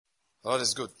The Lord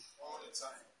is good. All the time.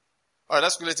 All right,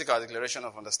 let's quickly take our declaration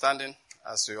of understanding,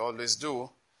 as we always do.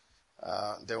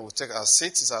 Then we'll take our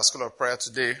seats. It's our school of prayer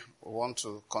today. We want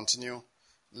to continue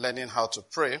learning how to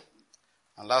pray.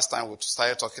 And last time we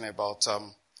started talking about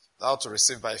how to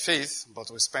receive by faith,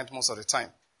 but we spent most of the time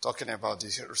talking about the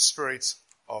spirit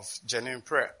of genuine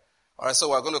prayer. All right, so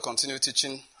we're going to continue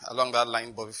teaching along that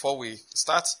line. But before we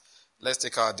start, let's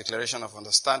take our declaration of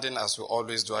understanding, as we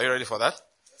always do. Are you ready for that?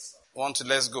 Yes, sir. 1, 2,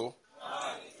 let's go.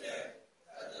 I declare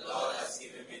that the Lord has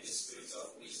given me the spirit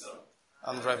of wisdom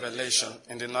and revelation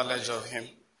in the knowledge of Him,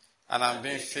 and I'm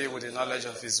being filled with the knowledge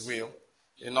of His will,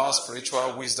 in all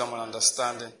spiritual wisdom and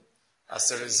understanding.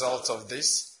 As a result of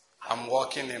this, I'm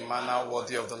walking in a manner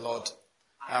worthy of the Lord.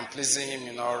 I'm pleasing Him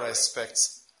in all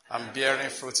respects. I'm bearing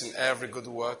fruit in every good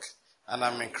work, and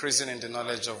I'm increasing in the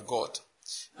knowledge of God.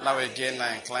 Now again,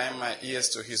 I incline my ears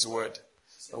to His word.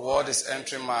 The word is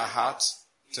entering my heart.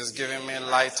 It is giving me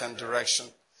light and direction.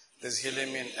 It is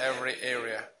healing me in every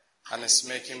area, and it's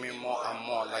making me more and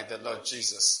more like the Lord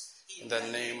Jesus. In the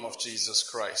name of Jesus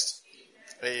Christ.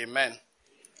 Amen.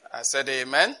 I said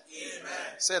amen. Amen.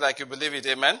 Say it like you believe it.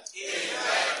 Amen.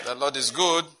 Amen. The Lord is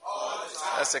good.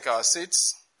 Let's take our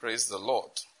seats. Praise the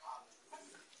Lord.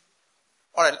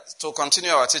 All right, to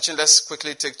continue our teaching, let's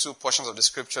quickly take 2 portions of the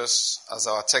scriptures as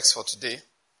our text for today.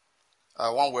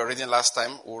 One we were reading last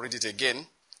time, we'll read it again.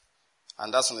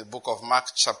 And that's from the book of Mark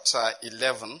chapter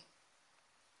 11.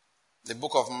 The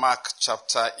book of Mark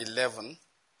chapter 11.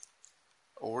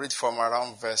 We'll read from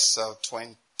around verse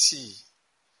 20.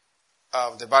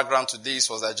 The background to this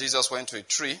was that Jesus went to a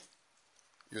tree.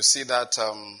 You see that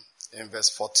in verse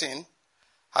 14.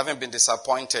 Having been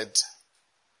disappointed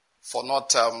for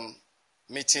not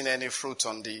meeting any fruit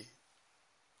on the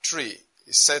tree,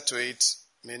 he said to it,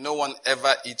 "May no one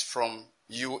ever eat from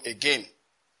you again."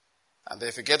 And then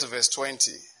if you get to verse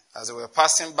 20, as they were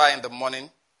passing by in the morning,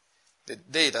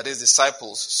 they, that is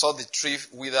disciples, saw the tree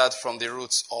withered from the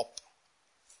roots up.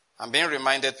 And being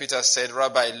reminded, Peter said,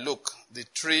 "Rabbi, look, the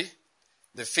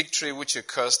fig tree which you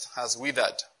cursed has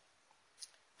withered."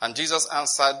 And Jesus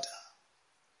answered,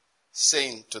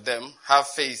 saying to them, "Have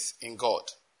faith in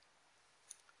God."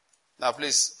 Now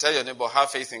please tell your neighbor, have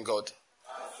faith in God.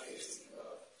 Have faith in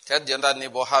God. Tell the other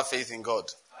neighbor, have faith in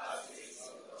God. Have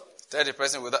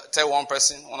faith in God. Tell one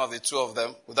person, one of the 2 of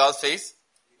them, without faith,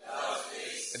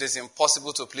 it is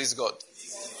impossible to please God.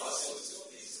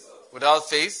 Without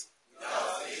faith,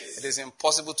 it is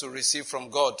impossible to receive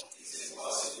from God.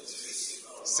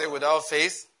 Say, without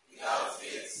faith,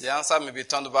 the answer may be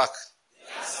turned back.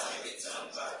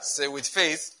 Say, with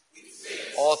faith,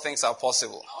 all things are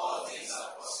possible.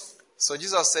 So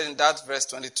Jesus said in that verse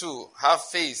 22, have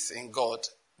faith in God.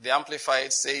 The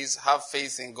Amplified says, have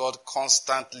faith in God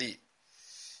constantly.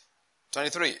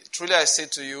 23, truly I say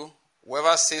to you,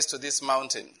 whoever says to this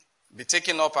mountain, be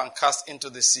taken up and cast into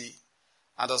the sea,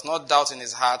 and does not doubt in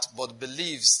his heart, but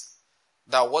believes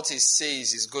that what he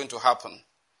says is going to happen,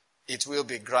 it will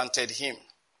be granted him.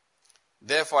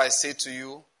 Therefore I say to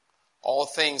you, all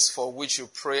things for which you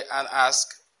pray and ask,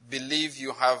 believe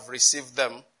you have received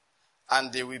them,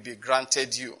 and they will be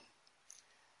granted you.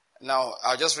 Now,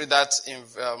 I'll just read that in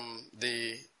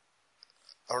the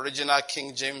original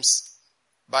King James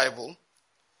Bible.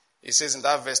 It says in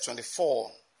that verse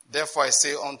 24, therefore I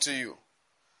say unto you,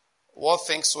 what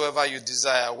things soever you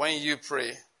desire, when you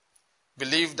pray,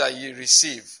 believe that you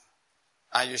receive,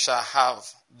 and you shall have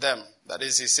them. That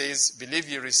is, he says, believe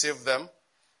you receive them,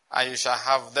 and you shall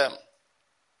have them.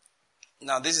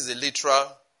 Now, this is a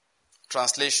literal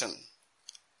translation.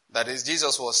 That is,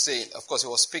 Jesus was saying, of course, he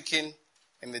was speaking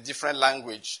in a different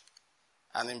language.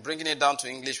 And in bringing it down to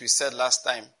English, we said last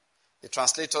time, the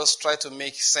translators tried to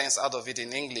make sense out of it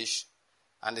in English.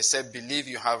 And they said, believe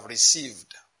you have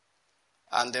received.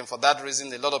 And then for that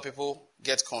reason, a lot of people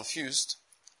get confused.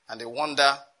 And they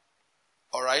wonder,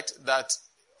 all right, that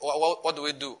what do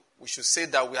we do? We should say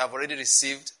that we have already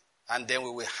received, and then we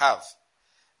will have.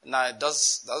 Now, it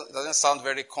doesn't sound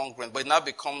very congruent, but it now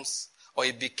becomes, or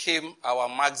it became our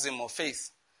maximum of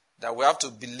faith, that we have to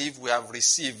believe we have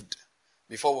received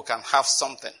before we can have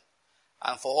something.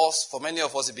 And for us, for many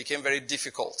of us, it became very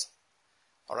difficult.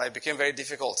 All right, it became very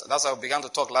difficult. And that's why we began to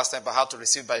talk last time about how to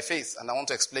receive by faith, and I want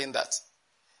to explain that.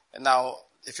 And now,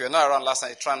 if you're not around last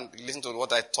night, try and listen to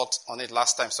what I taught on it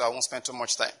last time, so I won't spend too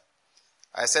much time.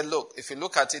 I said, look, if you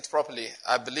look at it properly,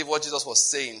 I believe what Jesus was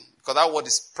saying, because that word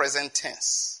is present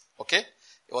tense, okay?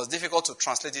 It was difficult to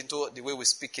translate into the way we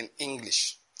speak in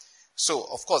English. So,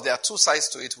 of course, there are 2 sides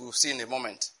to it we'll see in a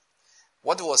moment.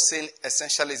 What he was saying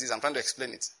essentially is this, I'm trying to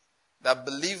explain it, that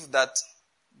believe that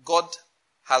God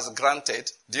has granted,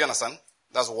 do you understand?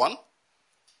 That's one.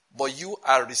 but you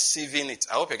are receiving it.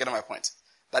 I hope you're getting my point.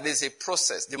 That is a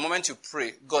process. The moment you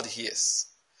pray, God hears.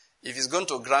 If he's going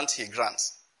to grant, he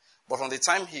grants. But from the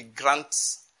time he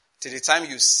grants till the time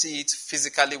you see it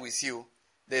physically with you,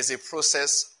 there's a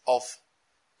process of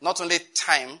not only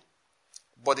time,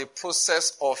 but a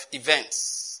process of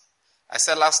events. I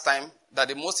said last time that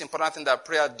the most important thing that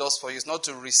prayer does for you is not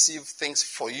to receive things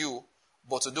for you,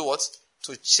 but to do what?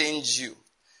 To change you.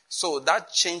 So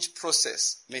that change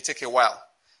process may take a while.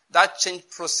 That change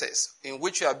process in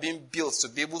which you are being built to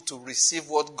be able to receive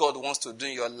what God wants to do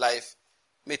in your life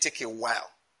may take a while.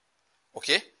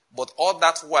 Okay? But all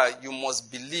that while, you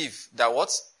must believe that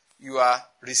what? You are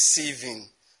receiving.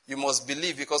 You must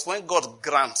believe, because when God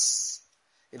grants,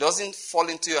 it doesn't fall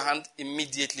into your hand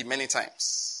immediately many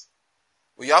times.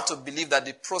 But you have to believe that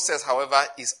the process, however,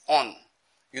 is on.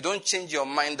 You don't change your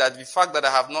mind that the fact that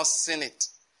I have not seen it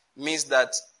means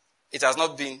that it has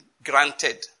not been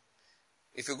granted.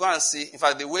 If you go and see, in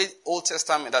fact, the way Old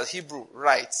Testament, that Hebrew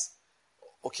writes,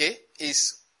 okay,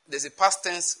 is there's a past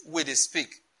tense way they speak.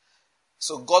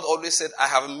 So God always said, I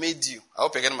have made you. I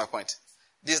hope you're getting my point.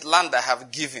 This land I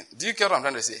have given. Do you get what I'm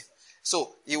trying to say?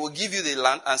 So he will give you the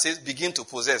land and says, begin to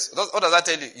possess. What does that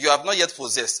tell you? You have not yet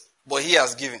possessed, but he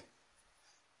has given.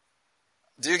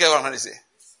 Do you get what I'm trying to say?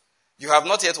 You have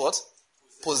not yet what?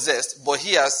 Possessed, but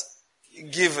he has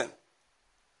given.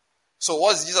 So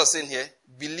what is Jesus saying here?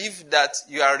 Believe that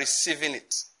you are receiving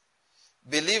it.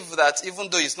 Believe that even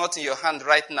though it's not in your hand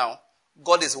right now,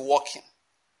 God is working.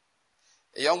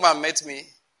 A young man met me,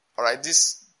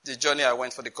 the journey I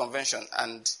went for the convention,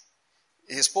 and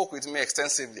he spoke with me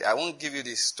extensively. I won't give you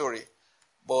the story,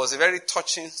 but it was a very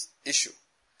touching issue.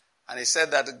 And he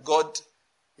said that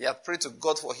he had prayed to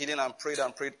God for healing and prayed,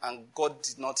 and God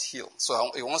did not heal.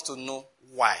 So he wants to know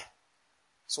why.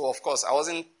 So of course, I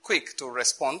wasn't quick to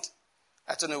respond.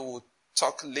 I told him we would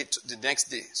talk late the next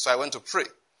day. So I went to pray.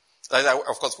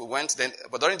 Of course, we went then,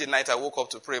 but during the night I woke up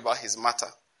to pray about his matter.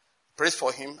 Prayed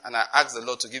for him, and I asked the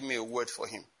Lord to give me a word for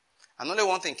him. And only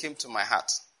one thing came to my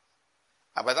heart.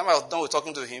 And by the time I was done with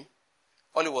talking to him,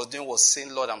 all he was doing was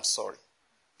saying, Lord, I'm sorry.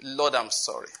 Lord, I'm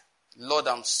sorry. Lord,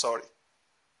 I'm sorry.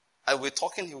 And we were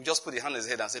talking, he would just put his hand on his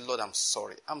head and say, Lord, I'm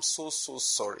sorry. I'm so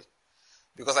sorry.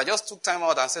 Because I just took time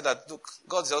out and said that, look,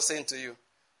 God's just saying to you,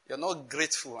 you're not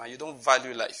grateful and you don't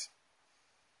value life.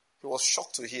 He was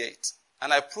shocked to hear it.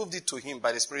 And I proved it to him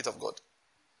by the Spirit of God.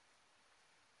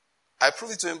 I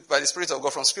proved it to him by the Spirit of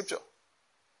God from Scripture.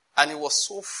 And he was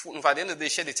so full. In fact, at the end of the day, he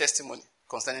shared the testimony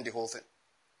concerning the whole thing.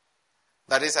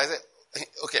 That is, I said,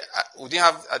 okay,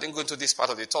 I didn't go into this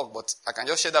part of the talk, but I can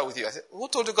just share that with you. I said, who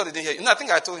told you God didn't hear you? No, I think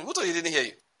I told him. Who told you he didn't hear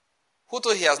you? Who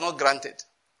told he has not granted?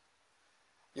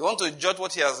 You want to judge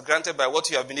what he has granted by what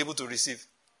you have been able to receive.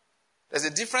 There's a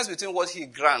difference between what he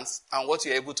grants and what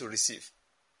you're able to receive.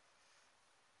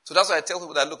 So that's why I tell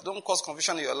people that, look, don't cause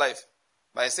confusion in your life.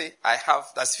 But I say, I have,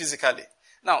 that's physically.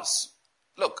 Now,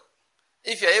 look,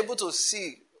 if you're able to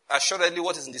see assuredly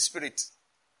what is in the spirit,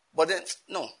 but then,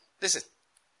 no, listen.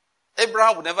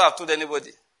 Abraham would never have told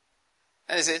anybody.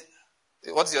 And he said,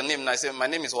 what is your name? And I said, my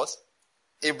name is what?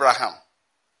 Abraham.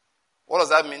 What does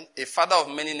that mean? A father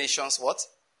of many nations, what?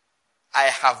 I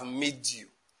have made you.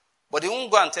 But he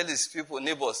won't go and tell his people,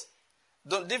 neighbors,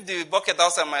 don't leave the bucket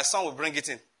outside, my son will bring it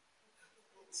in.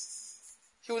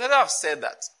 He would never have said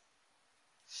that.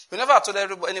 He would never have told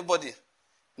anybody,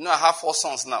 I have 4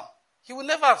 sons now. He would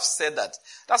never have said that.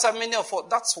 That's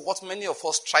what many of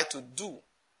us try to do.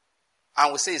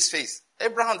 And we say his faith.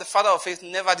 Abraham, the father of faith,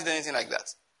 never did anything like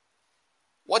that.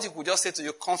 What he could just say to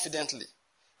you confidently,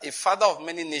 a father of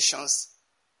many nations,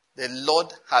 the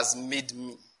Lord has made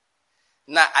me.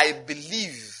 Now, I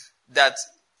believe that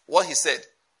what he said,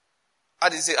 how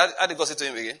did God say to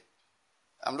him again?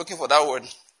 I'm looking for that word.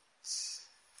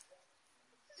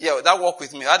 Yeah, that walk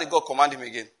with me. How did God command him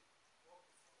again?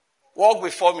 Walk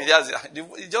before me.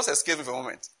 He just escaped me for a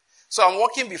moment. So I'm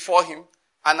walking before him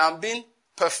and I'm being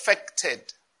perfected.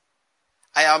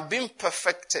 I am being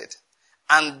perfected.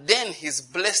 And then his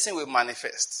blessing will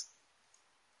manifest.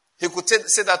 He could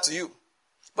say that to you.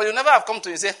 But you never have come to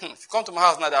him and say, if you come to my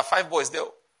house now, there are 5 boys there.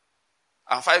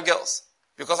 And 5 girls.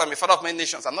 Because I'm a father of many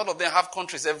nations. And none of them have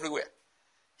countries everywhere.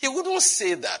 He wouldn't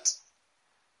say that.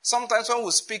 Sometimes when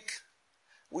we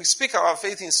speak our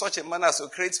faith in such a manner as to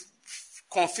create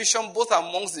confusion both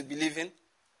amongst the believing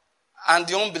and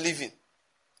the unbelieving.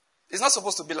 It's not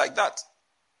supposed to be like that.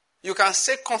 You can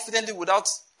say confidently without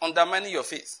undermining your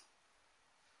faith.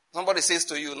 Somebody says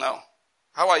to you now,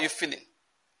 how are you feeling?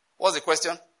 What's the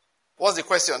question?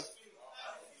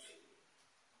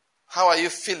 How are you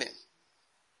feeling?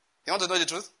 You want to know the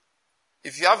truth?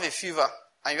 If you have a fever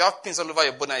and you have pains all over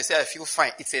your body and you say, I feel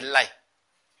fine, it's a lie.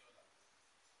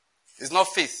 It's not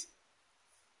faith.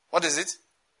 What is it?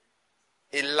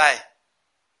 A lie.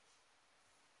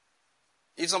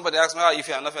 If somebody asks me how you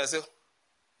feel, I'm not feeling, I say,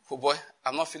 oh boy,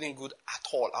 I'm not feeling good at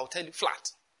all. I'll tell you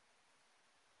flat.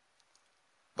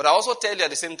 But I also tell you at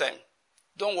the same time,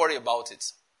 don't worry about it.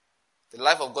 The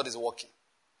life of God is working.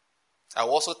 I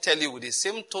will also tell you with the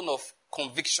same tone of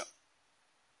conviction.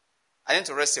 I need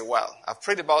to rest a while. I've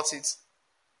prayed about it.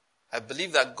 I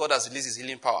believe that God has released his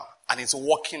healing power and it's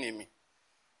working in me.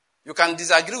 You can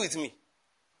disagree with me.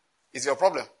 It's your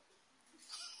problem.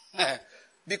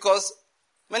 Because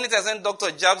many times when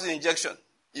doctor jabs the injection,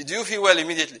 do you feel well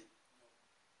immediately?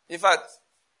 In fact,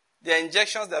 there are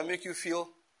injections that make you feel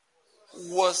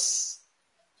worse.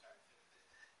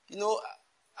 You know,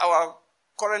 our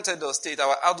current head of state,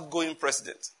 our outgoing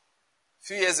president, a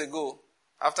few years ago,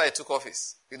 after he took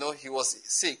office, he was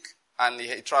sick and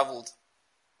he traveled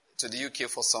to the UK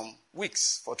for some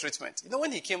weeks for treatment.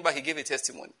 When he came back, he gave a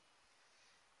testimony.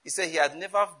 He said he had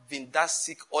never been that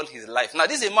sick all his life. Now,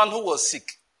 this is a man who was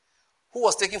sick, who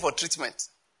was taken for treatment.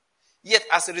 Yet,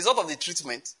 as a result of the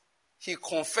treatment, he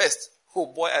confessed, oh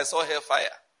boy, I saw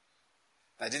hellfire.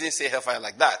 I didn't say hellfire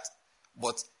like that.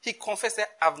 But he confessed that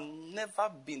I've never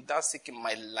been that sick in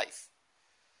my life.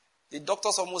 The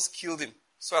doctors almost killed him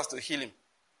so as to heal him.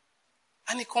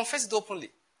 And he confessed it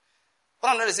openly. What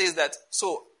I'm trying to say is that,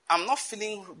 so I'm not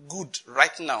feeling good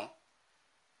right now.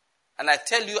 And I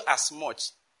tell you as much.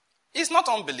 It's not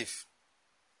unbelief.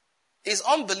 It's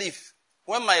unbelief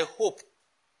when my hope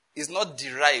is not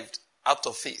derived out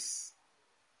of faith.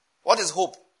 What is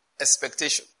hope?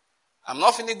 Expectation. I'm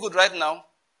not feeling good right now,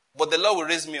 but the Lord will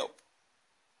raise me up.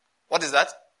 What is that?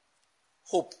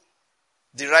 Hope.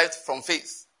 Derived from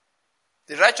faith.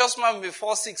 The righteous man will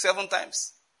fall sick 7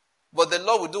 times. But the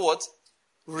Lord will do what?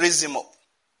 Raise him up.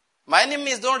 My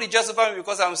enemies don't rejoice over me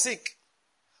because I'm sick.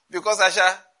 Because I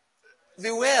shall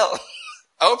be well.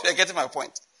 I hope you're getting my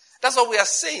point. That's what we are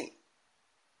saying.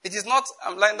 It is not,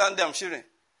 I'm lying down there, I'm shivering.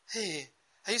 Hey,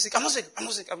 are you sick? I'm not sick. I'm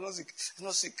not sick. I'm not sick. I'm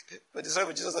not sick. But the Son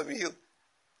of Jesus will be healed.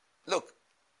 Look,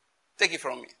 take it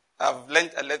from me. I've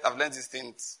learned these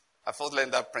things. I first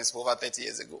learned that principle over 30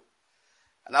 years ago.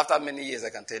 And after many years,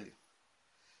 I can tell you,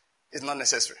 it's not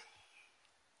necessary.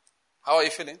 How are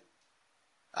you feeling?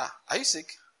 Are you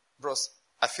sick? Bros,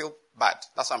 I feel bad.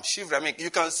 That's why I'm shivering. I mean, you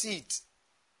can see it.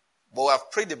 But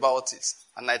I've prayed about it.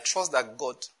 And I trust that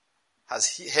God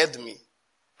has heard me.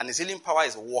 And his healing power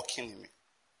is working in me.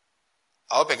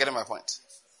 I hope you're getting my point.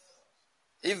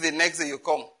 If the next day you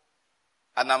come,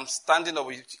 and I'm standing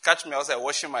up, you catch me outside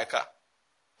washing my car,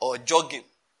 or jogging,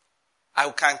 I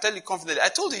can tell you confidently, I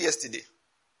told you yesterday.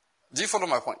 Do you follow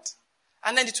my point?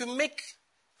 And then it will make,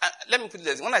 let me put it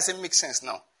this way. When I say make sense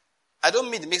now, I don't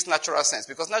mean it makes natural sense.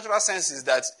 Because natural sense is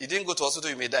that you didn't go to hospital,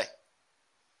 you may die.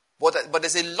 But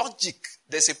there's a logic,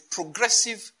 there's a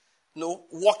progressive,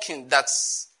 working that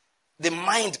the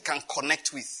mind can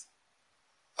connect with.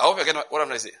 I hope you're getting what I'm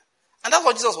trying to say. And that's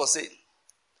what Jesus was saying.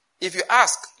 If you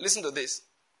ask, listen to this.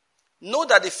 Know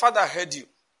that the Father heard you.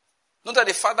 Know that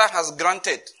the Father has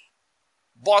granted.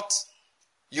 But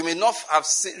you may not have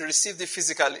received it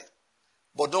physically.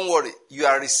 But don't worry, you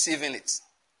are receiving it.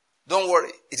 Don't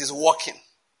worry, it is working.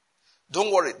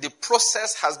 Don't worry, the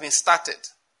process has been started.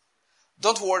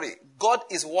 Don't worry, God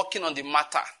is working on the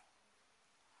matter.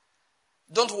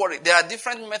 Don't worry, there are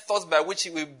different methods by which he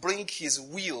will bring his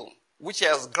will, which he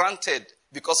has granted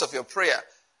because of your prayer.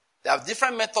 There are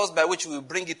different methods by which he will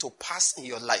bring it to pass in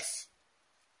your life.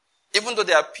 Even though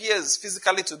there appears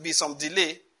physically to be some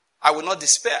delay, I will not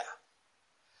despair.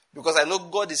 Because I know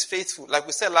God is faithful. Like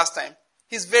we said last time,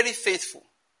 he's very faithful.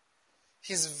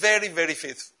 He's very, very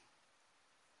faithful.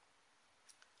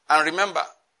 And remember,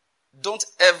 don't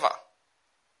ever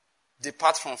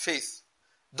depart from faith.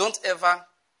 Don't ever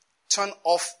turn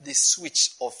off the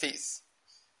switch of faith.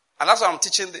 And that's why I'm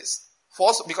teaching this. For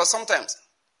us, because sometimes,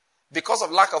 because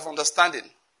of lack of understanding,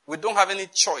 we don't have any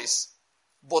choice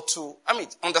but to,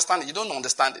 understand it. You don't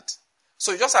understand it.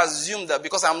 So you just assume that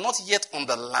because I'm not yet on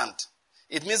the land,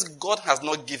 it means God has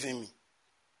not given me.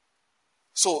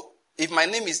 So if my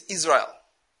name is Israel,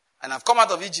 and I've come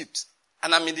out of Egypt,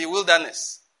 and I'm in the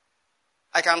wilderness,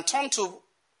 I can turn to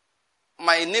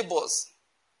my neighbors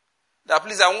that,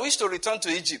 please, I wish to return to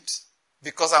Egypt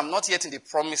because I'm not yet in the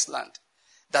promised land.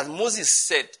 That Moses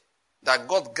said that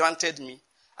God granted me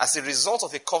as a result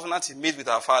of a covenant he made with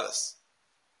our fathers,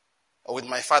 or with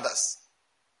my fathers,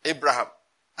 Abraham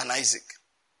and Isaac.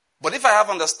 But if I have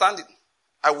understanding,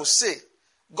 I will say,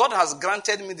 God has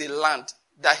granted me the land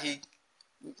that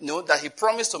he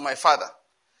promised to my father.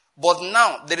 But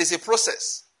now there is a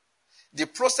process. The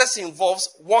process involves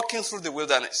walking through the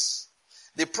wilderness.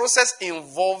 The process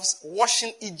involves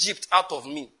washing Egypt out of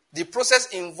me. The process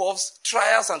involves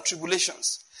trials and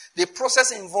tribulations. The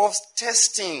process involves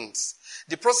testings.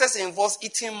 The process involves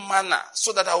eating manna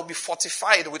so that I will be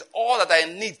fortified with all that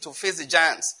I need to face the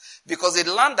giants. Because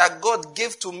the land that God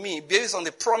gave to me, based on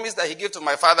the promise that he gave to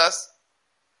my fathers,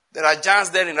 there are giants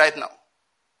therein right now.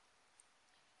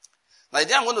 Now, the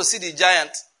day I'm going to see the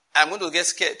giant, I'm going to get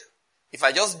scared if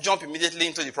I just jump immediately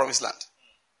into the promised land.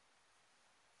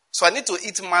 So I need to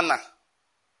eat manna.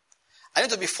 I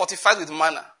need to be fortified with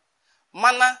manna.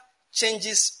 Manna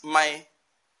changes my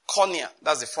cornea.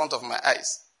 That's the front of my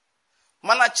eyes.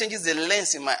 Manna changes the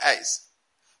lens in my eyes.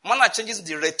 Manna changes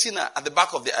the retina at the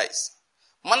back of the eyes.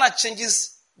 Manna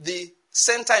changes the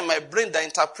center in my brain that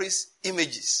interprets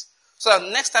images. So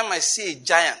that next time I see a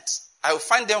giant, I will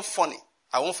find them funny.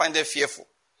 I won't find them fearful.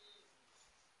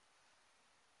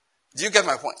 Do you get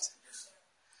my point?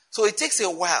 So it takes a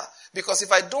while. Because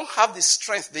if I don't have the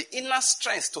strength, the inner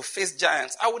strength to face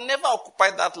giants, I will never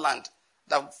occupy that land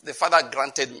that the Father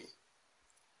granted me.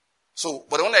 So,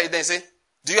 but when I then say,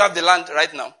 do you have the land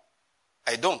right now?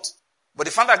 I don't. But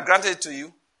the Father granted it to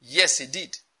you? Yes, he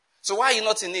did. So why are you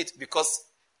not in it? Because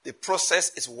the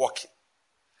process is working.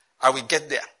 I will get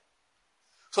there.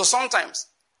 So sometimes,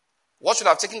 what should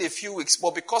have taken a few weeks,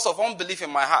 but because of unbelief in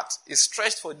my heart, it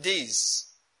stretched for days.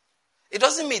 It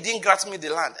doesn't mean he didn't grant me the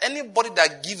land. Anybody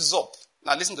that gives up,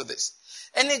 now listen to this.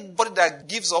 Anybody that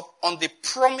gives up on the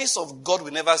promise of God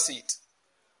will never see it.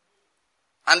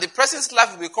 And the person's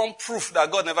life will become proof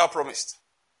that God never promised.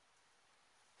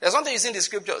 There's something you see in the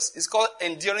scriptures. It's called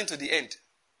enduring to the end.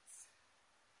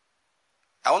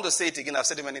 I want to say it again. I've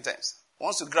said it many times.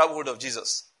 Once you grab hold of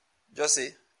Jesus, just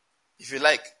say, if you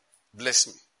like, bless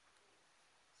me.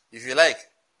 If you like,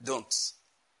 don't.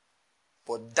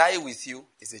 But die with you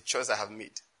is a choice I have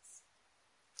made.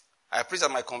 I preached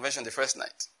at my convention the first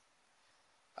night.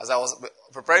 As I was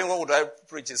preparing what would I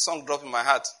preach, a song dropped in my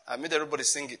heart. I made everybody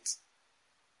sing it.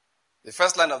 The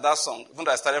first line of that song, even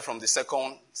though I started from the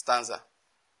second stanza,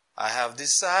 I have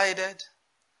decided,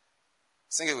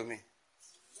 sing it with me,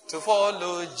 to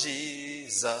follow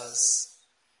Jesus.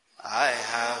 I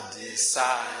have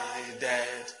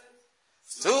decided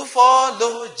to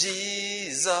follow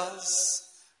Jesus.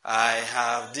 I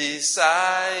have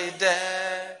decided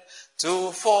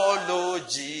to follow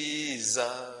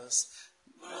Jesus.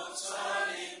 No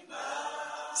turning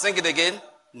back. Sing it again.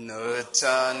 No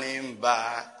turning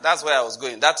back. That's where I was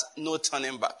going. That's no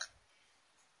turning back.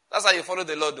 That's how you follow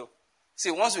the Lord, though.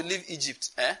 See, once you leave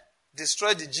Egypt,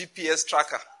 destroy the GPS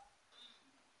tracker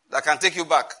that can take you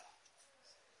back.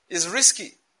 It's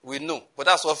risky, we know, but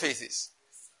that's what faith is.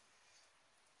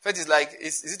 Faith is like,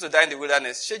 is it to die in the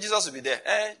wilderness? Sure, Jesus will be there.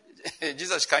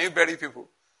 Jesus, can you bury people?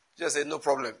 Jesus said, no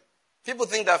problem. People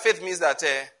think that faith means that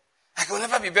I can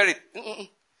never be buried.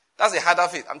 That's a harder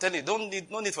faith. I'm telling you,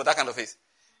 no need for that kind of faith.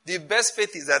 The best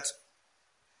faith is that,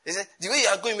 they say, the way you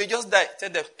are going, you may just die. Tell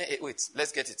them, wait,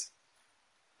 let's get it.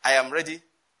 I am ready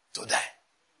to die.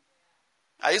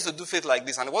 I used to do faith like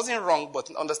this, and it wasn't wrong, but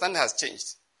understanding has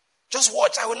changed. Just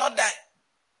watch, I will not die.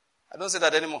 I don't say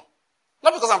that anymore.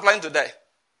 Not because I'm planning to die,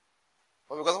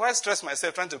 but because why stress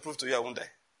myself trying to prove to you I won't die?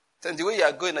 Then the way you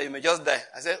are going, you may just die.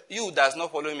 I said, you that's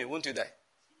not following me, won't you die?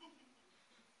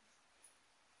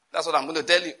 That's what I'm going to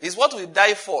tell you. It's what we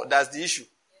die for that's the issue.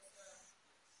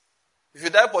 If you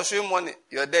die pursuing money,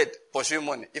 you're dead pursuing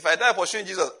money. If I die pursuing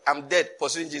Jesus, I'm dead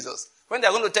pursuing Jesus. When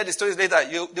they're going to tell the stories later,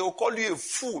 they will call you a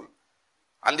fool.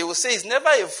 And they will say it's never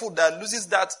a fool that loses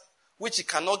that which he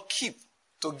cannot keep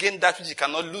to gain that which he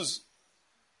cannot lose.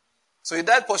 So you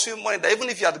died pursuing money that even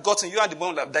if you had gotten, you and the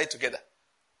money would have died together.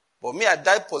 But me, I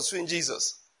died pursuing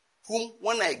Jesus, whom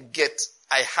when I get,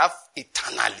 I have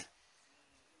eternally.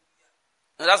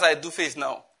 And that's how I do faith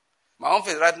now. My own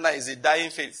faith right now is a dying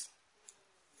faith.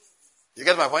 You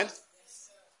get my point?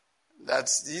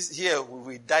 That's here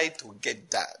we die to get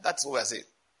that. That's what we're saying.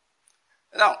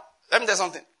 Now, let me tell you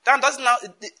something. That doesn't now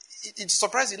it's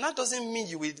surprising. That doesn't mean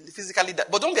you will physically die.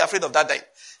 But don't be afraid of that dying.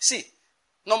 See,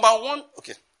 number one,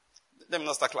 okay. Let me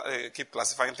not start keep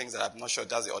classifying things that I'm not sure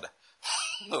that's the order.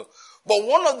 No. But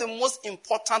one of the most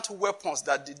important weapons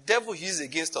that the devil uses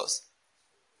against us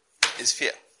is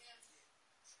fear.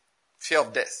 Fear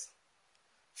of death.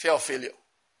 Fear of failure.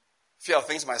 Fear of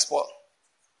things might spoil.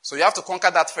 So you have to conquer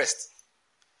that first.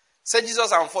 Say,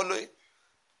 Jesus, I'm following.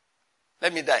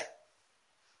 Let me die.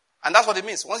 And that's what it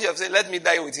means. Once you have said, let me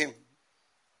die with him.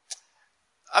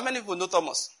 How many people know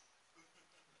Thomas?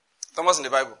 Thomas in the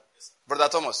Bible. Brother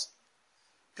Thomas.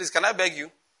 Please, can I beg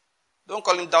you? Don't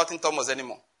call him Doubting Thomas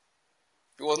anymore.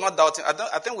 He was not doubting.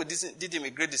 I think we did him a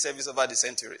great disservice over the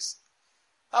centuries.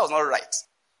 That was not right.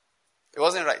 It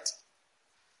wasn't right.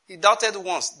 He doubted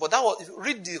once. But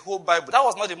read the whole Bible. That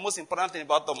was not the most important thing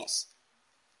about Thomas.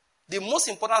 The most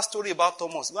important story about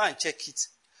Thomas, go and check it,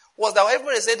 was that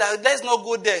everybody said that let's not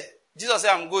go there. Jesus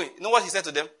said, I'm going. You know what he said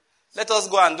to them? Let us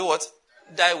go and do what?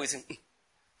 Die with him. He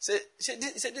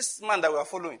said, this man that we are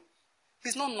following,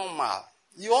 he's not normal.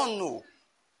 You all know.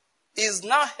 He's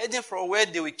now heading for where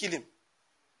they will kill him.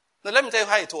 Now let me tell you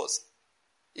how it was.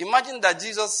 Imagine that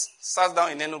Jesus sat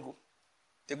down in Enugu.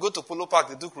 They go to Polo Park,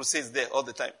 they do crusades there all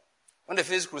the time. When they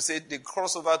finish crusade, they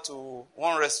cross over to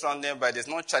one restaurant nearby. There's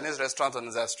no Chinese restaurant on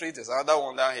the street. There's another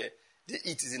one down here. They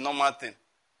eat is a normal thing.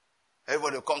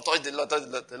 Everybody will come, touch the Lord, touch the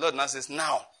Lord. The Lord now says,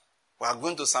 now, we are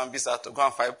going to Sambisa to go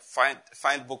and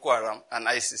find Boko Haram and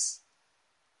ISIS.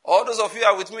 All those of you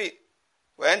are with me.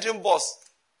 We're entering bus.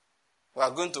 We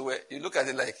are going to where? You look at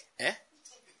it like, eh?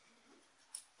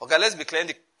 Okay, let's be clearing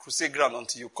the crusade ground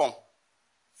until you come.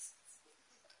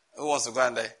 Who wants to go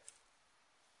and die?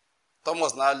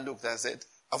 Thomas now looked and said,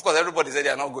 of course, everybody said they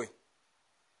are not going.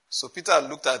 So Peter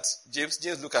looked at James.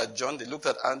 James looked at John. They looked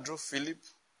at Andrew, Philip,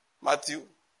 Matthew,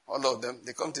 all of them.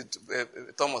 They come to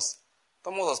Thomas.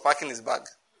 Thomas was packing his bag.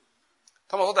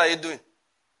 Thomas, what are you doing?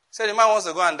 He said, the man wants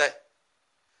to go and die.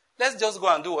 Let's just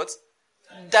go and do what?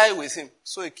 Die with him.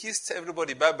 So he kissed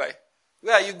everybody bye-bye.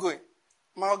 Where are you going?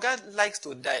 My God likes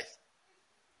to die.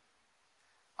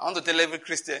 I want to tell every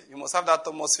Christian, you must have that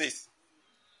Thomas faith.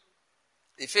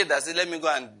 The faith that says, let me go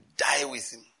and die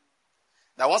with him.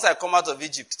 Now once I come out of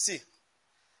Egypt, see,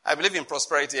 I believe in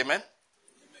prosperity, amen?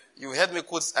 You heard me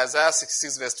quote Isaiah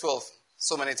 66 verse 12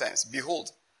 so many times. Behold,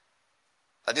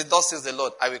 that it thus says the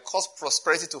Lord, I will cause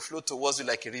prosperity to flow towards you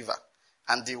like a river,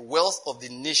 and the wealth of the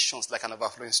nations like an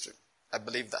overflowing stream. I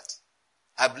believe that.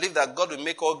 I believe that God will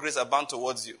make all grace abound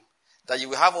towards you, that you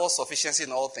will have all sufficiency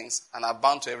in all things and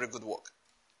abound to every good work.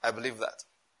 I believe that.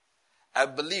 I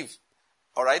believe,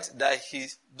 all right, that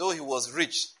though he was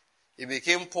rich, he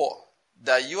became poor,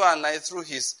 that you and I through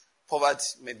his poverty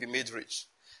may be made rich.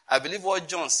 I believe what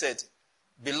John said,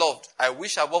 beloved, I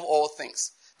wish above all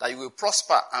things that you will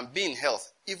prosper and be in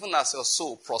health, even as your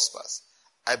soul prospers.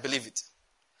 I believe it.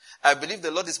 I believe the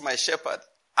Lord is my shepherd,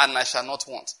 and I shall not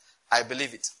want. I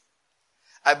believe it.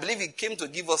 I believe he came to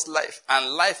give us life, and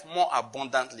life more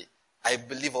abundantly. I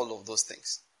believe all of those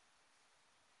things.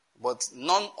 But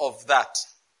none of that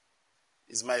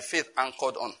is my faith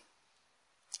anchored on.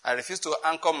 I refuse to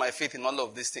anchor my faith in all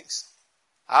of these things.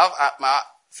 My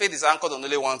faith is anchored on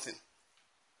only one thing.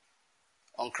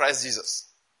 On Christ Jesus.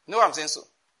 You know what I'm saying so?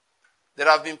 There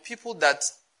have been people that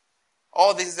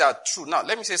all these are true. Now,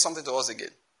 let me say something to us again.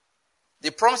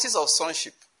 The promises of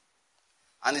sonship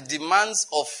and the demands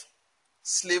of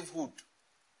slavehood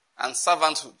and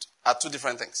servanthood are two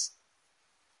different things.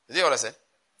 Did you hear what I said?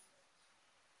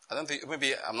 I don't think,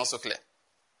 maybe I'm not so clear.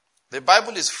 The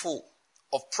Bible is full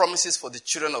of promises for the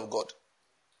children of God,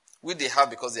 which they have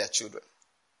because they are children.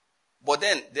 But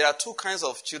then, there are two kinds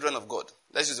of children of God.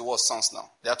 Let's use the word sons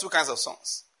now. There are two kinds of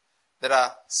sons. There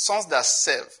are sons that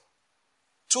serve.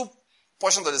 Two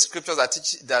portions of the scriptures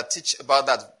that teach about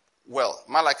that well.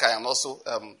 Malachi and also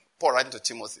Paul writing to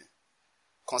Timothy.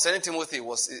 Concerning Timothy,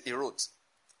 he wrote,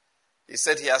 he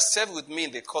said, he has served with me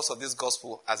in the cause of this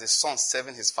gospel as a son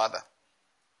serving his father.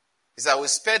 He said, I will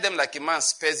spare them like a man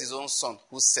spares his own son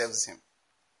who serves him.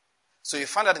 So you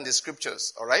find that in the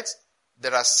scriptures, all right?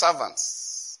 There are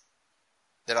servants.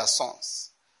 There are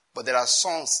sons. But there are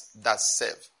sons that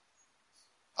serve.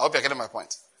 I hope you're getting my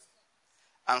point.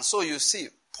 And so you see,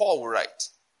 Paul will write,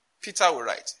 Peter will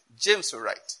write, James will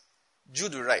write,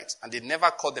 Jude will write, and they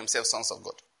never called themselves sons of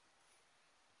God.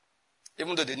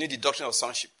 Even though they knew the doctrine of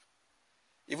sonship.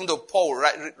 Even though Paul will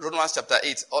write Romans chapter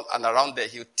 8 all and around there,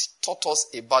 he taught us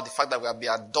about the fact that we have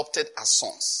been adopted as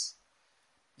sons.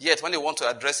 Yet when they want to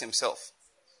address himself,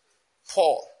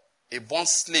 Paul, a born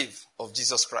slave of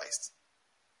Jesus Christ.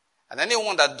 And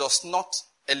anyone that does not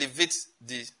elevate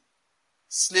the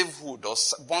slavehood or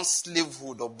born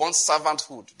slavehood or born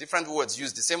servanthood, different words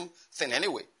use the same thing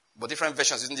anyway, but different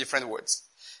versions using different words.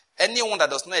 Anyone that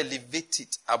does not elevate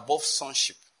it above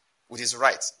sonship with his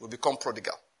rights will become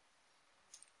prodigal.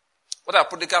 What are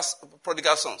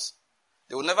prodigal sons?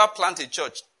 They will never plant a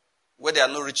church where there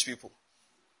are no rich people.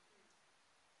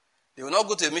 They will not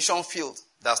go to a mission field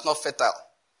that's not fertile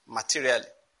materially.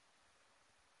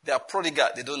 They are prodigal,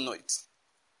 they don't know it.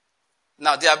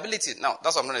 Now, the ability,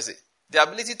 that's what I'm going to say. The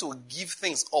ability to give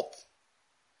things up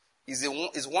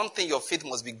is one thing your faith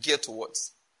must be geared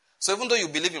towards. So even though you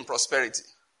believe in prosperity,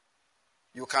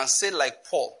 you can say like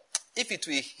Paul, if it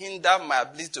will hinder my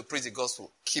ability to preach the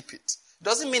gospel, keep it.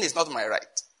 Doesn't mean it's not my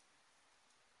right.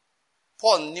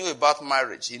 Paul knew about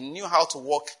marriage. He knew how to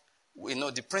work,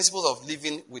 the principles of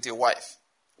living with a wife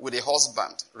with a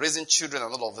husband, raising children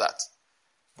and all of that.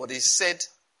 But he said,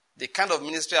 the kind of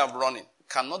ministry I'm running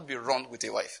cannot be run with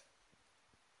a wife.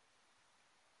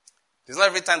 It's not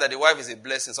every time that the wife is a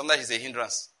blessing. Sometimes she's a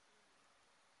hindrance.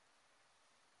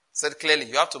 He said clearly,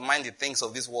 you have to mind the things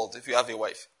of this world if you have a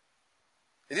wife.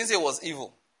 He didn't say it was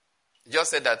evil. He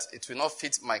just said that it will not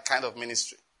fit my kind of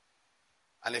ministry.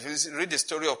 And if you read the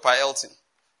story of Pa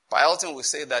Elton will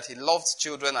say that he loved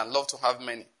children and loved to have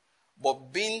many.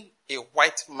 But being a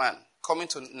white man coming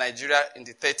to Nigeria in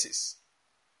the 30s,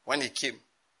 when he came,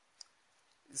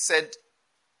 he said,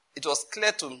 it was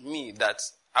clear to me that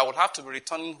I would have to be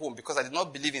returning home because I did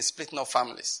not believe in splitting up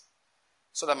families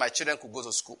so that my children could go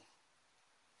to school.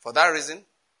 For that reason,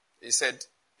 he said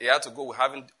he had to go with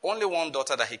having only one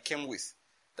daughter that he came with,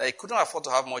 that he couldn't afford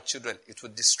to have more children. It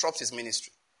would disrupt his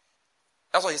ministry.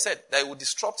 That's what he said, that it would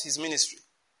disrupt his ministry.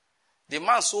 The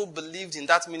man so believed in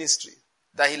that ministry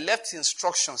that he left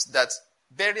instructions that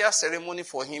burial ceremony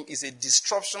for him is a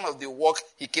disruption of the work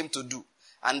he came to do.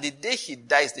 And the day he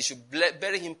dies, they should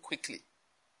bury him quickly.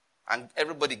 And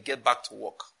everybody get back to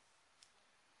work.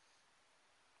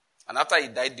 And after he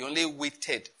died, they only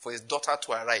waited for his daughter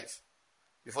to arrive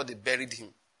before they buried him.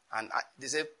 And they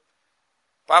said,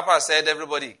 Papa said,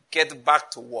 everybody get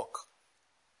back to work.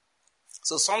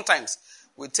 So sometimes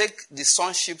we take the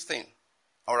sonship thing,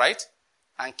 all right,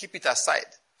 and keep it aside.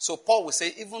 So Paul will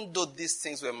say, even though these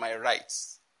things were my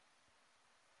rights,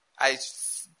 I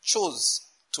chose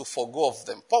to forgo of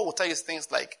them. Paul will tell you things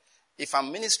like, if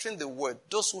I'm ministering the word,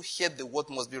 those who hear the word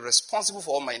must be responsible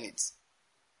for all my needs.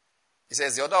 He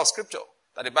says the order of scripture,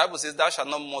 that the Bible says, thou shalt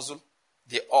not muzzle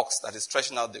the ox that is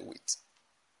threshing out the wheat.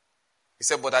 He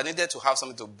said, but I needed to have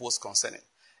something to boast concerning.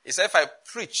 He said, if I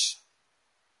preach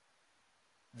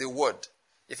the word,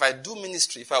 if I do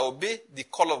ministry, if I obey the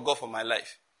call of God for my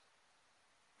life,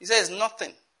 he says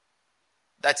nothing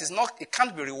that is not, it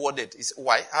can't be rewarded. It's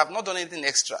why? I have not done anything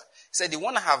extra. He said, the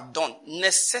one I have done,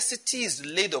 necessity is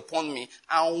laid upon me,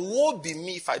 and woe be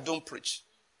me if I don't preach.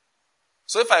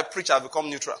 So if I preach, I've become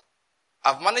neutral.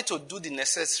 I've managed to do the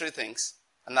necessary things,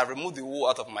 and I've removed the woe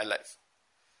out of my life.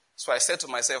 So I said to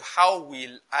myself, how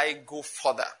will I go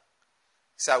further?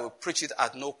 He said, I will preach it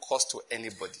at no cost to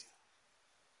anybody.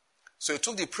 So he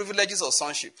took the privileges of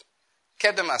sonship,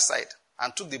 kept them aside,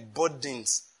 and took the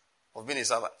burdens of being a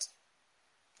servant.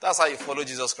 That's how you follow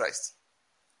Jesus Christ.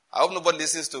 I hope nobody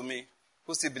listens to me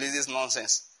who still believes this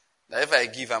nonsense, that if I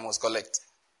give, I must collect.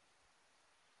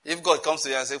 If God comes to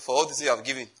you and says, for all this you have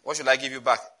given, what should I give you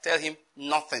back? Tell him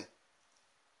nothing.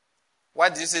 Why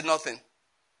did you say nothing?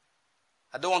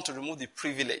 I don't want to remove the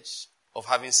privilege of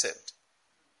having served.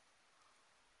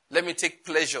 Let me take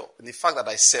pleasure in the fact that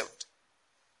I served.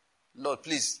 Lord,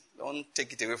 please, don't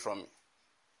take it away from me.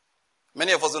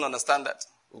 Many of us don't understand that.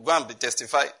 We'll go and be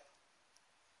testified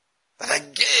that I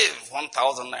gave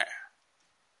 1,000 naira.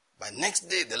 By next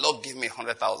day, the Lord gave me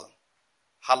 100,000.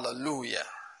 Hallelujah.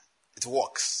 It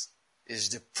works. It's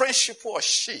the principle of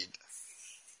seed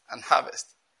and harvest.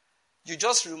 You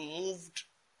just removed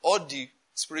all the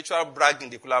spiritual bragging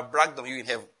they could have bragged on you in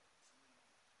heaven.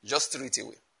 Just threw it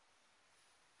away.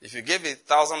 If you gave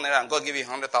 1,000 naira and God gave you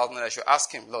 100,000 naira, you should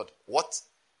ask him, Lord, what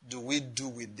do we do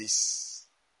with this?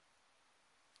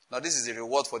 Now this is the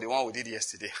reward for the one we did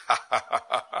yesterday.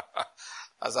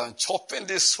 As I'm chopping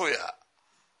this soya,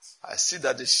 I see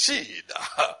that the seed.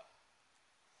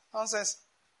 Nonsense.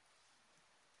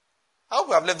 I hope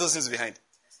we have left those things behind.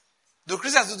 Do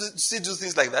Christians still do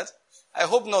things like that? I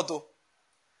hope not, though.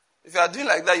 If you are doing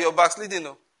like that, you're backsliding,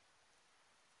 though.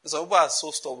 Some people are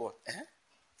so stubborn.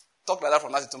 Talk like that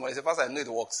from now to tomorrow. You say, Pastor, I know it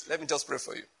works. Let me just pray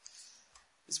for you.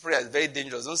 This prayer is very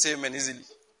dangerous. Don't say amen easily.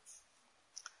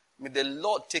 May the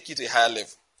Lord take you to a higher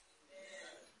level.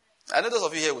 I know those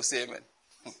of you here will say amen.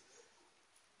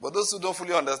 But those who don't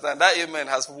fully understand, that amen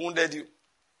has wounded you.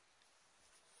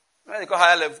 When you call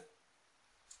higher level,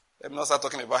 let me not start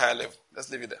talking about higher level.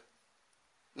 Let's leave it there.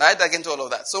 Now I dig into all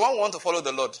of that. So when we want to follow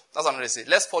the Lord, that's what I'm going to say.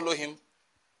 Let's follow him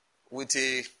with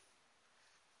a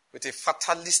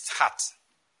fatalist heart.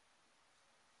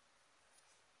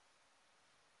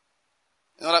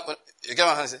 You know that? You get what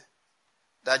I'm trying to say?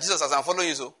 That Jesus, as I'm following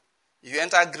you, so if you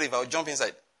enter a grave, I will jump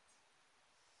inside.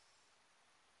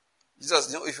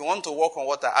 Jesus, if you want to walk on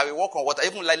water, I will walk on water.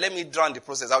 Even like, let me drown in the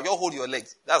process. I will just hold your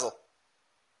legs. That's all.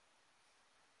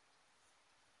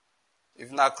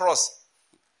 If not cross,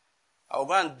 I will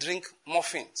go and drink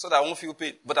morphine so that I won't feel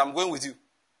pain. But I'm going with you.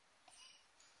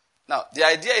 Now, the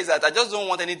idea is that I just don't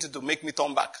want anything to make me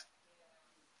turn back.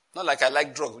 Not like I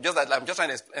like drugs. Just that I'm just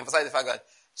trying to emphasize the fact that,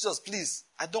 Jesus, please,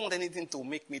 I don't want anything to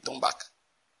make me turn back.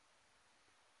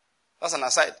 That's an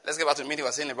aside. Let's get back to the meeting we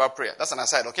were saying about prayer. That's an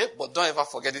aside, okay? But don't ever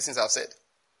forget these things I've said.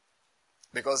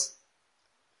 Because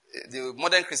the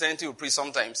modern Christianity we preach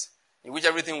sometimes, in which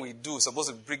everything we do is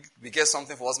supposed to get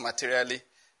something for us materially,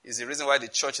 is the reason why the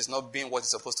church is not being what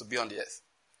it's supposed to be on the earth.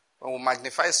 When we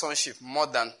magnify sonship more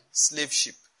than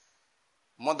slaveship,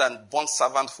 more than bond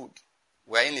servanthood,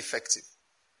 we are ineffective.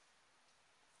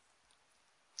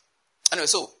 Anyway,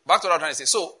 so back to what I was trying to say.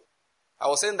 So I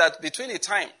was saying that between the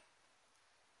time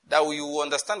that we will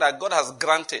understand that God has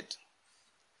granted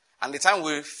and the time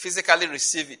we physically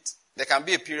receive it, there can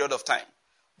be a period of time.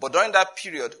 But during that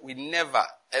period, we never,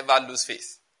 ever lose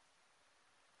faith.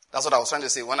 That's what I was trying to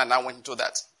say when I now went into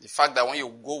that. The fact that when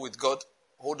you go with God,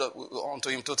 hold on to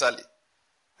Him totally.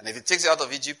 And if He takes you out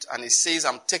of Egypt and He says,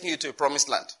 I'm taking you to a promised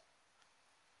land,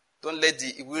 don't let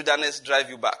the wilderness drive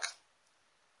you back.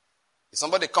 If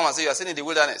somebody come and say, you are still in the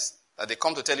wilderness, that they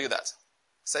come to tell you that,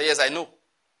 say, yes, I know.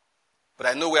 But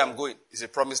I know where I'm going. It's a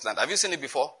promised land. Have you seen it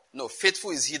before? No.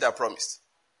 Faithful is He that promised.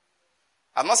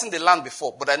 I've not seen the land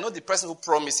before, but I know the person who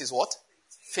promised is what?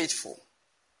 Faithful.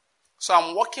 So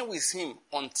I'm working with Him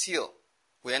until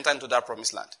we enter into that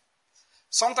promised land.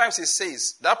 Sometimes He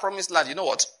says, that promised land, you know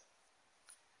what?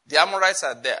 The Amorites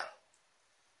are there.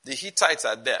 The Hittites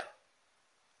are there.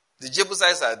 The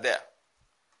Jebusites are there.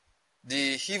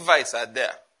 The Hivites are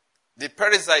there. The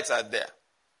Perizzites are there.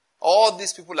 All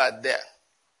these people are there.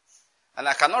 And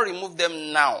I cannot remove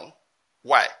them now.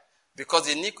 Why? Because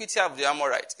the iniquity of the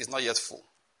Amorites is not yet full.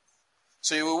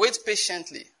 So you will wait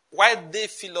patiently while they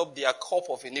fill up their cup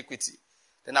of iniquity.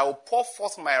 Then I will pour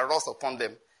forth my wrath upon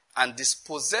them and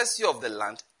dispossess you of the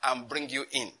land and bring you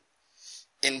in.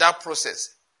 In that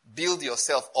process, build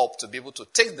yourself up to be able to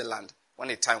take the land when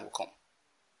the time will come.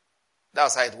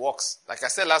 That's how it works. Like I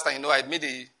said last time, I made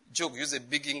a joke, used a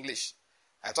big English.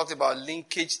 I talked about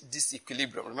linkage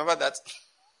disequilibrium. Remember that?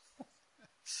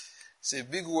 It's a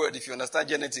big word if you understand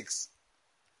genetics.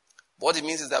 What it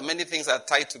means is that many things are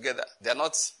tied together. They are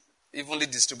not evenly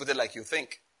distributed like you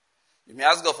think. You may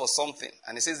ask God for something,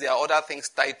 and He says there are other things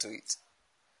tied to it.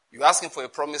 You ask Him for a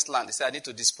promised land. He said, I need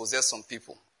to dispossess some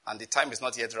people, and the time is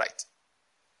not yet right.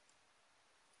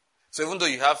 So even though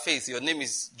you have faith, your name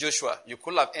is Joshua, you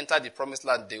could have entered the promised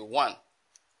land day one.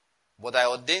 But I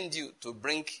ordained you to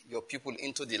bring your people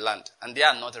into the land, and they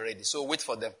are not ready. So wait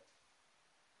for them.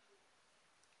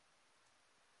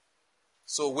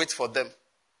 So wait for them.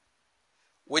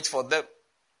 Wait for them.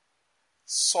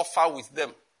 Suffer with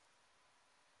them.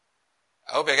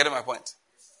 I hope you're getting my point.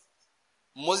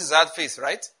 Moses had faith,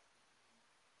 right?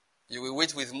 You will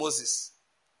wait with Moses.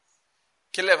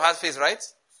 Caleb had faith, right?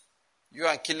 You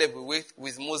and Caleb will wait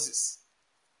with Moses.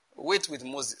 Wait with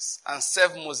Moses and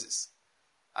serve Moses.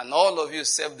 And all of you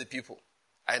serve the people.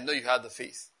 I know you have the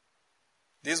faith.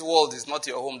 This world is not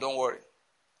your home, don't worry.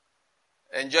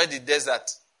 Enjoy the desert.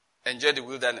 Enjoy the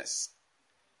wilderness.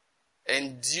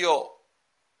 Endure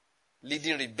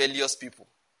leading rebellious people.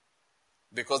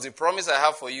 Because the promise I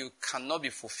have for you cannot be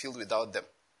fulfilled without them.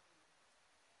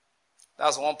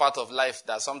 That's one part of life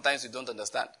that sometimes you don't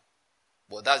understand.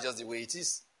 But that's just the way it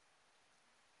is.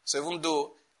 So even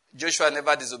though Joshua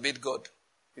never disobeyed God,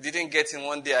 he didn't get in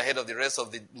one day ahead of the rest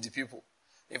of the people.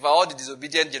 In fact, all the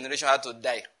disobedient generation had to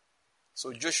die.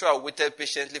 So Joshua waited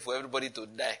patiently for everybody to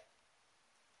die.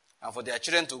 And for their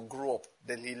children to grow up.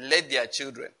 Then he led their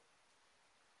children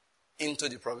into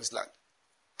the promised land.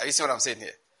 Are you seeing what I'm saying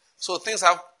here? So things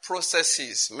have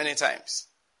processes many times.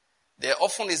 There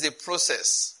often is a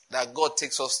process that God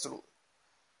takes us through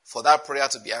for that prayer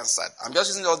to be answered. I'm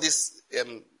just using all these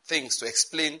things to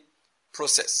explain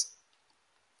process.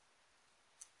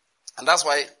 And that's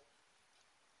why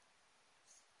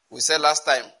we said last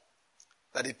time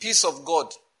that the peace of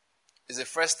God is the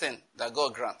first thing that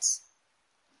God grants.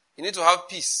 You need to have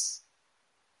peace.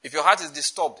 If your heart is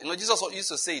disturbed, Jesus used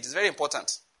to say it's very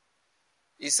important.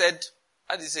 He said,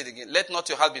 how did he say it again? Let not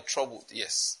your heart be troubled.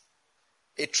 Yes.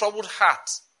 A troubled heart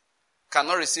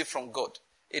cannot receive from God.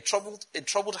 A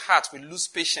troubled heart will lose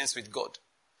patience with God.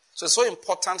 So it's so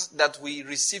important that we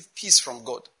receive peace from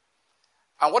God.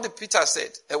 And what did Peter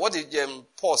said? What did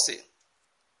Paul say?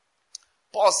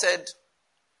 Paul said,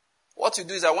 what you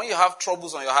do is that when you have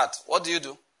troubles on your heart, what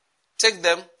do? Take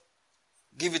them,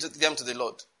 give them to the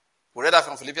Lord. We read that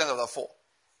from Philippians chapter 4.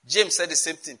 James said the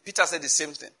same thing. Peter said the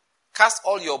same thing. Cast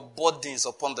all your burdens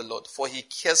upon the Lord, for He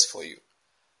cares for you.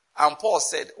 And Paul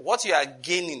said, what you are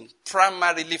gaining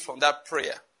primarily from that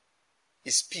prayer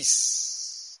is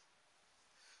peace.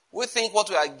 We think what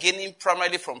we are gaining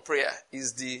primarily from prayer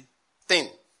is the thing.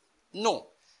 No.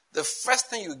 The first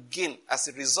thing you gain as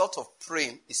a result of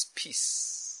praying is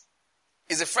peace.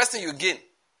 It's the first thing you gain.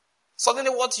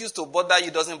 Suddenly what used to bother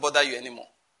you doesn't bother you anymore.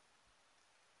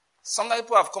 Some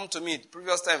people have come to me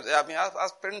previous times. They have been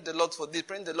praying the Lord for this,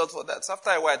 praying the Lord for that. So after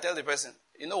a while, I tell the person,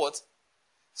 you know what?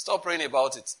 Stop praying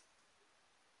about it.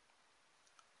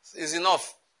 It's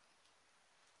enough.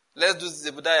 Let's do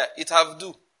Zebediah. It have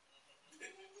do.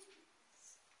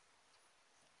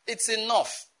 It's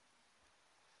enough.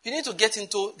 You need to get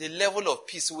into the level of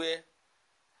peace where,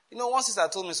 one sister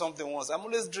told me something once. I'm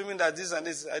always dreaming that this and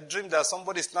this. I dream that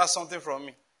somebody snatched something from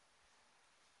me.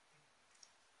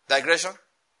 Digression?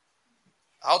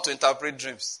 How to interpret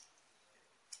dreams.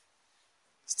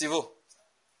 Steve-O,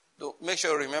 make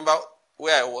sure you remember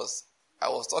where I was. I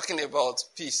was talking about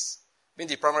peace being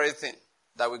the primary thing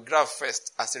that we grab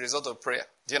first as a result of prayer.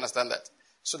 Do you understand that?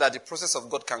 So that the process of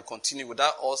God can continue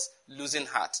without us losing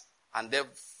heart and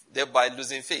thereby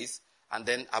losing faith and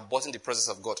then aborting the process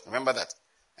of God. Remember that.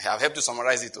 I have helped to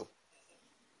summarize it too.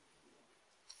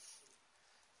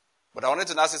 But I wanted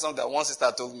to now say something that one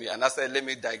sister told me, and I said, let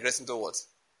me digress into what?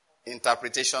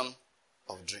 Interpretation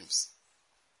of dreams.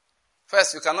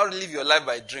 First, you cannot live your life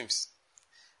by dreams.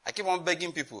 I keep on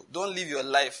begging people, don't live your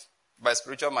life by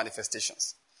spiritual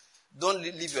manifestations. Don't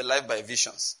live your life by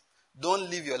visions. Don't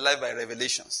live your life by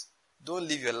revelations. Don't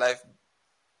live your life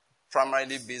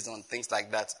primarily based on things like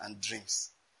that and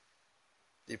dreams.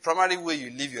 The primary way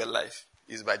you live your life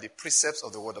is by the precepts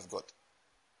of the Word of God.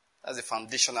 That's the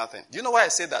foundational thing. Do you know why I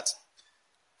say that?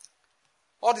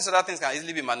 All these other things can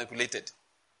easily be manipulated.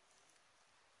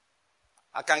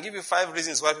 I can give you 5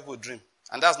 reasons why people dream.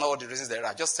 And that's not all the reasons there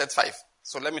are. I just said 5.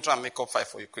 So let me try and make up 5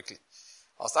 for you quickly.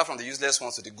 I'll start from the useless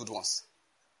ones to the good ones.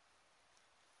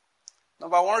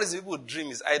 Number 1 reason people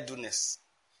dream is idleness.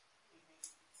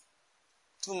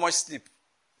 Too much sleep.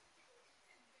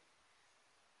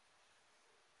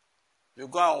 You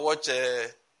go and watch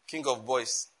King of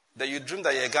Boys. Then you dream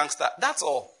that you're a gangster. That's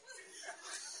all.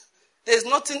 There's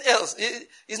nothing else.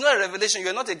 It's not a revelation.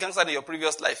 You're not a gangster in your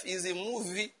previous life. It's a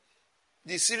movie.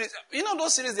 The series.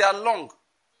 Those series, they are long.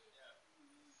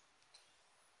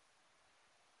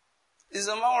 It's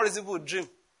a more reasonable dream.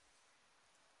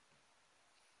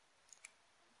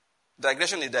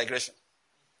 Digression is digression.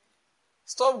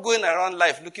 Stop going around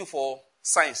life looking for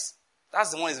signs.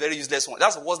 That's the one is very useless one.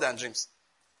 That's worse than dreams.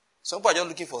 Some people are just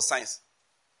looking for signs.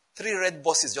 3 red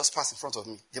buses just passed in front of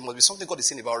me. There must be something God is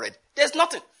saying about red. There's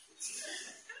nothing.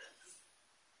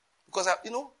 Because,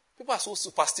 people are so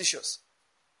superstitious.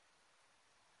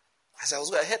 As I was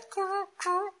going, I heard,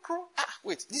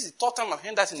 wait, this is the 3rd time I've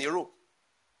heard that in a row.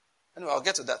 Anyway, I'll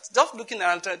get to that. Just looking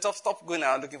around, stop going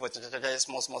around looking for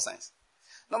small signs.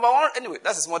 Number 1, anyway,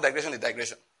 that's a small digression,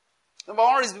 Number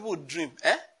 1 is people dream,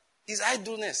 is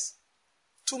idleness.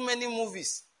 Too many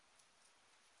movies.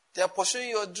 They are pursuing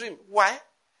your dream. Why?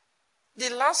 The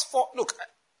last 4, look,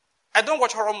 I don't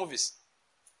watch horror movies.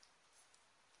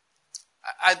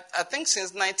 I think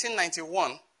since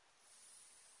 1991,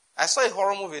 I saw a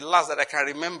horror movie last that I can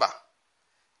remember.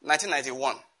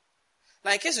 1991.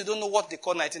 Now, in case you don't know what they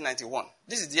call 1991,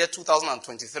 this is the year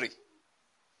 2023.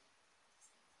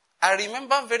 I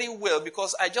remember very well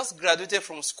because I just graduated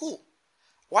from school.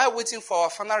 While waiting for our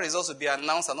final results to be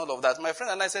announced and all of that, my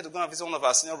friend and I said to go and visit one of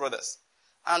our senior brothers.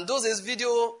 And those days,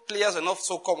 video players were not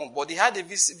so common, but he had a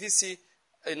VC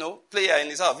player in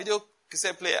his house, video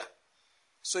cassette player.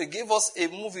 So he gave us a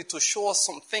movie to show us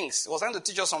some things. He was trying to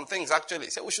teach us some things, actually.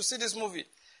 He said, we should see this movie. It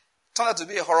turned out to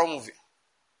be a horror movie.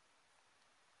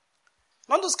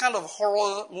 Not those kind of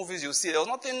horror movies you see. There was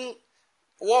nothing,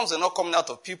 worms were not coming out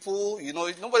of people.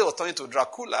 Nobody was turning to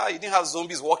Dracula. You didn't have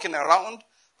zombies walking around.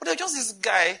 But there was just this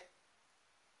guy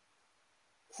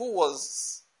who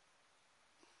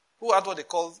had what they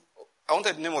called, I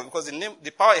wanted the name of it because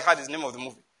the power he had is the name of the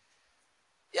movie.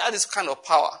 He had this kind of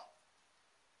power.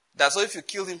 That so if you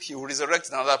kill him, he will resurrect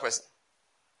another person.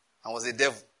 And was a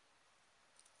devil.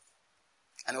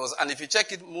 And if you check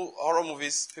it, horror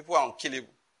movies, people are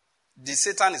unkillable. The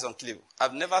Satan is unkillable.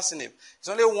 I've never seen him.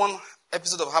 There's only one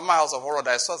episode of Hammer House of Horror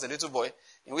that I saw as a little boy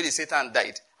in which the Satan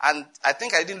died. And I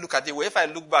think I didn't look at it. Well, if I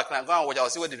look back and I go and watch, I'll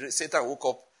see where the Satan woke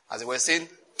up as they were saying,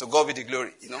 to God be the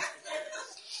glory, You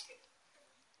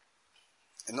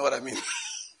know what I mean?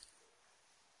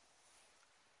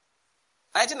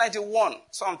 1991.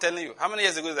 So I'm telling you. How many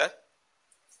years ago is that?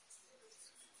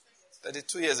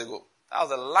 32 years ago. That was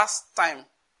the last time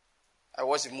I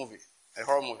watched a movie, a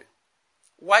horror movie.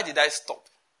 Why did I stop?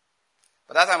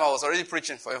 By that time I was already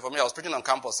preaching. For me, I was preaching on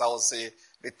campus. I was a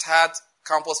retired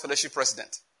campus fellowship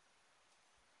president.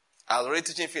 I was already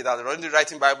teaching faith. I was already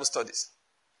writing Bible studies.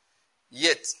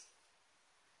 Yet,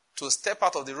 to step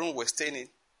out of the room we're staying in,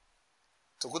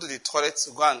 to go to the toilet,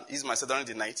 to go and ease myself during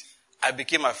the night, I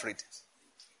became afraid.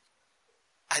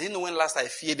 I didn't know when last I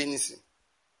feared anything.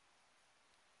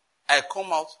 I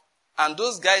come out, And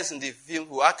those guys in the film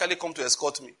who actually come to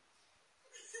escort me.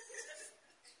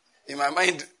 In my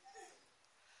mind,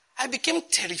 I became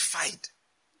terrified.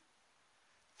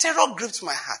 Terror gripped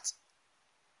my heart.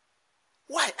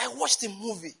 Why? I watched the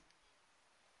movie.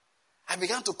 I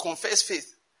began to confess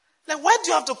faith. Like, why do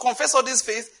you have to confess all this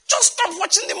faith? Just stop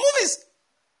watching the movies.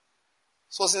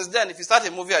 So since then, if you start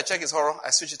a movie, I check it's horror, I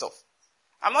switch it off.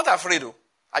 I'm not afraid though.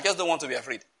 I just don't want to be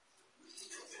afraid.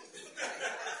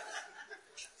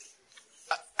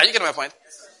 Are you getting my point?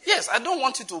 Yes, I don't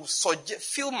want you to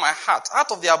fill my heart.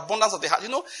 Out of the abundance of the heart. You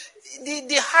know,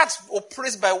 the heart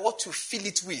operates by what you fill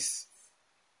it with.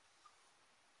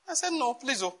 I said, no,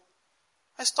 please, oh.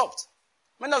 I stopped.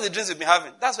 Many of the dreams we've been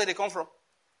having, that's where they come from.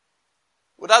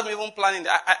 Without me even planning.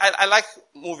 I like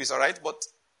movies, all right? But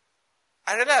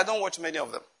I realize I don't watch many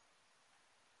of them.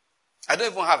 I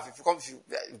don't even have, if you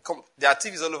come, there are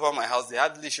TVs all over my house. They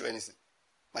hardly show anything.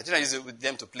 My children use it with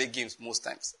them to play games most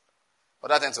times.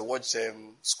 Other times to watch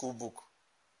school book.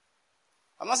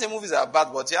 I'm not saying movies are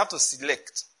bad, but you have to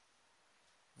select.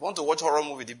 If you want to watch horror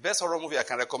movie, the best horror movie I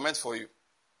can recommend for you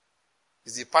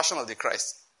is The Passion of the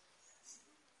Christ.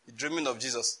 The Dreaming of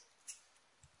Jesus.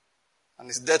 And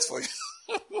it's death for you.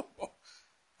 If you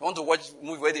want to watch a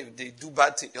movie where they do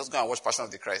bad things, just go and watch Passion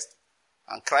of the Christ.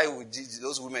 And cry with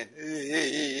those women.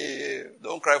 Hey.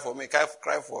 Don't cry for me. Cry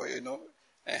for, for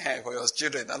your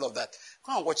children, all of that.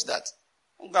 Go and watch that.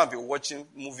 I'm going to be watching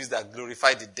movies that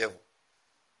glorify the devil.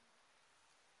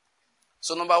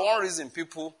 So number one reason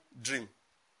people dream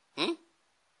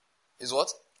is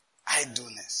what?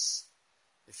 Idleness.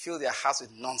 They fill their hearts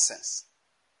with nonsense.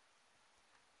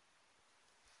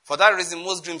 For that reason,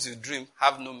 most dreams you dream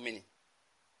have no meaning.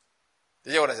 Did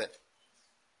you hear what I said?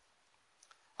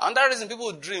 Another reason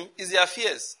people dream is their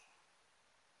fears.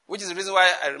 Which is the reason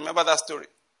why I remember that story.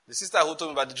 The sister who told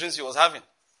me about the dreams she was having.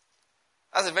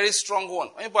 That's a very strong one.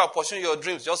 When people are pursuing your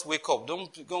dreams, just wake up.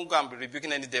 Don't go and be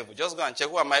rebuking any devil. Just go and check,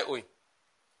 who am I owing?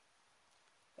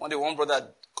 One day, one brother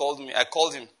called me. I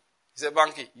called him. He said,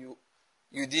 Banky, you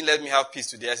didn't let me have peace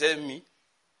today. I said, me?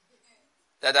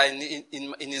 That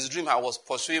in his dream, I was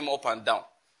pursuing him up and down.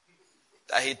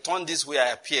 That he turned this way,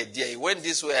 I appeared there. He went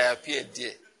this way, I appeared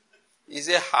there. He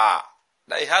said,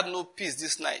 that he had no peace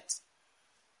this night.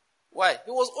 Why?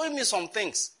 He was owing me some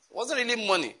things. It wasn't really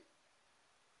money. He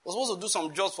was supposed to do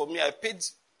some jobs for me. I paid,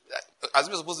 as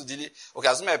we were supposed to delay. Okay,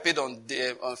 as I paid on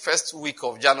the first week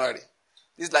of January.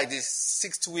 This is like the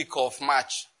 6th week of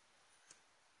March.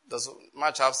 Does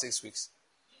March have 6 weeks?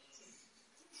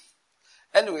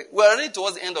 Anyway, we're already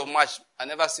towards the end of March. I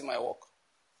never see my work.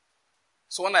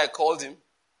 So when I called him,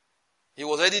 he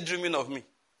was already dreaming of me.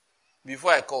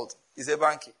 Before I called, he said,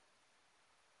 Banky,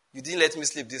 you didn't let me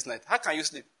sleep this night. How can you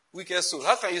sleep? Wicked soul,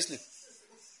 how can you sleep?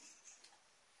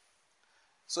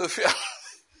 So if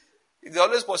you're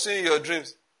always pursuing your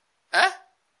dreams,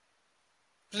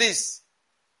 please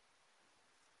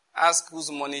ask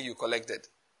whose money you collected.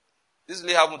 This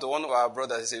really happened to one of our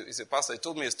brothers. He's a pastor. He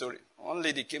told me a story. One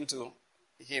lady came to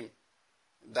him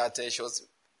that she was,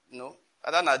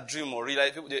 I don't know, a dream or real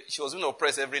life. She was being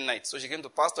oppressed every night. So she came to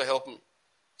Pastor, help me.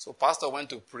 So Pastor went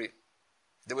to pray.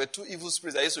 There were 2 evil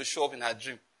spirits that used to show up in her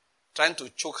dream. Trying to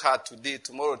choke her today,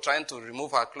 tomorrow trying to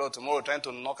remove her clothes, tomorrow trying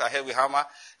to knock her head with hammer.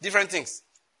 Different things.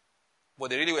 But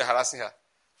they really were harassing her.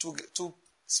 2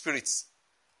 spirits.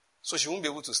 So she won't be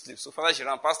able to sleep. So finally she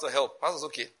ran, Pastor, help. Pastor's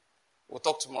okay. We'll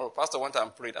talk tomorrow. Pastor went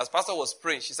and prayed. As Pastor was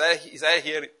praying, he started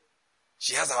hearing,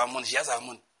 she has our money, she has our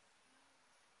money.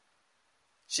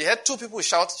 She heard 2 people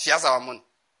shout, she has our money.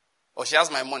 Or she has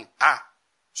my money.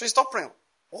 So she stopped praying.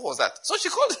 What was that? So she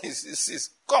called him. He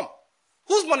says, come.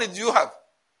 Whose money do you have?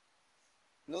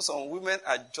 Some women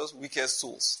are just wicked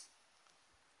souls.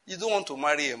 You don't want to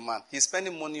marry a man. He's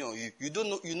spending money on you. You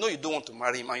don't want to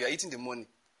marry him and you are eating the money.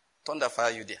 Thunder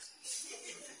fire you there.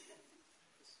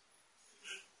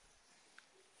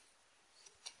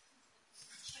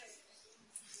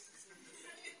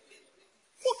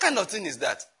 What kind of thing is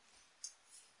that?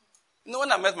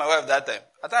 When I met my wife that time,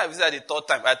 I thought I visited the 3rd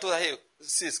time. I told her, hey,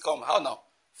 sis, come. How now?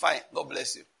 Fine. God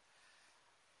bless you.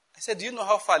 I said, do you know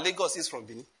how far Lagos is from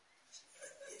Benin?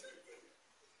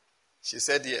 She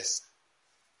said yes.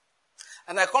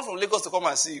 And I come from Lagos to come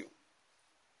and see you.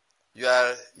 You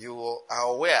are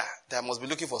aware that I must be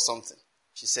looking for something.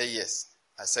 She said yes.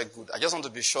 I said good. I just want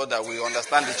to be sure that we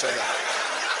understand each other.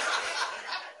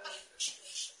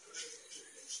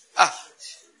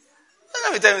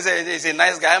 Let me tell you, he's a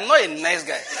nice guy. I'm not a nice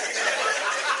guy.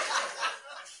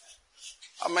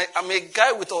 I'm a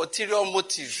guy with ulterior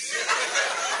motives.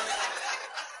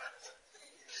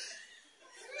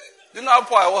 Do you know how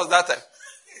poor I was that time?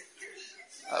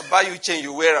 I buy you chain,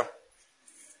 you wear them.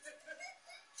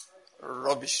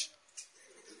 Rubbish.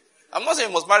 I'm not saying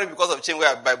you must marry because of chain where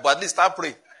I buy, but at least start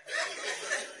praying.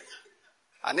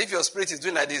 And if your spirit is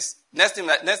doing like this, next thing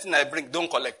I bring, don't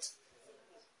collect.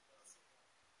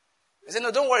 He said,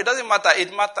 no, don't worry, it doesn't matter. It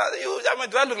matters.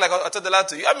 Do I look like Otodola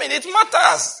to you? It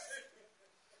matters.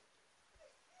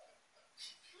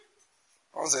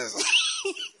 One says.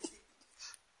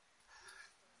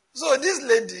 So this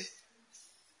lady,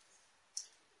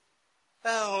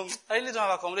 I really don't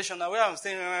have accommodation now. Where I'm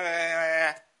staying,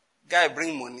 guy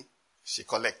bring money, she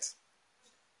collect.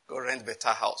 Go rent better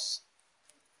house.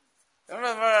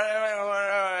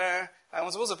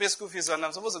 I'm supposed to pay school fees and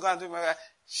I'm supposed to go and do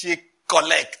she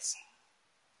collects.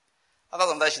 After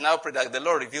some time, she now prayed that the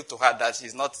Lord revealed to her that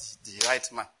she's not the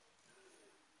right man.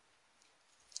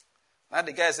 Now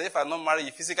the guy said, if I don't marry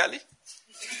you physically,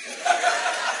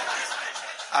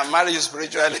 I marry you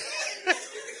spiritually.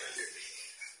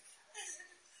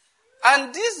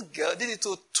 And this girl did it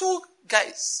to two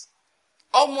guys,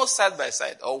 almost side by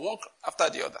side, or one after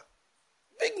the other.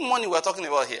 Big money we're talking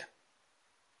about here.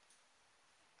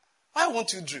 Why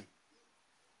won't you dream?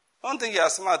 I don't think you are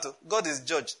smart. God is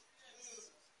judge.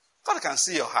 God can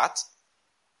see your heart.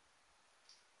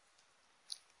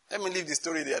 Let me leave the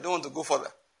story there. I don't want to go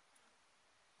further.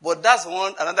 But that's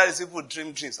another reason people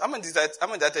dream dreams. How many did I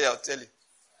tell you? I'll tell you.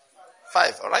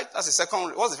 5, all right? That's the second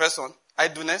one. What's the first one?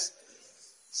 Idleness.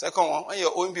 Second one, when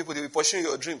you're owing people, they'll be pursuing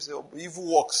your dreams. Your evil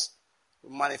works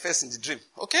will manifest in the dream.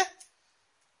 Okay?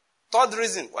 Third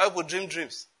reason why people dream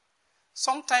dreams.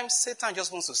 Sometimes Satan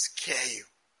just wants to scare you.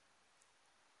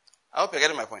 I hope you're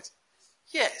getting my point.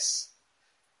 Yes.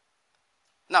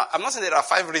 Now, I'm not saying there are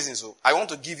 5 reasons. So I want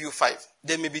to give you 5.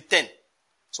 There may be 10.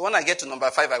 So when I get to number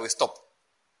 5, I will stop.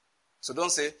 So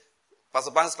don't say,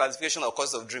 Pastor Banks' classification of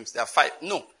causes of dreams. There are 5.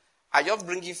 No. I just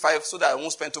bring you 5 so that I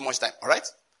won't spend too much time. All right?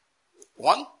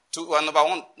 1, 2, number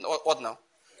 1. What now?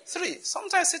 3.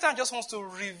 Sometimes Satan just wants to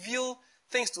reveal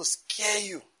things to scare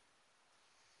you.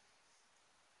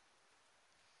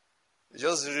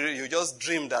 You just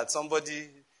dream that somebody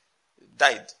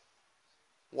died.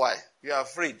 Why? You are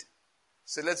afraid.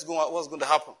 So let's go. What's going to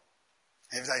happen?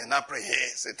 And if you're not praying, hey,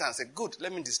 Satan said, good,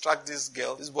 let me distract this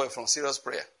boy from serious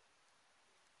prayer.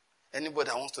 Anybody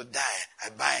that wants to die, I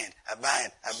bind.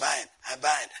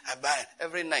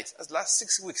 Every night. That's the last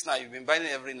 6 weeks now, you've been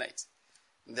binding every night.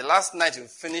 And the last night you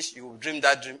finish, you will dream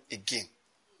that dream again.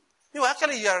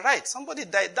 Actually, you are right. Somebody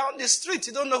died down the street.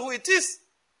 You don't know who it is.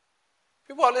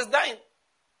 People are always dying.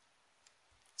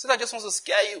 So that just wants to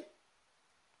scare you.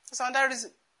 That's another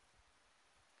reason.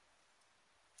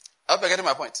 I hope you're getting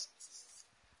my point.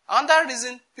 Another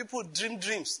reason people dream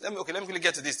dreams. Let me quickly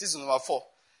get to this. This is number 4.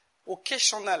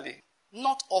 Occasionally,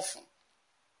 not often,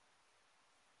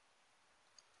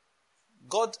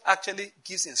 God actually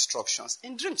gives instructions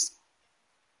in dreams.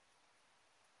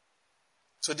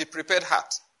 So the prepared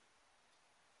heart.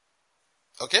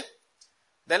 Okay?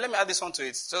 Then let me add this one to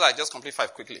it, so that I just complete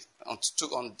 5 quickly.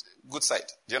 On good side.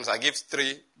 Do you understand? I give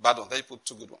 3 bad ones, then you put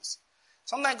 2 good ones.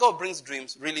 Sometimes God brings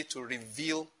dreams really to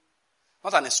reveal,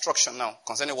 not an instruction now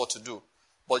concerning what to do,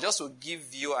 but just to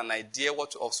give you an idea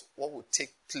what will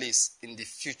take place in the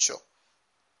future.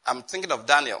 I'm thinking of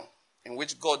Daniel, in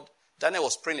which Daniel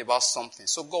was praying about something.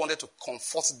 So God wanted to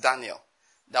comfort Daniel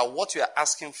that what you are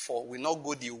asking for will not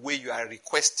go the way you are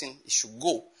requesting it should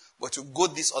go, but to go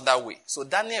this other way. So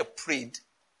Daniel prayed,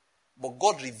 but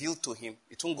God revealed to him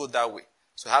it won't go that way.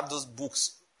 So have those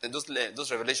books and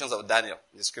those revelations of Daniel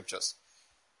in the scriptures.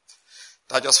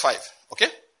 That's just 5. Okay?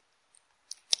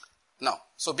 Now,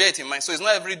 so bear it in mind. So it's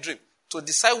not every dream. To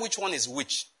decide which one is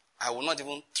which, I will not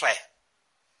even try.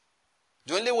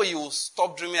 The only way you will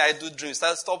stop dreaming I do dreams,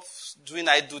 stop doing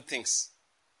I do things.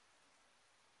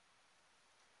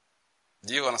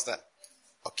 Do you understand?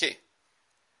 Okay.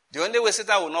 The only way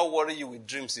Satan will not worry you with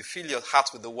dreams, you fill your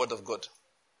heart with the word of God.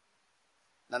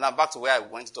 Now back to where I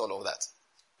went to all of that.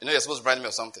 You're supposed to brand me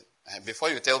or something. Before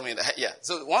you tell me that, yeah.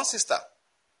 So one sister,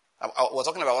 we're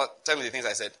talking about, tell me the things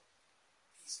I said.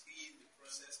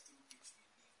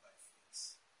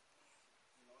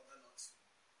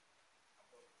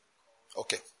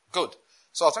 Okay, good.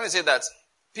 So I was trying to say that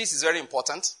peace is very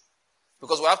important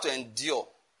because we have to endure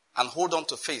and hold on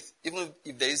to faith, even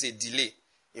if there is a delay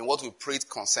in what we prayed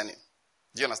concerning.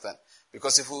 Do you understand?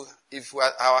 Because if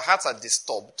our hearts are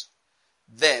disturbed,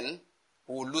 then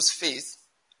we will lose faith,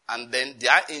 and then the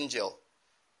angel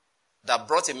that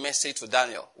brought a message to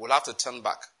Daniel will have to turn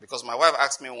back. Because my wife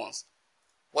asked me once,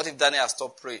 what if Daniel has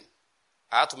stopped praying?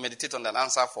 I had to meditate on that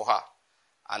answer for her.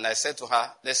 And I said to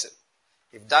her, listen,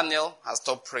 if Daniel has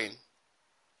stopped praying,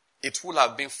 it would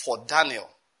have been for Daniel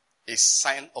a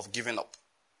sign of giving up.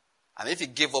 And if he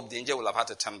gave up, the angel will have had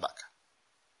to turn back.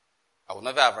 I would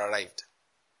never have arrived.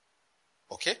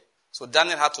 Okay? So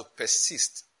Daniel had to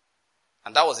persist.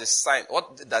 And that was a sign.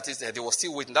 What that is, that he was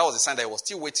still waiting. That was a sign that he was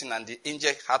still waiting and the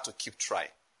angel had to keep trying.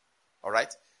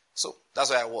 Alright? So that's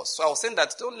where I was. So I was saying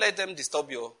that don't let them disturb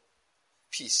your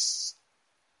peace.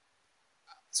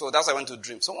 So that's why I went to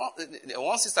dream. So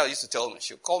one sister used to tell me,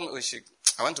 she called me,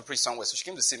 I went to preach somewhere, so she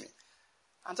came to see me.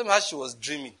 And told me how she was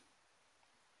dreaming.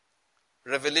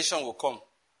 Revelation will come.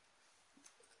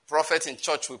 Prophet in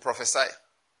church will prophesy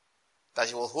that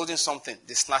she was holding something.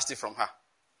 They snatched it from her.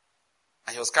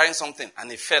 And she was carrying something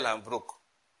and it fell and broke.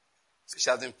 So she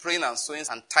has been praying and sowing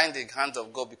and tying the hands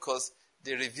of God because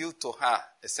they revealed to her,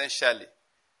 essentially,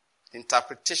 the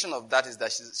interpretation of that is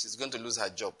that she's going to lose her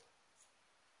job.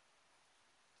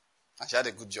 And she had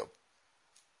a good job.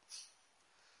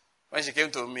 When she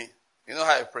came to me, you know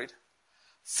how I prayed?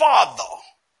 Father,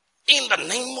 in the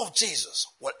name of Jesus,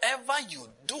 whatever you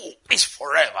do is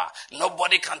forever.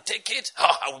 Nobody can take it.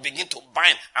 Oh, I will begin to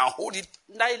bind and hold it.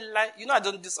 You know I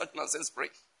don't do such nonsense pray.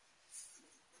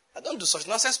 I don't do such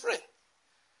nonsense pray.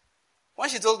 When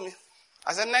she told me,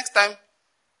 I said, next time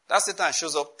that Satan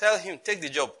shows up, tell him, take the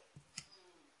job.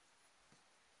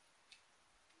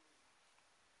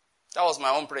 That was my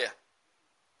own prayer.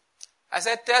 I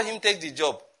said, tell him, take the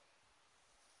job.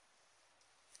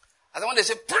 And then when they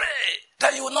say, pray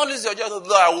that you will not lose your job,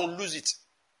 no, I won't lose it.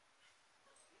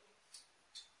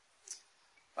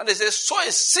 When they say, sow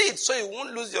a seed so you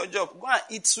won't lose your job, go and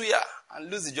eat suya and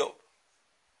lose the job.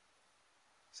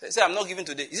 Say, I'm not giving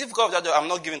today. Is it because of that job? I'm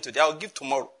not giving today. I'll give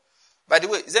tomorrow. By the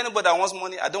way, is there anybody that wants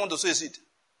money? I don't want to sow a seed.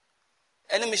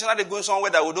 Any missionary going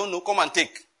somewhere that we don't know, come and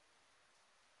take.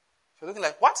 You're looking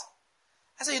like, what?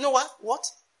 I said, you know what? What?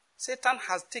 Satan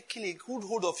has taken a good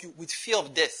hold of you with fear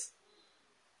of death.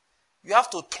 You have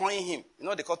to toy him. You know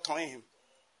what they call toying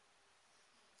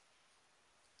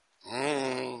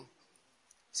him?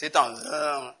 Satan,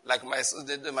 like my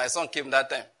son came that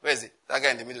time. Where is he? That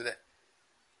guy in the middle there.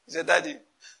 He said, Daddy,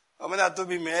 I'm going to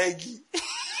be Maggie.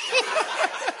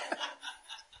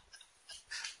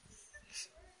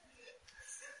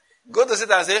 Go to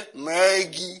Satan and say,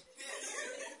 Maggie.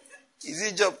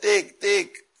 Easy job,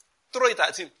 take. Throw it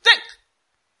at him. Take.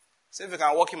 Say, if you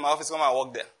can walk in my office, come and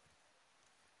walk there.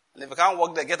 And if you can't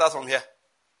walk there, get out from here. I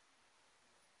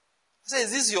say,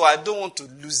 is this I don't want to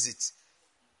lose it.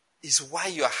 It's why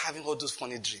you are having all those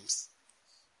funny dreams.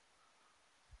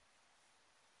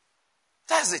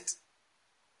 That's it.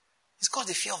 It's called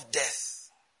the fear of death.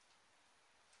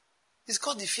 It's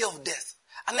called the fear of death.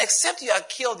 And except you are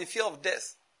killed the fear of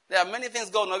death, there are many things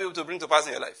God will not be able to bring to pass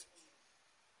in your life.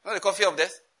 You know what they call fear of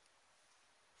death?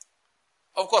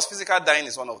 Of course, physical dying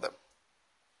is one of them.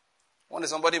 One day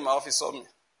somebody in my office saw me.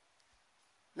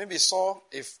 Maybe saw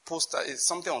a poster,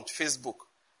 something on Facebook.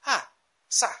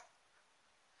 Sir,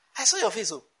 I saw your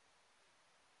face. What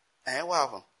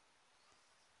happened?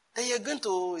 Then you're going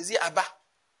to, is it Aba?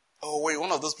 Or wait,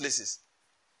 one of those places.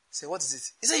 I said, what is it?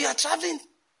 He said, you are traveling.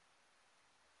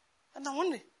 And I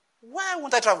wonder, why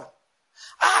won't I travel?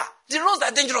 The roads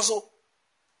are dangerous.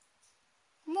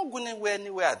 I'm not going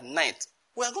anywhere at night.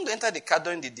 We are going to enter the car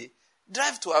during the day,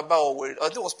 drive to Aba or it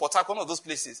was Port Harcourt, one of those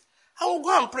places. I will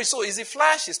go and pray. So it's a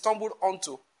flyer she stumbled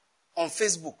onto on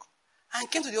Facebook and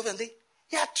came to the office and said,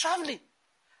 you are traveling.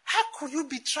 How could you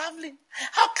be traveling?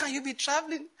 How can you be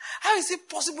traveling? How is it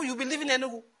possible you'll be living in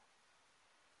Enugu?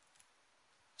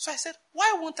 So I said,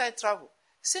 why won't I travel?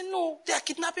 He said, no, they are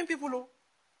kidnapping people.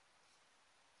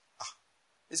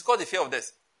 It's called the fear of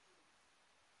death.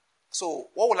 So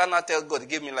what will I not tell God? He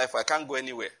gave me life. I can't go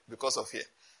anywhere because of fear.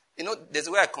 You know, there's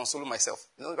a way I console myself.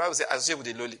 You know, the Bible says, associate with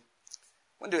the lowly.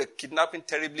 When they were kidnapping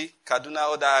terribly,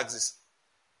 Kaduna, other axes,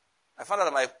 I found out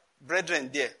that my brethren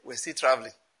there were still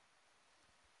traveling.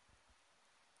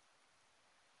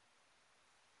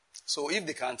 So if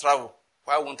they can travel,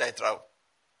 why won't I travel?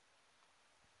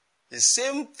 The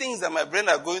same things that my brethren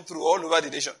are going through all over the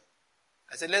nation.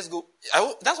 I said, let's go.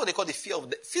 That's what they call the fear of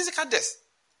death. Physical death.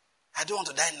 I don't want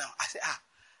to die now. I said,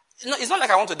 no, it's not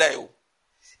like I want to die.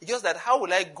 It's just that how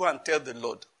will I go and tell the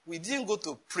Lord? We didn't go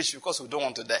to preach because we don't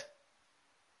want to die.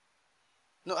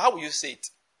 No, how will you say it?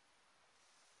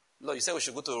 Lord, you said we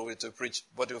should go to Owerri to preach,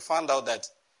 but we found out that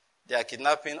they are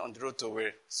kidnapping on the road to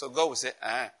Owerri. So God will say,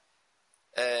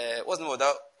 what's the name of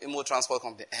that Imo Transport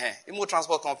Company? Imo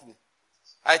Transport Company,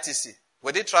 ITC.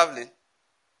 Were they traveling?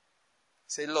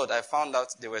 Say, Lord, I found out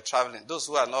they were traveling. Those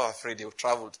who are not afraid, they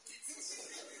traveled.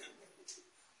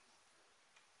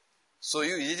 So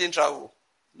you didn't travel?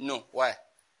 No. Why?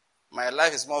 My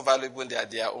life is more valuable than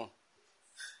their own.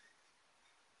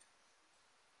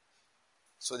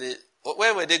 So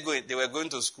where were they going? They were going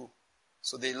to school.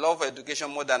 So they love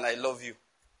education more than I love you.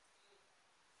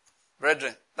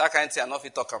 Brethren, that kind of thing, I'm not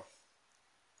fit to talk.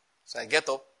 So I get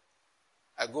up,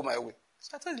 I go my way.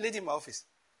 So I told the lady in my office,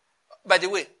 by the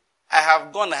way, I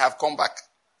have gone, I have come back.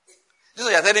 This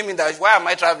is what you're telling me that, why am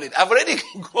I traveling? I've already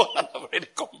gone and I've already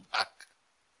come back.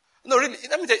 No, really,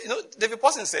 let me tell you, David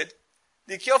Paulson said,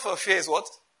 the cure for fear is what?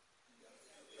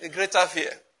 A greater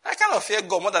fear. I kind of fear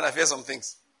God more than I fear some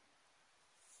things.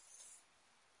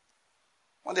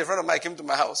 One day a friend of mine came to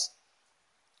my house.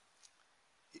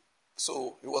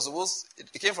 So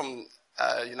he came from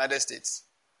United States.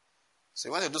 So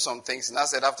he went to do some things, and I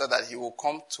said after that he will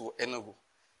come to Enugu.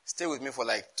 Stay with me for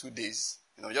like 2 days.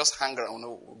 Just hang around,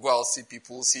 go out, see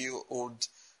people, see old,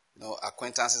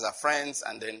 acquaintances and friends,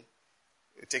 and then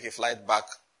take a flight back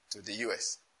to the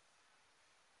US.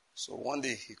 So one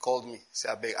day he called me,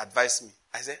 said, I beg, advise me.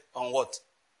 I said, on what?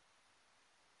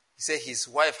 He said his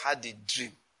wife had the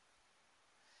dream,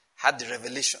 had the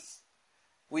revelation.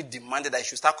 We demanded that he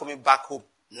should start coming back home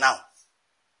now.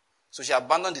 So she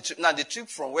abandoned the trip. Now the trip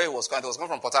from where he was coming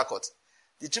from Port Harcourt.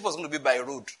 The trip was going to be by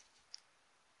road.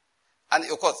 And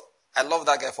of course, I love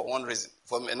that guy for one reason,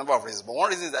 for a number of reasons. But one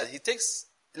reason is that he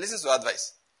listens to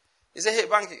advice. He said, hey,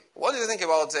 Banky, what do you think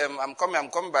about, I'm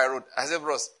coming by road? I said,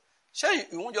 bros, sure,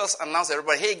 you won't just announce to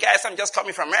everybody, hey guys, I'm just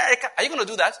coming from America. Are you going to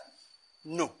do that?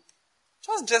 No.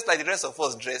 Just dress like the rest of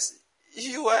us dress.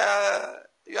 You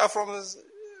are from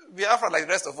Biafra like the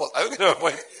rest of us. Are you getting my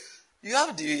point? You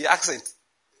have the accent.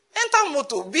 Enter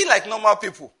motor, be like normal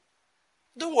people.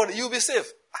 Don't worry, you'll be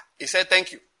safe. He said,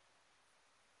 thank you.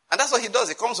 And that's what he does.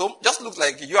 He comes home, just looks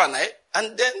like you and I,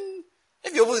 and then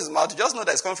if he opens his mouth, you just know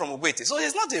that it's coming from Ubwete. So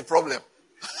it's not a problem.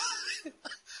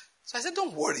 So I said,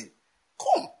 don't worry.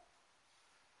 Come.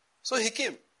 So he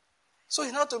came. So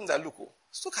he now told me that, look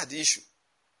at the issue.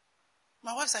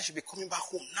 My wife said I should be coming back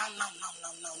home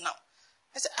now.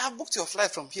 I said, I have booked your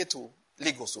flight from here to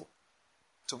Lagos,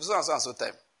 to so and so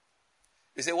time.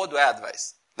 He said, what do I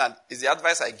advise? Now, it's the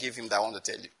advice I gave him that I want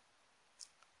to tell you.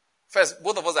 First,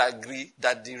 both of us agree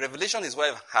that the revelation his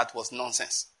wife had was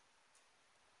nonsense.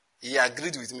 He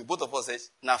agreed with me. Both of us said,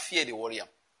 now fear the warrior.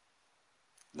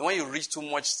 When you read too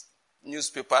much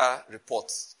newspaper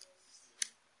reports,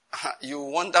 you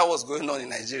wonder what's going on in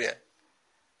Nigeria.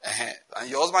 And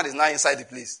your husband is now inside the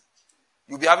place.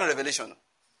 You'll be having revelation.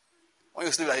 When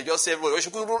you sleep, you just say,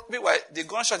 meanwhile, the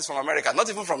gunshot is from America, not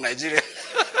even from Nigeria.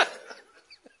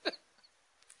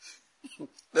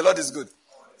 The Lord is good.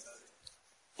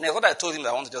 Now, what I told him that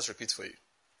I want to just repeat for you.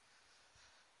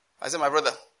 I said, my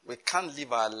brother, we can't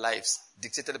live our lives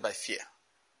dictated by fear.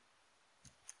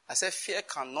 I said, fear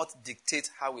cannot dictate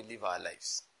how we live our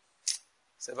lives. I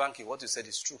said, Banky, what you said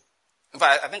is true. In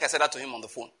fact, I think I said that to him on the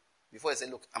phone. Before he said,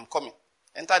 look, I'm coming.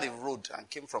 Entered the road and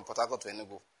came from Port Harcourt to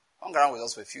Enugu. Hung around with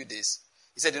us for a few days.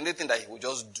 He said the only thing that he would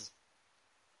just do,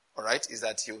 all right, is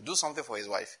that he would do something for his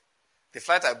wife. The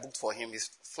flight I booked for him, his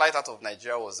flight out of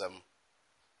Nigeria was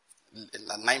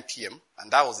 9 p.m.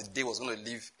 And that was the day he was going to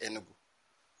leave Enugu.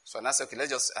 So I said, okay,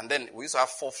 and then we used to have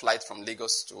 4 flights from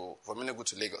Enugu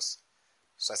to Lagos.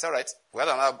 So I said, all right, we had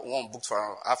another one booked for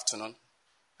our afternoon.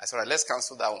 I said, all right, let's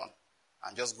cancel that one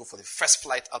and just go for the first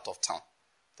flight out of town.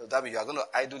 So that means you are going to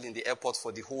idle in the airport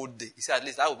for the whole day. He said, at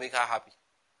least that will make her happy.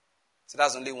 So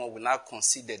that's the only one we now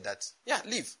considered that,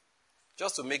 leave.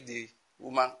 Just to make the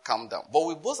woman calm down. But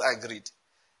we both agreed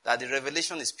that the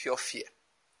revelation is pure fear.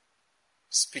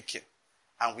 Speaking.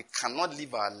 And we cannot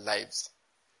live our lives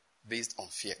based on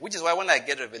fear. Which is why when I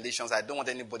get revelations, I don't want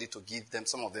anybody to give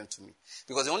some of them to me.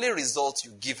 Because the only result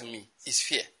you give me is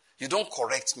fear. You don't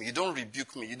correct me. You don't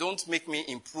rebuke me. You don't make me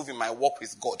improve in my walk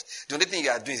with God. The only thing you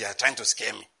are doing is you are trying to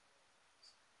scare me.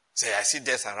 Say, I see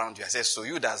death around you. I say, so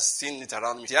you that has seen it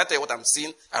around me. Did I tell you what I'm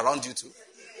seeing around you too?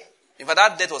 In fact,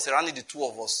 that death was surrounding the two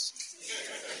of us.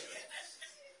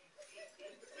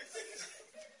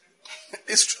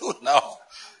 It's true now.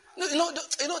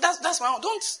 That's my own.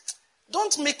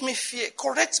 Don't make me fear.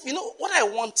 Correct me. What I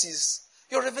want is,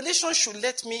 your revelation should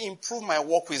let me improve my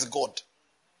walk with God.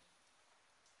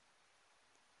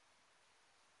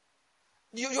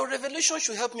 Your revelation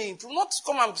should help me improve, not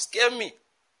come and scare me.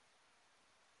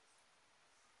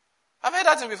 I've heard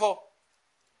that thing before.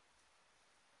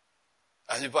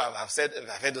 As people have said,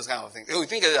 I've heard those kind of things. You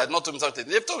think I had not told me something?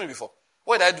 They've told me before.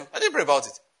 What did I do? I didn't pray about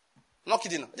it. I'm not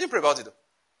kidding. I didn't pray about it.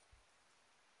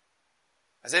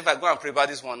 I said, if I go and pray about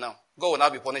this one now, God will now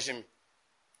be punishing me.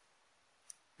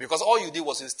 Because all you did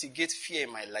was instigate fear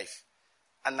in my life.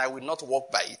 And I will not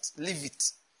walk by it. Leave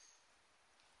it.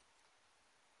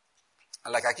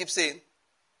 And like I keep saying,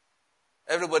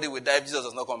 everybody will die if Jesus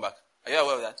does not come back. Are you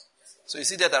aware of that? So you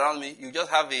see that around me, you just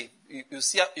have you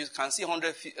can see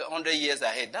 100 years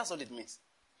ahead. That's all it means.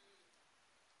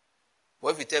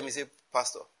 What if you tell me, say,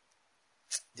 Pastor,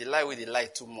 they lie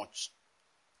too much.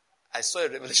 I saw a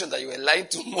revelation that you were lying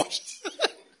too much.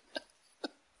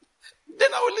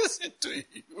 Then I will listen to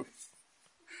you.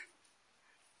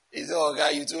 He said, oh,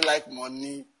 God, you too like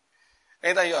money.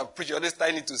 Anytime you are preaching, you always tie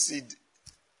it to seed.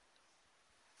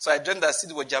 So I dreamt that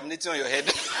seed was germinating on your head.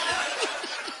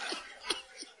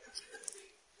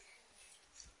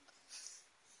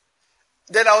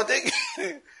 Then I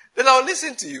will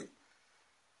listen to you.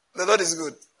 The Lord is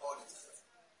good.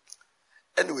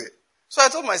 Anyway, so I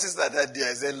told my sister that day,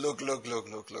 I said, look.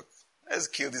 Let's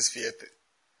kill this fear thing.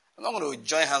 I'm not going to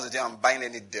join hands with you and bind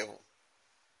any devil.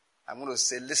 I'm going to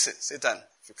say, listen, Satan,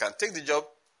 if you can take the job,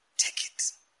 take it.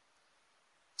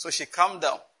 So she calmed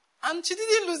down. And she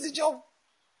didn't lose the job.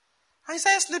 And she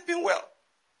started sleeping well.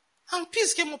 And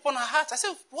peace came upon her heart. I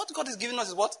said, what God is giving us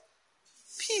is what?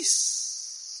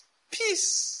 Peace.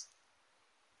 Peace.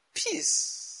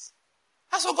 Peace.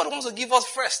 That's what God wants to give us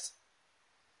first.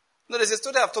 No, there's a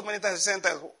story I've told many times, the same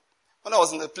time. When I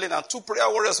was in the plane and 2 prayer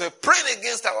warriors were praying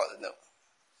against our...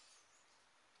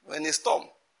 In a storm. It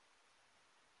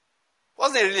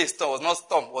wasn't really a storm. It was not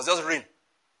storm. It was just rain.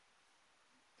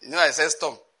 You know, I said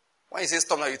storm. When you say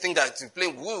storm, now you think that you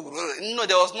play. No,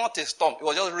 there was not a storm. It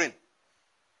was just rain.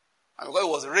 And because it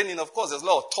was raining, of course, there's a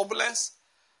lot of turbulence.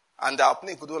 And our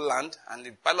plane could not land. And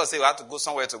the pilot said we had to go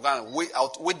somewhere to go and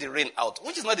wait the rain out,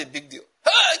 which is not a big deal.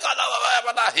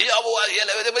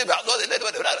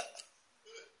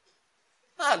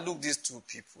 Now look, these 2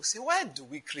 people. Say, why do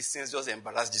we Christians just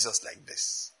embarrass Jesus like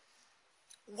this?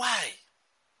 Why?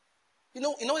 You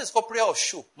know it's called prayer of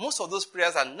show. Most of those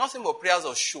prayers are nothing but prayers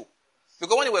of show.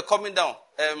 Because when they were coming down,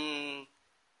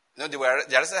 they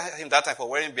arrested him that time for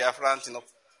wearing Biafran,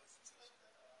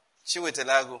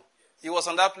 Chiwetelago. He was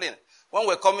on that plane. When we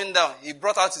were coming down, he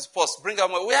brought out his purse. Bring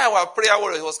out money. Where our prayer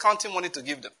warriors? He was counting money to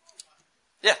give them.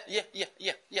 Yeah.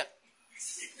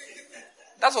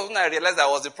 That's when I realized that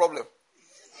was the problem.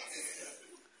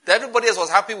 That everybody else was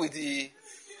happy with the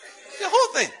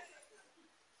whole thing.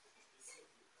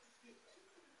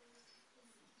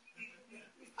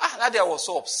 That day I was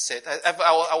so upset.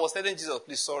 I was telling Jesus,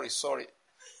 please, sorry.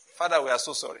 Father, we are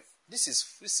so sorry. This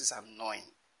is annoying.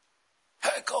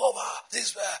 Hey, go over.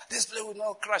 This plane will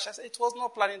not crash. I said, it was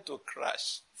not planning to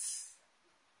crash.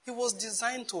 It was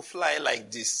designed to fly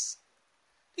like this.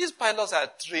 These pilots are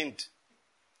trained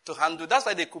to handle. That's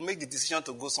why they could make the decision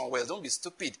to go somewhere else. Don't be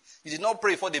stupid. You did not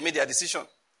pray before they made their decision.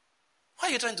 Why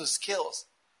are you trying to scare us?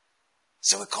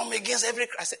 So we come against every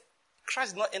crash. I said, crash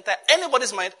did not enter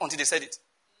anybody's mind until they said it.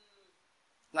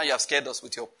 Now you have scared us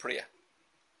with your prayer.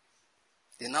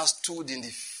 They now stood in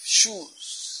the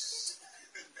shoes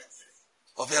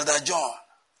of Elder John.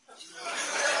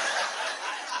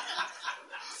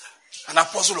 An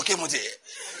apostle came with it.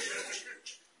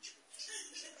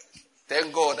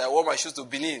 Thank God I wore my shoes to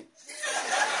Benin.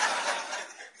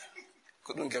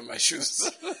 Couldn't get my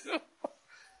shoes.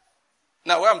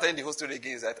 Now, why I'm telling the whole story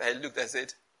again is that I looked, I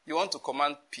said, you want to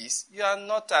command peace? You are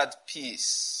not at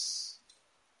peace.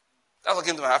 That's what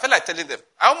came to my mind. I felt like telling them.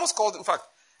 I almost called, in fact,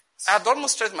 I had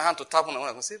almost stretched my hand to tap on them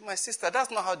and say, my sister, that's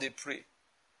not how they pray.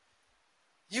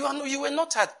 You were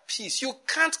not at peace. You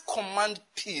can't command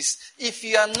peace if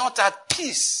you are not at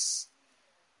peace.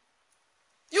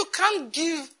 You can't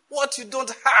give what you don't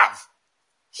have.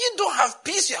 You don't have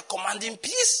peace, you are commanding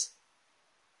peace.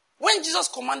 When Jesus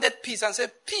commanded peace and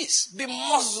said, peace, be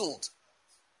muzzled,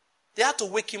 they had to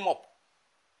wake him up.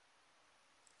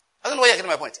 I don't know why you're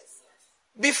getting my point.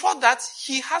 Before that,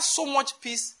 he had so much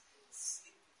peace,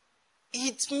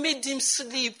 it made him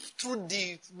sleep through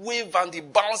the wave and the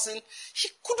bouncing. He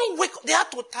couldn't wake up. They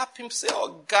had to tap him, say,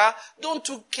 oh God, don't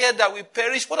you care that we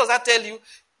perish? What does that tell you?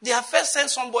 They have first sent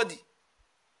somebody.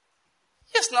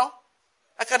 Yes, now.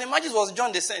 I can imagine it was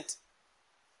John they sent.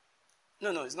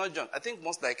 No, it's not John. I think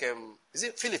most like, is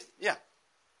it Philip? Yeah.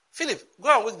 Philip,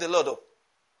 go and wake the Lord up.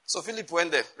 So Philip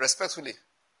went there, respectfully.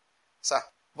 Sir,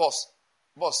 boss.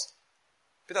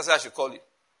 Peter said I should call you.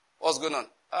 What's going on?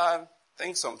 I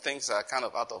think some things are kind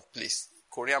of out of place.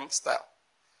 Korean style.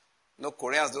 No,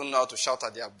 Koreans don't know how to shout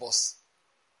at their boss.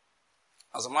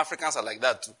 And some Africans are like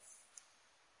that too.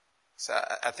 So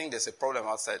I think there's a problem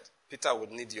outside. Peter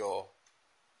would need your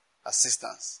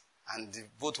assistance. And the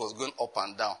boat was going up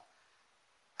and down.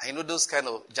 And you know those kind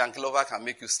of janky lover can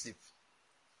make you sleep.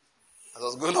 As I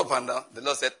was going up and down, the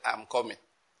Lord said, I'm coming.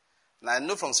 Now I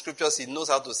know from scriptures he knows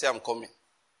how to say I'm coming.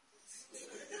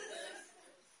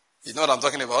 You know what I'm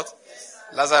talking about?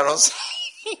 Lazarus.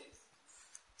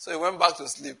 So he went back to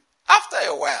sleep. After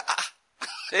a while,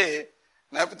 hey,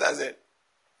 now Peter said,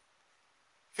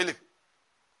 Philip,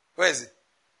 where is he?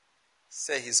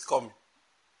 Say he's coming.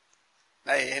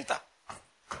 Now he enter.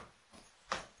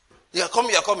 You are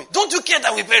coming. Don't you care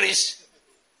that we perish?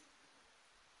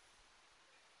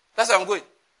 That's where I'm going.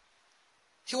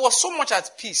 He was so much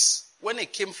at peace. When he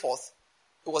came forth,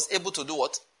 he was able to do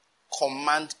what?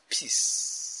 Command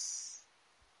peace.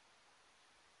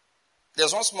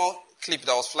 There's one small clip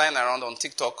that was flying around on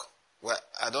TikTok. Well,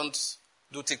 I don't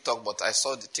do TikTok, but I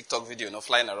saw the TikTok video,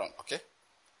 flying around, okay?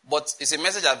 But it's a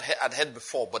message I'd heard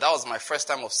before, but that was my first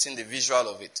time of seeing the visual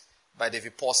of it by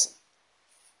David Pawson.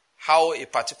 How a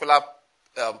particular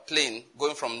plane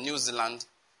going from New Zealand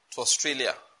to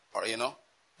Australia,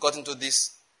 got into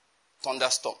this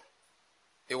thunderstorm.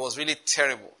 It was really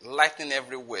terrible. Lightning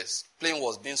everywhere. Plane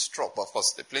was being struck. But of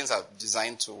course, the planes are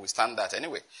designed to withstand that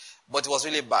anyway. But it was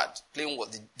really bad.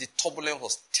 The turbulence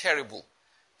was terrible.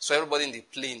 So everybody in the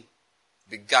plane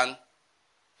began,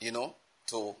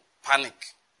 to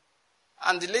panic.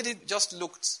 And the lady just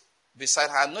looked beside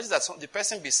her and noticed that the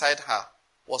person beside her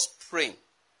was praying.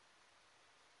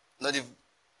 Not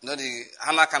the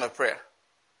Hannah kind of prayer.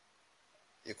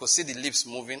 You could see the lips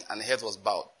moving and the head was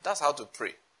bowed. That's how to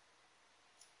pray.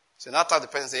 So now the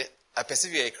person say, I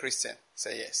perceive you're a Christian.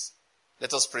 Say yes.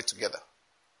 Let us pray together.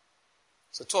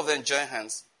 So two of them joined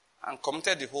hands and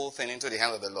committed the whole thing into the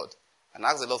hands of the Lord and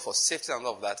asked the Lord for safety and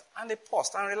all of that. And they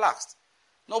paused and relaxed.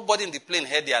 Nobody in the plane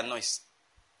heard their noise.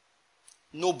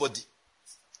 Nobody.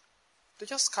 They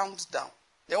just calmed down.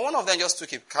 Then one of them just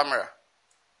took a camera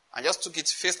and just took it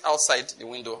faced outside the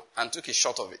window and took a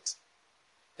shot of it.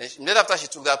 Then after she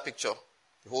took that picture,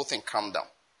 the whole thing calmed down.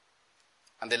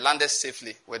 And they landed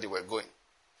safely where they were going.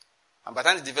 And by the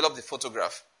time they developed the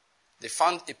photograph, they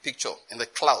found a picture in the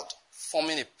cloud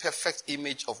forming a perfect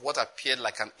image of what appeared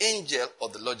like an angel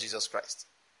of the Lord Jesus Christ.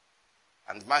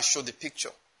 And the man showed the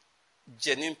picture.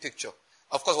 Genuine picture.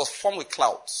 Of course, it was formed with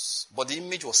clouds, but the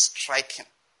image was striking.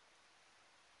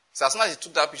 So as soon as he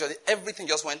took that picture, everything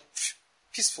just went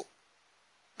peaceful.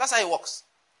 That's how it works.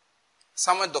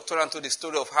 Samuel Doctoran told the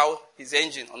story of how his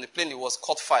engine on the plane, it was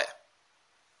caught fire. It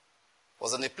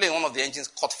was on the plane, one of the engines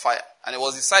caught fire. And it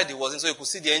was the side he was in, so you could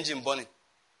see the engine burning.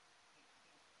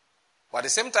 But at the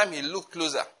same time, he looked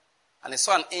closer, and he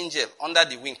saw an angel under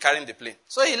the wing carrying the plane.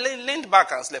 So he leaned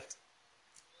back and slept.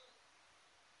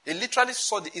 He literally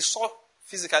saw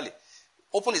physically,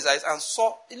 opened his eyes and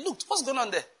saw, he looked, what's going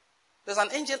on there? There's an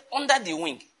angel under the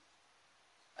wing.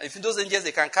 And if those angels,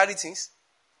 they can carry things.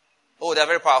 Oh, they're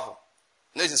very powerful.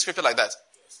 It's in scripture like that.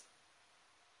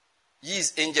 Ye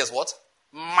is angels, what?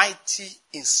 Mighty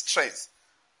in strength,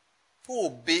 who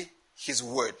obey his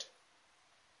word.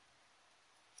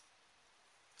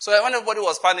 So when everybody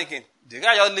was panicking, the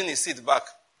guy just leaned his seat back.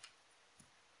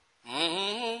 He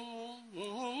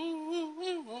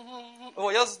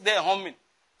was just there humming,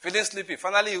 feeling sleepy.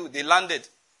 Finally, they landed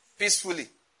peacefully.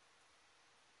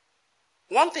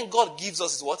 One thing God gives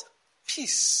us is what?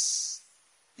 Peace.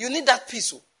 You need that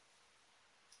peace.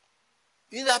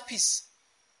 You need that peace.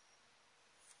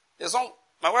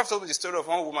 My wife told me the story of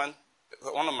one woman,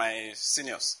 one of my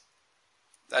seniors,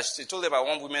 that she told them about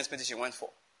one women's meeting she went for.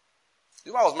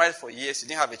 The woman was married for years. She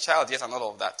didn't have a child yet and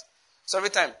all of that. So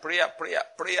every time, prayer.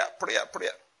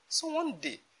 So one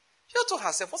day, she just told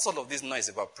herself, what's all of this noise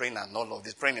about praying and all of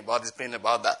this, praying about this, praying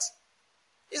about that?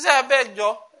 He said, I beg,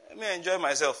 Joe, let me enjoy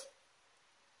myself.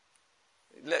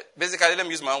 Basically, let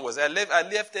me use my own words. I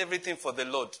left everything for the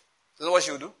Lord. You know what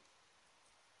she would do?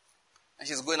 And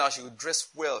she's going out, she would dress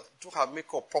well, do her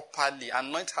makeup properly,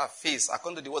 anoint her face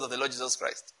according to the word of the Lord Jesus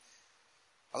Christ.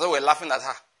 And so we're laughing at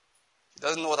her. She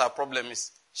doesn't know what her problem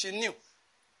is. She knew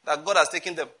that God has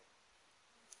taken them.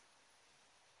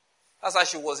 That's how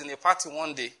she was in a party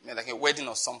one day, like a wedding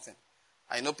or something.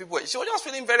 And she was just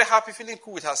feeling very happy, feeling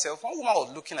cool with herself. One woman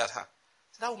was looking at her.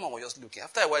 So that woman was just looking.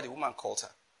 After a while, the woman called her.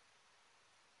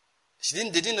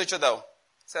 They didn't know each other.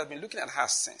 So I've been looking at her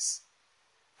since.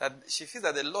 That she feels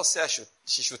that the Lord said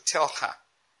she should tell her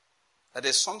that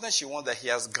there's something she wants that he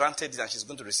has granted it and she's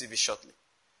going to receive it shortly.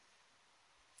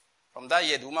 From that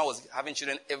year, the woman was having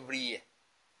children every year.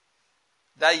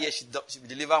 That year, she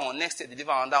delivered one. Next year,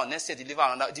 deliver on that. Next year, deliver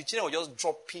on that. The children were just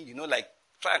dropping, like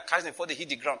try and catch them before they hit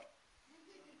the ground.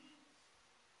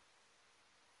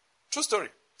 True story.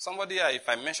 Somebody, if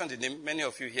I mention the name, many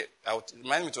of you here, I would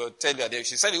remind me to tell you that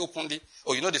she said it openly.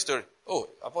 Oh, you know the story. Oh,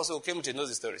 Apostle Kemuche knows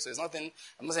the story. So I'm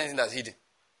not saying anything that's hidden.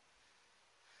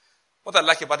 What I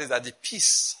like about it is that the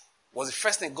peace was the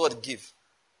first thing God gave.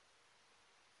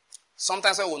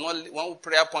 Sometimes when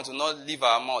prayer point will not leave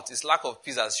our mouth, it's lack of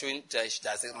peace that's showing,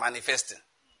 that's manifesting.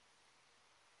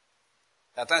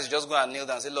 At times you just go and kneel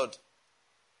down and say, Lord,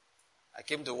 I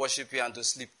came to worship you and to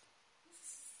sleep.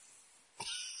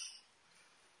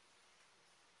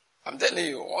 I'm telling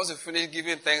you, once you finish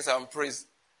giving thanks and praise,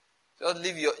 just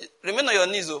remain on your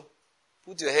knees.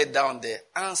 Put your head down there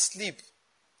and sleep.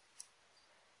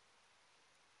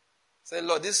 Say,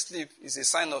 Lord, this sleep is a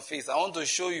sign of faith. I want to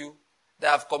show you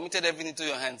that I've committed everything to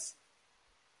your hands.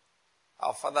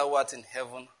 Our Father who art in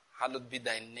heaven, hallowed be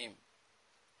thy name.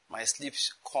 My sleep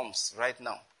comes right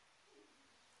now.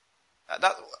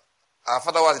 Our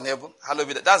Father who art in heaven, hallowed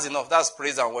be thy name. That's enough. That's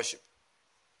praise and worship.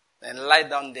 Then lie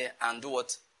down there and do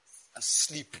what? And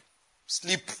sleep.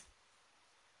 Sleep.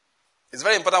 It's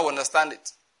very important we understand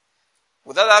it.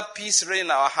 Without that peace reigning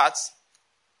in our hearts,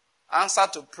 answer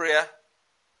to prayer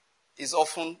is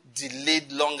often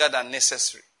delayed longer than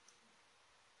necessary.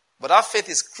 But that faith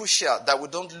is crucial that we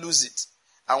don't lose it.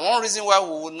 And one reason why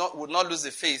we would not lose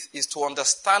the faith is to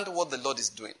understand what the Lord is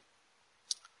doing.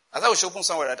 I thought we should open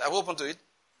somewhere, right? Have we opened to it?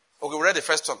 Okay, we read the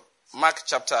first one. Mark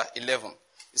chapter 11.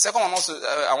 The second one also,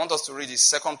 I want us to read is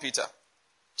 2 Peter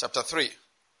chapter 3.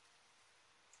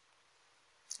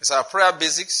 It's our prayer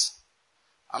basics.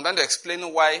 I'm going to explain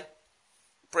why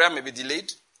prayer may be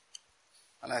delayed.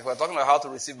 And we're talking about how to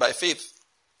receive by faith.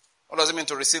 What does it mean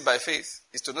to receive by faith?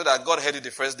 It's to know that God heard you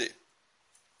the first day.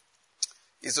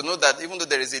 It's to know that even though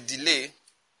there is a delay,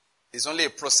 it's only a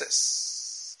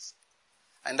process.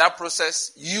 And that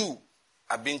process, you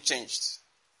are being changed.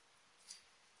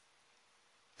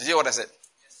 Did you hear what I said?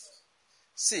 Yes.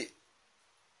 See,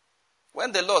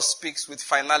 when the Lord speaks with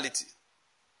finality,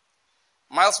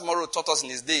 Miles Monroe taught us in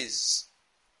his days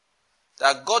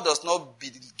that God does not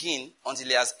begin until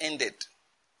he has ended.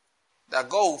 That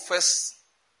God will first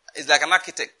is like an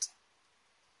architect.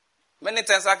 Many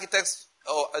times architects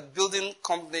or building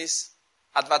companies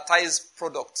advertise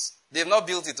products. They've not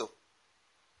built it.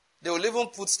 They will even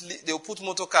put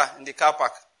motor car in the car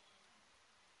park.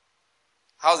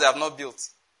 House they have not built.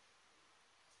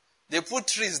 They put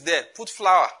trees there, put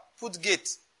flower, put gate.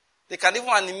 They can even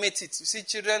animate it. You see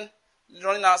children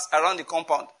running around the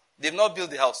compound. They've not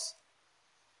built the house.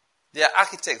 They are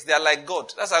architects. They are like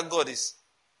God. That's how God is.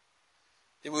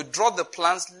 They will draw the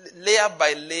plans layer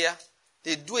by layer.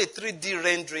 They do a 3D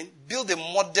rendering, build a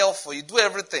model for you, do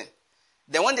everything.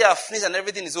 Then when they are finished and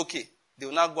everything is okay, they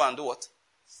will now go and do what?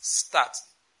 Start.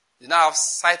 They now have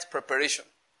site preparation,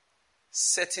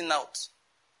 setting out,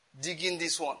 digging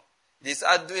this one. They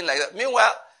start doing like that.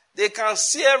 Meanwhile, they can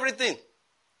see everything.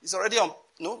 It's already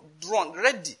drawn,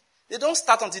 ready. They don't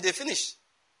start until they finish.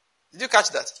 Did you catch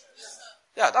that?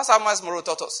 Yeah, that's how Miles Monroe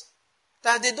taught us.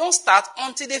 That they don't start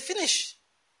until they finish.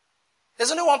 There's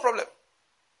only one problem.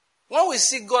 When we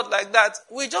see God like that,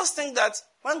 we just think that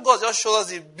when God just shows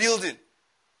us the building,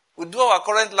 we do our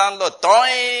current landlord,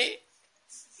 toy,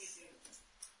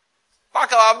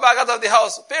 pack our bag out of the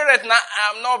house. Pay rent now,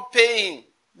 I'm not paying.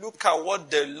 Look at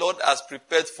what the Lord has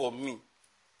prepared for me.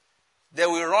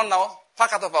 Then we run now,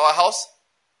 pack out of our house.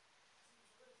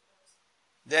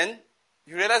 Then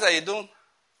you realize that you don't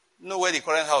know where the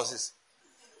current house is.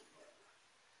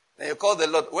 Then you call the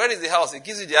Lord. Where is the house? He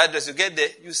gives you the address. You get there.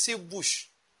 You see bush.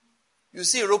 You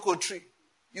see iroko tree.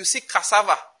 You see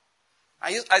cassava.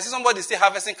 And I see somebody still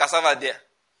harvesting cassava there.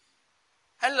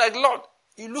 And you're like, Lord,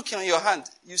 you look in your hand.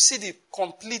 You see the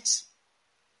complete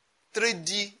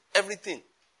 3D everything.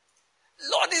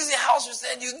 Lord, this is the house you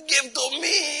said you gave to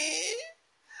me.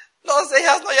 Lord said it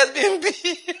has not yet been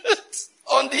built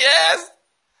on the earth.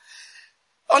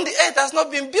 On the earth has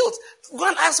not been built. Go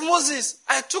and ask Moses.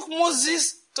 I took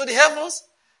Moses to the heavens.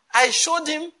 I showed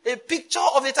him a picture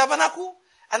of the tabernacle.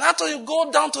 And I told him,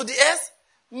 go down to the earth.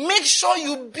 Make sure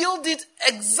you build it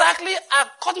exactly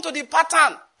according to the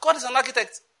pattern. God is an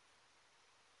architect.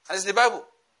 And it's the Bible.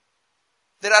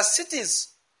 There are cities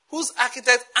whose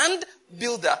architect and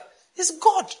builder is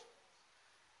God.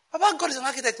 About God is an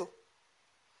architect. If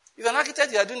you're an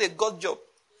architect, you are doing a God job.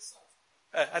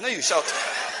 I know you shout.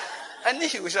 I knew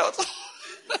you would shout.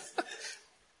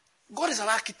 God is an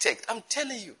architect. I'm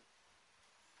telling you.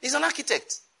 He's an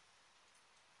architect.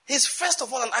 He's first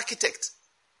of all an architect.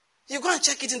 You go and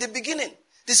check it in the beginning.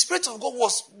 The Spirit of God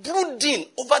was brooding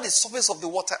over the surface of the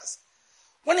waters.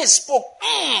 When he spoke,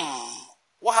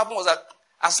 what happened was that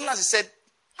as soon as he said,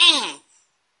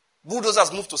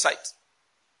 bulldozers moved to site.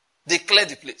 They cleared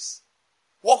the place.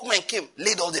 Workmen came,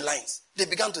 laid all the lines. They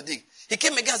began to dig. He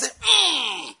came again and said,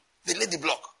 they laid the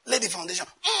block, laid the foundation.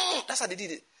 That's how they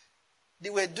did it.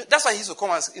 That's why he used to come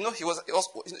and,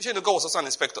 God was also an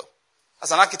inspector.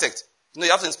 As an architect, you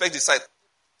have to inspect the site.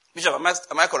 Bishop, am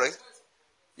I correct?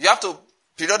 You have to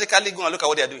periodically go and look at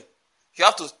what they are doing. You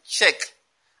have to check.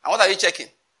 And what are you checking?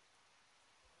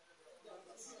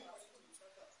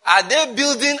 Are they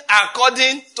building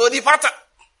according to the pattern?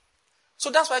 So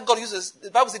that's why God uses,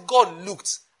 the Bible says God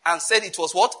looked and said it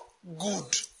was what?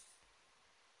 Good.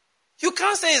 You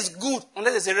can't say it's good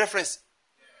unless there's a reference.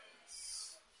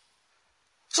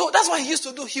 So that's what he used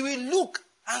to do. He will look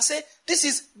and say, this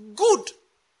is good.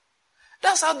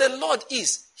 That's how the Lord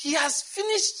is. He has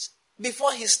finished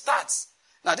before he starts.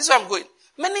 Now, this is where I'm going.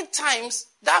 Many times,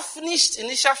 that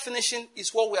initial finishing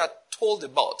is what we are told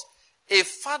about. A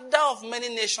father of many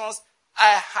nations,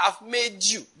 I have made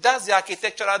you. That's the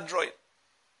architectural drawing.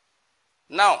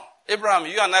 Now, Abraham,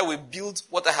 you and I will build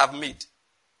what I have made.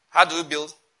 How do we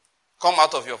build? Come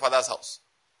out of your father's house.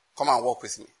 Come and walk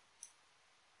with me.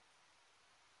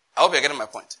 I hope you're getting my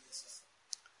point.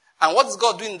 And what is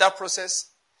God doing in that process?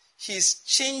 He's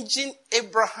changing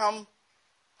Abraham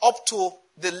up to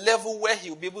the level where he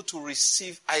will be able to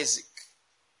receive Isaac.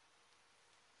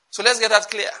 So let's get that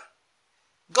clear.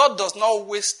 God does not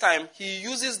waste time. He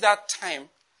uses that time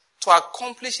to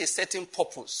accomplish a certain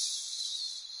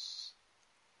purpose.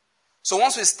 So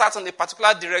once we start on a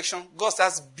particular direction, God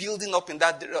starts building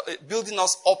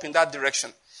us up in that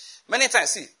direction. Many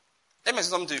times, see, let me say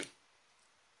something to you.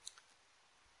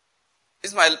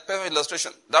 This is my perfect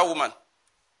illustration. That woman,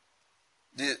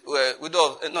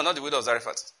 not the widow of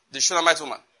Zarephath, the Shunammite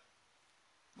woman.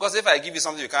 Because if I give you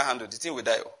something you can't handle, the thing will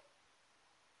die.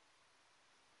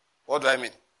 What do I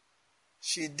mean?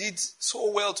 She did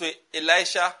so well to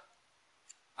Elisha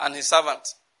and his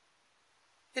servant.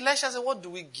 Elisha said, what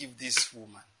do we give this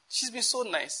woman? She's been so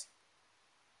nice.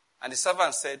 And the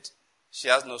servant said, she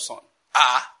has no son.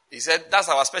 He said, that's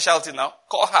our specialty now.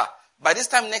 Call her. By this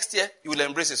time next year, you will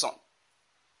embrace a son.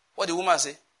 What did the woman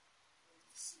say?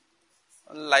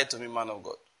 Don't lie to me, man of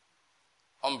God.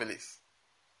 Unbelief.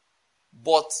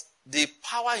 But the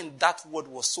power in that word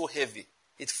was so heavy,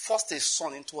 it forced a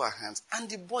son into her hands. And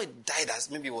the boy died as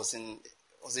maybe was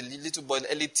a little boy,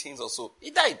 early teens or so.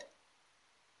 He died.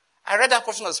 I read that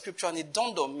portion of scripture and it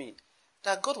dawned on me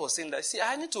that God was saying that, see,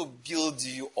 I need to build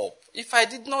you up. If I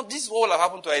did not, this is what would have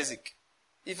happened to Isaac.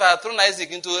 If I had thrown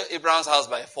Isaac into Abraham's house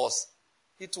by force,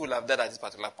 he too would have died at this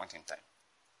particular point in time.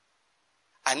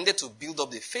 I needed to build up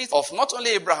the faith of not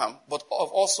only Abraham, but of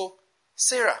also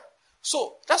Sarah.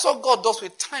 So that's what God does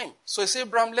with time. So he said,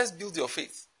 Abraham, let's build your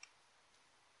faith.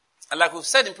 And like we've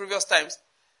said in previous times,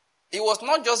 it was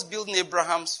not just building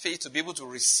Abraham's faith to be able to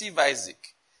receive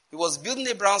Isaac. He was building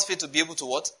Abraham's faith to be able to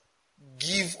what?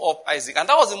 Give up Isaac. And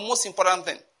that was the most important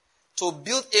thing. To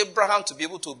build Abraham to be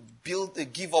able to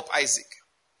give up Isaac.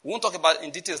 We won't talk about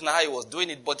in details now how he was doing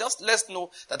it, but just let's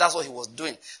know that that's what he was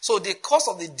doing. So the cause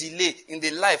of the delay in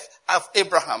the life of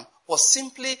Abraham was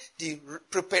simply the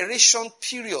preparation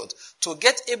period to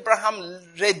get Abraham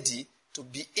ready to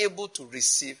be able to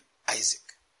receive Isaac.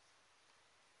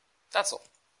 That's all.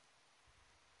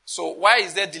 So why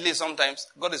is there delay sometimes?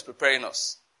 God is preparing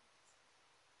us.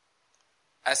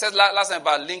 I said last time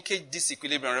about linkage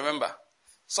disequilibrium, remember?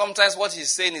 Sometimes what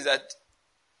he's saying is that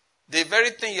the very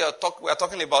thing we are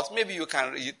talking about, maybe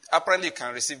apparently you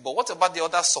can receive, but what about the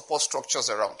other support structures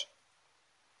around?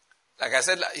 Like I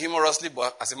said humorously,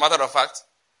 but as a matter of fact,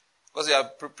 because you are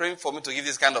praying for me to give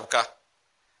this kind of car,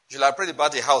 you should have prayed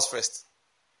about the house first.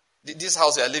 This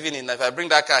house you are living in, if I bring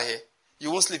that car here, you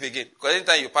won't sleep again. Because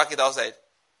anytime you park it outside,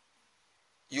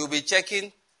 you'll be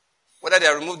checking whether they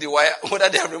have removed the wire, whether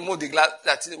they have removed the glass.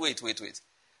 Wait.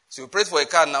 So you prayed for a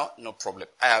car now, no problem.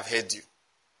 I have heard you.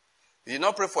 You did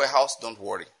not pray for a house, don't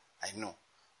worry. I know.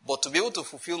 But to be able to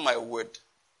fulfill my word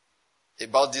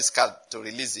about this car, to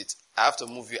release it, I have to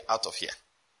move you out of here.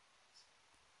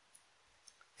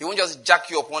 He won't just jack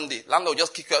you up one day. Landlord will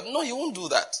just kick you out. No, he won't do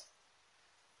that.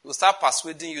 He will start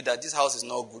persuading you that this house is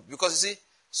not good. Because you see,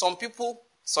 some people,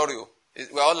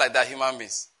 we're all like that, human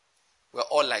beings. We're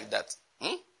all like that.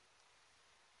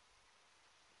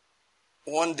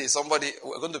 One day,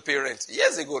 we're going to pay rent.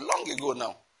 Years ago, long ago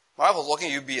now. My wife was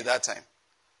working UBA at that time.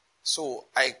 So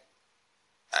I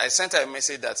sent her a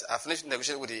message that I finished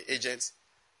negotiating with the agent.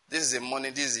 This is the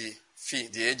money, this is the fee,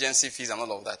 the agency fees and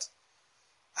all of that.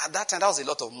 At that time, that was a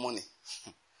lot of money.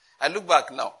 I look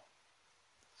back now.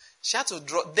 She had to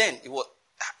draw, then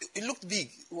it looked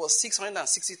big. It was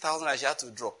 660,000 that she had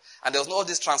to draw. And there was no all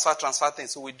this transfer thing.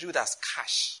 So we drew it as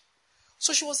cash.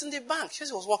 So she was in the bank. She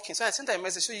was working. So I sent her a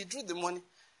message. So you drew the money.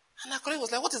 And her colleague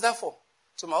was like, what is that for?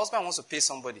 So my husband wants to pay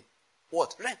somebody.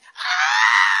 What? Rent.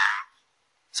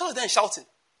 So then shouting.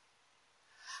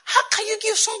 How can you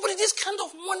give somebody this kind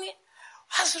of money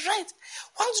as rent?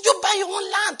 Why don't you buy your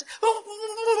own land?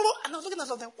 And I was looking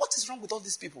at them. What is wrong with all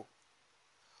these people?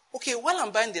 Okay, while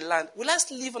I'm buying the land, will I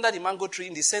still live under the mango tree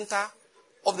in the center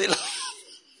of the land?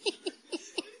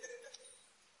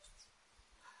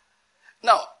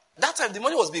 Now, that time the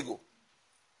money was big.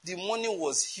 The money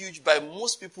was huge by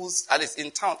most people's, at least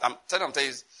in town. I'm telling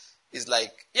you, it's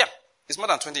like, it's more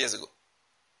than 20 years ago.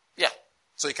 Yeah.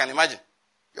 So you can imagine.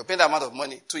 You're paying that amount of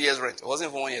money, 2 years rent. It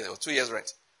wasn't even 1 year, it was 2 years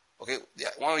rent. Okay,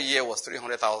 1 year was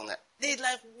 300,000. They're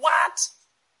like, what?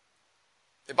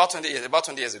 About 20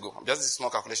 years ago. I'm just a small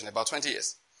calculation, about 20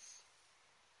 years.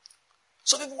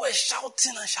 So people were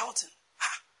shouting and shouting.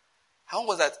 How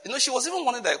was that? She was even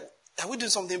wondering, like, are we doing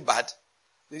something bad?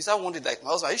 They started wondering, like,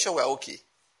 my husband, are you sure we're okay?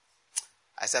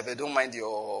 I said, but don't mind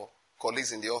your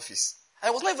colleagues in the office. And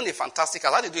it was not even a fantastic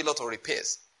house. I had to do a lot of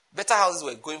repairs. Better houses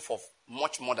were going for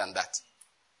much more than that.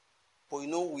 But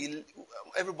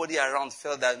everybody around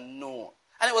felt that no.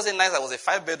 And it was it was a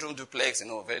 5-bedroom duplex,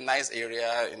 very nice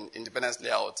area in Independence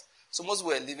Layout. So most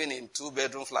were living in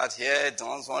 2-bedroom flat here,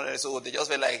 so they just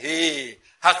felt like, hey,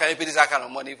 how can you pay this kind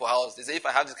of money for a house? They say, if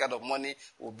I have this kind of money,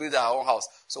 we'll build our own house.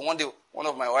 So one day, one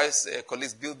of my wife's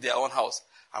colleagues built their own house.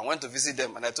 I went to visit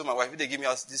them, and I told my wife, if they give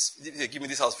me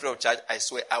this house free of charge, I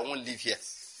swear I won't live here.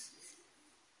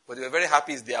 But they were very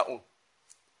happy it's their own.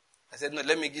 I said, no,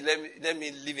 let me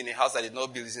live in a house I did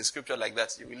not build. It's in scripture like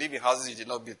that. You will live in houses you did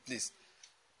not build, please.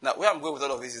 Now, where I'm going with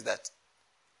all of this is that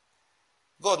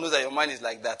God knows that your mind is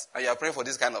like that, and you are praying for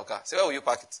this kind of car. So where will you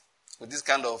park it? With this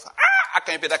kind of, how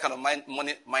can you pay that kind of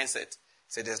money mindset?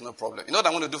 Say, there's no problem. You know what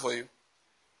I'm going to do for you?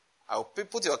 I'll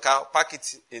put your car, park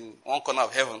it in one corner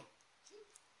of heaven.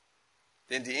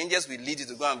 Then the angels will lead you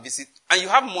to go and visit. And you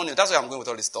have money. That's why I'm going with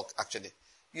all this talk, actually.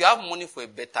 You have money for a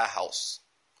better house.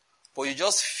 But you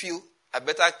just feel, I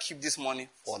better keep this money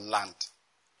for land.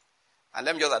 And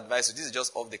let me just advise you, this is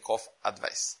just off the cuff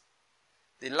advice.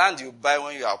 The land you buy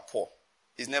when you are poor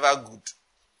is never good.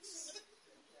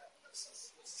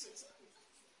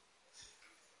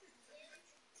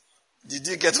 Did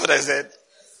you get what I said?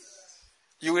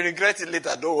 You will regret it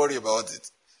later, don't worry about it.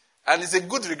 And it's a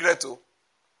good regret too.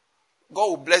 God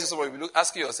will bless you so much. You will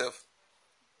ask yourself,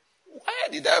 why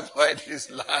did I buy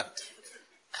this land?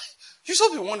 You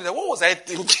should be wondering, what was I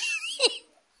thinking?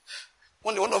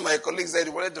 One of my colleagues said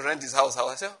he wanted to rent his house.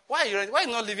 I said, why are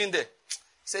you not living there?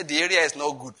 He said, the area is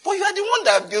not good. But you are the one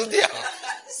that built the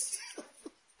house.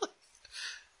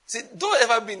 See, don't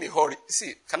ever be in a hurry.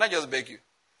 See, can I just beg you?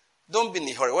 Don't be in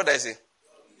a hurry. What did I say?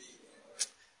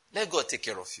 Let God take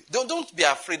care of you. Don't be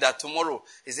afraid that tomorrow,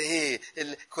 he say, hey,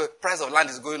 the price of land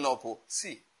is going up.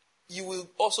 See, you will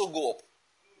also go up.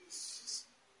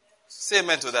 Say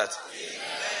amen to that.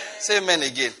 Amen. Say amen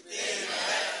again.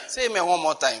 Amen. Say amen one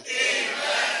more time.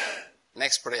 Amen.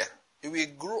 Next prayer. You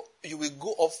will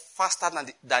go up faster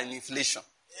than inflation.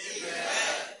 Amen.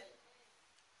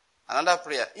 Another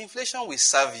prayer. Inflation will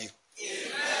serve you.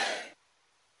 Amen.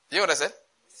 You hear what I said?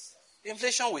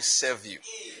 Inflation will serve you.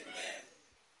 Amen.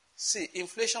 See,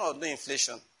 inflation or no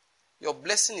inflation, your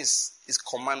blessing is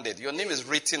commanded. Your name is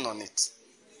written on it.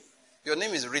 Your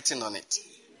name is written on it.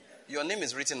 Your name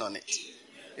is written on it.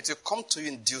 It will come to you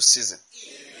in due season.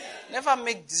 Never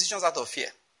make decisions out of fear.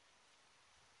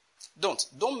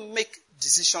 Don't make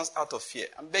decisions out of fear.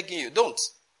 I'm begging you, don't.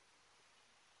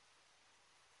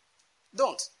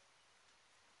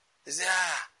 They say,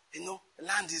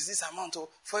 land is this amount,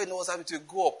 before you know what's happening, to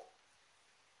go up.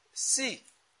 See,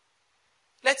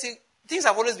 things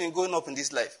have always been going up in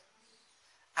this life.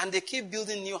 And they keep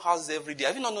building new houses every day.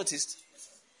 Have you not noticed?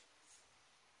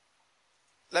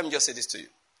 Let me just say this to you.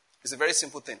 It's a very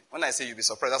simple thing. When I say you'll be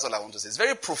surprised, that's all I want to say. It's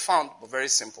very profound, but very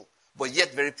simple. But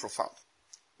yet very profound.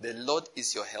 The Lord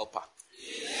is your helper.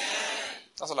 Amen.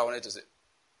 That's all I wanted to say.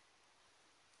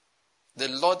 The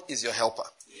Lord is your helper.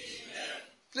 Amen.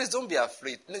 Please don't be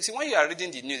afraid. Look, see, when you are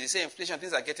reading the news, they say inflation,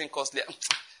 things are getting costlier.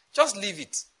 Just leave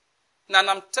it. Now,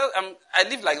 I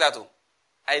live like that.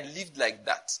 I lived like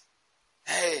that.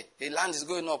 Hey, the land is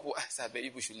going up. I said, I bet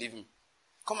people should leave me.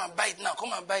 Come and buy it now.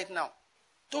 Come and buy it now.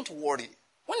 Don't worry.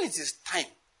 When it is time,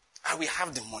 I will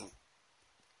have the money.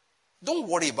 Don't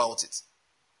worry about it.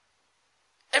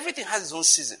 Everything has its own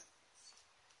season.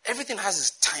 Everything has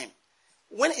its time.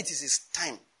 When it is its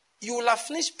time, you will have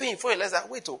finished paying for it.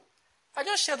 Wait, I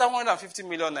just shared that 150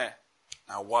 million there.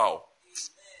 Now, wow.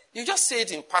 You just say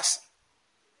it in passing.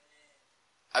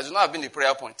 I do not have been the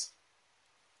prayer point.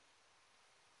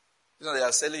 They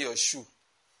are selling your shoe,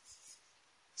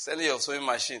 selling your sewing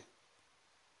machine,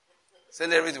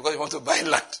 selling everything because you want to buy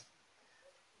land.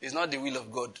 It's not the will of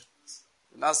God.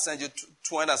 We now send you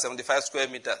 275 square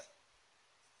meters.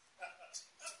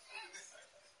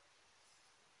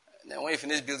 And then when you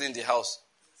finish building the house,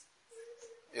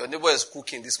 your neighbor is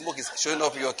cooking, the smoke is showing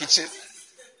up in your kitchen.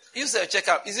 You say, check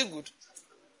out, is it good?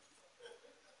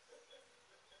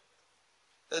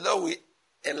 The Lord will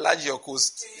enlarge your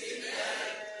coast. Amen.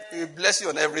 He will bless you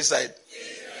on every side. Amen.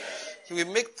 He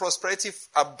will make prosperity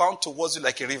abound towards you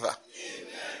like a river. Amen.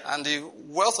 And the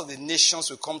wealth of the nations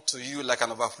will come to you like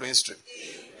an overflowing stream.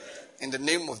 Amen. In the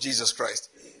name of Jesus Christ.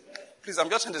 Amen. Please, I'm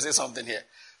just trying to say something here.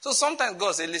 So sometimes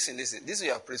God says, listen, this is what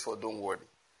you have prayed for, don't worry.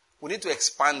 We need to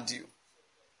expand you.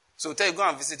 So we'll tell you, go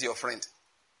and visit your friend.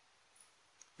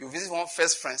 You visit one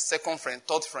first friend, second friend,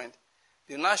 third friend.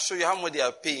 They'll now show you how much they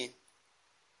are paying,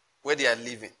 where they are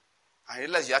living. And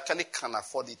realize you actually can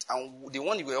afford it. And the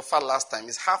one you were offered last time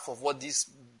is half of what these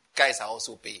guys are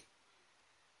also paying.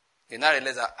 You now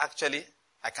realize that actually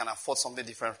I can afford something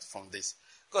different from this.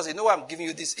 Because you know why I'm giving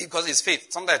you this? Because it's faith.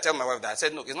 Sometimes I tell my wife that. I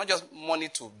said, no, it's not just money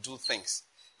to do things.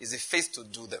 It's the faith to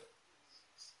do them.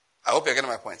 I hope you're getting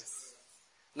my point.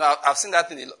 Now, I've seen that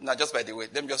thing, now just by the way.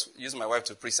 Let me just use my wife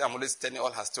to preach. I'm always telling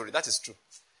all her story. That is true.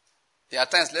 There are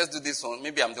times, let's do this one.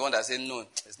 Maybe I'm the one that said, no,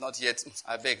 it's not yet.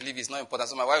 I beg, leave, it's not important.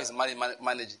 So my wife is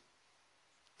managing.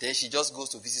 Then she just goes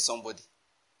to visit somebody.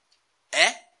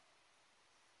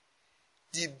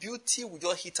 The beauty will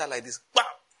just hit her like this. Bam!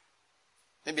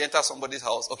 Maybe enter somebody's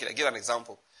house. Okay, I'll give an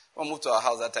example. When we moved to our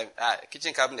house that time,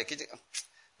 kitchen cabinet,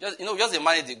 just the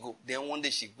money they go. Then one day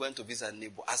she went to visit her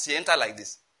neighbor. As she entered like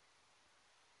this,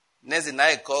 next day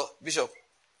night, call Bishop.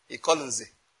 He called Nze.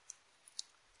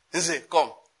 Nze,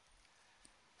 come.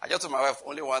 I just told my wife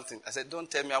only one thing. I said, don't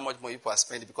tell me how much more people are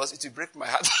spending because it will break my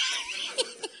heart.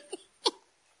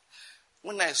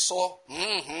 When I saw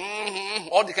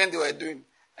all the kind they were doing,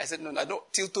 I said, no, I don't.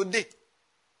 Till today,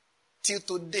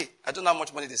 I don't know how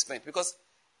much money they spent because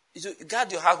you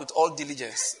guard your heart with all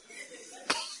diligence.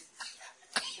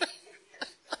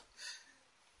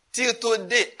 Till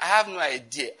today, I have no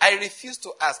idea. I refuse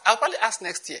to ask. I'll probably ask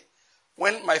next year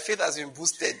when my faith has been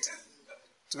boosted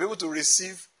to be able to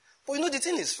receive. But the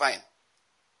thing is fine.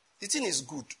 The thing is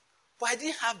good. But I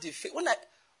didn't have the faith.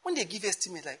 When they give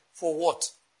estimate, like, for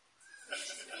what?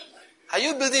 Are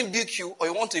you building BQ or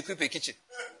you want to equip a kitchen?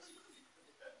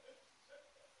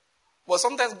 But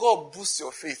sometimes God boosts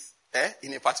your faith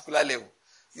in a particular level.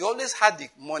 You always had the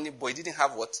money, but you didn't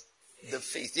have what? The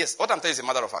faith. Yes, what I'm telling you is a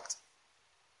matter of fact.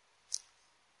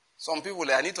 Some people,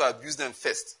 I need to abuse them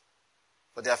first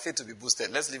for their faith to be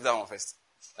boosted. Let's leave that one first.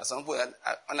 And some people,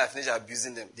 when I finish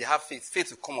abusing them, they have faith.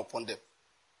 Faith will come upon them.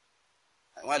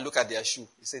 And when I look at their shoe,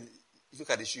 he said, look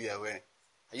at the shoe you are wearing.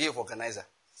 Are you an organizer?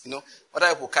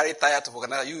 Other people carry tire to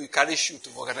organize. You carry shoe to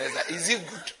organize that. Is it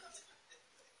good?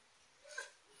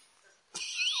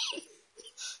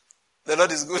 The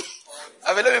Lord is good.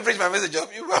 Let me preach my message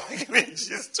up. You are making me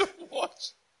just too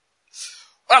much.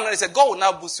 What I'm going to say, God will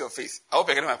now boost your faith. I hope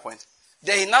you're getting my point.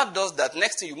 Then he now does that.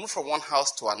 Next thing, you move from one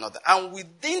house to another. And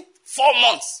within 4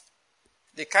 months,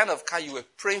 the kind of car you were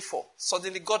praying for,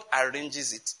 suddenly God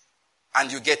arranges it.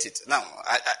 And you get it. Now,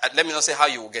 let me not say how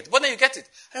you will get it. But then you get it.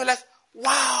 And you're like,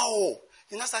 wow.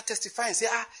 You now start testifying and say,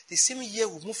 the same year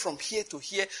we moved from here to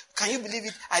here. Can you believe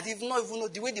it? I did not even know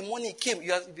the way the money came.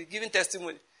 You have been giving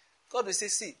testimony. God will say,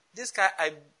 see, this guy,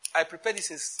 I prepared this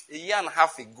since a year and a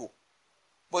half ago.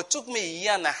 But it took me a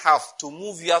year and a half to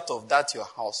move you out of that your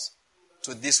house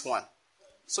to this one.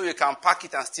 So you can pack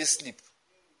it and still sleep.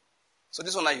 So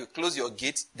this one now you close your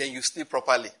gate, then you sleep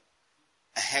properly.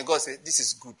 And God said, this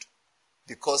is good.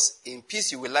 Because in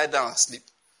peace you will lie down and sleep.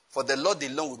 For the Lord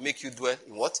alone will make you dwell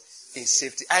in what? In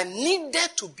safety. I needed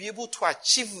to be able to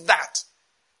achieve that.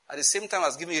 At the same time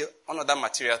as giving you another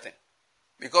material thing.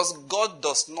 Because God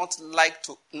does not like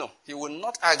to, he will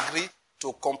not agree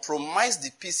to compromise the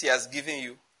peace he has given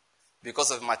you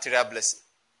because of material blessing.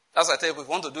 That's why I tell you, if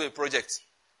you want to do a project,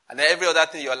 and then every other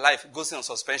thing in your life goes on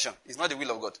suspension, it's not the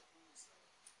will of God.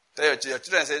 Tell your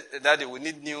children, say, Daddy, we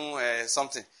need new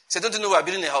something. Say, don't you know we are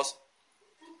building a house?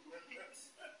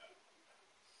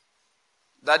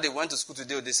 Daddy went to school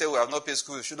today, they say we have not paid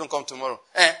school, you shouldn't come tomorrow.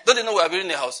 Don't you know we are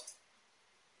building a house?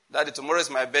 Daddy, tomorrow is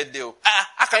my birthday.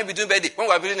 How can you be doing birthday when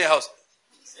we are building a house?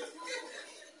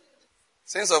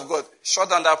 Saints of God, shut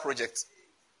down that project.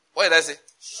 What did I say?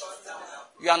 Shut down.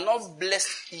 You are not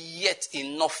blessed yet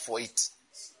enough for it.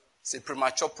 It's a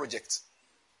premature project.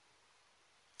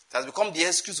 It has become the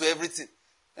excuse for everything.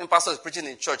 When pastor is preaching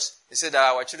in church, he said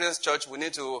that our children's church, we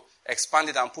need to expand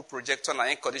it and put projector and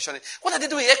air conditioning. What are they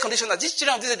doing with air conditioner? These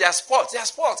children, they are sports. They are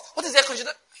sports. What is air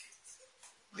conditioner?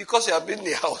 Because you have been in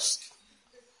the house.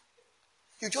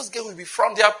 You just get will be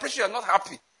from. They are preaching, you are not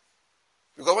happy.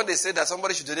 Because when they say that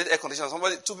somebody should donate air conditioner,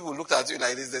 two people looked at you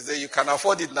like this. They say, you can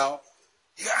afford it now.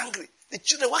 You're angry. The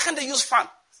children, why can't they use fan?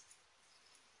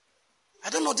 I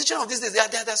don't know. The children of these days,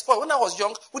 they're spoiled. When I was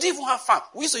young, we didn't even have fan.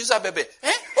 We used to use our baby.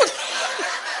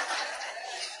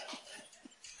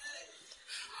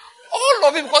 All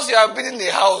of it because you have been in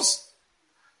the house.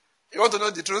 You want to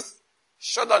know the truth?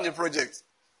 Shut down the project.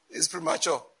 It's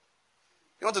premature.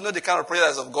 You want to know the kind of project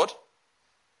that is of God?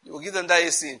 You will give them that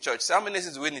AC in church. Say, how many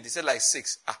ACs do we need? They say like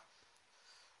 6.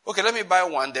 Okay, let me buy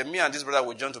one. Then me and this brother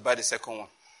will join to buy the second one.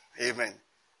 Amen.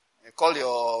 Call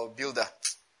your builder.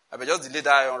 I will just delay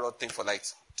that iron rod thing for like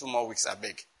 2 more weeks, I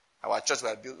beg. Our church,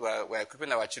 we're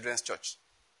equipping our children's church.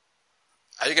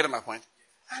 Are you getting my point?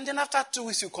 And then after 2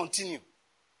 weeks, you continue.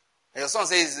 And your son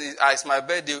says, it's my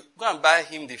birthday. Go and buy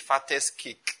him the fattest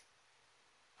cake.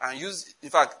 And in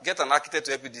fact, get an architect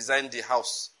to help you design the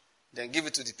house. Then give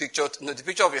it to the picture. The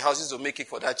picture of your house is to make it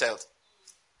for that child.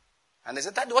 And they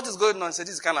said, Daddy, what is going on? He said,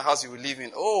 this is the kind of house you will live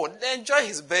in. Oh, then enjoy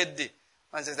his birthday.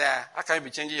 And he said, how can you be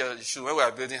changing your shoe when we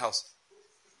are building house?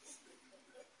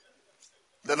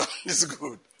 The Lord is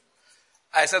good.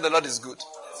 I said the Lord is good.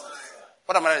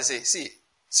 What am I going to say? See,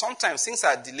 sometimes things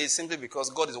are delayed simply because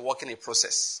God is working a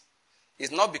process.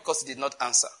 It's not because he did not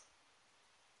answer.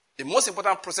 The most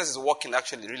important process is working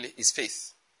actually really is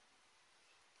faith.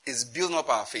 It's building up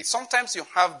our faith. Sometimes you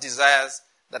have desires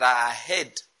that are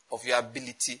ahead of your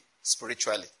ability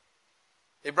spiritually.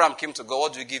 Abraham came to God,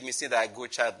 what do you give me? Say that I go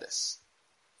childless.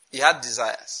 He had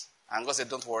desires. And God said,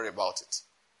 don't worry about it.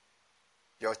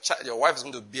 Your wife is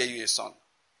going to bear you a son.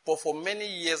 But for many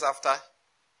years after,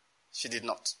 she did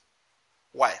not.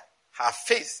 Why? Her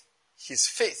faith, his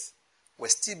faith,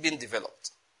 was still being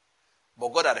developed.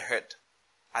 But God had heard.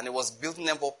 And it was building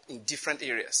them up in different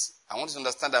areas. I want you to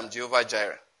understand that I'm Jehovah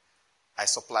Jireh. I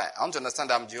supply. I want you to understand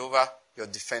that I'm Jehovah, your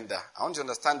defender. I want you to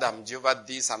understand that I'm Jehovah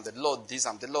this, I'm the Lord this,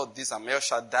 I'm the Lord this, I'm El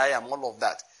Shaddai, I'm all of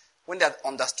that. When they had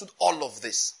understood all of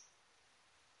this,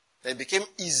 then it became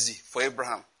easy for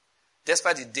Abraham,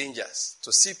 despite the dangers,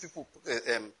 to see people,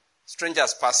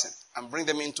 strangers passing, and bring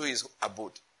them into his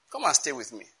abode. Come and stay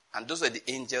with me. And those were the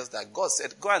angels that God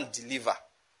said, go and deliver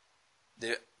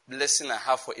the blessing I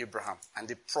have for Abraham. And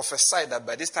they prophesied that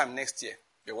by this time next year,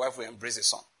 your wife will embrace a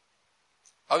son.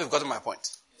 I hope you've gotten my point.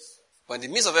 Yes, but in the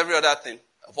midst of every other thing,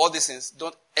 of all these things,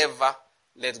 don't ever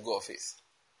let go of faith.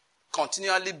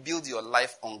 Continually build your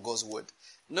life on God's word.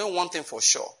 Knowing one thing for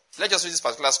sure. Let's just read this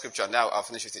particular scripture and now I'll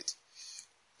finish with it.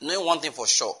 Knowing one thing for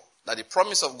sure, that the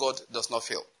promise of God does not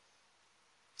fail.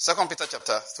 2 Peter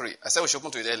chapter 3. I said we should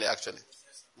open to it earlier actually.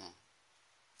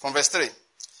 From verse 3.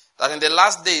 That in the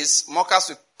last days, mockers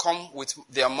will come with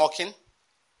their mocking,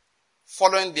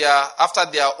 following after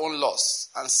their own lusts,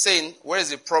 and saying, where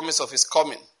is the promise of his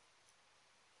coming?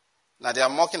 Now they are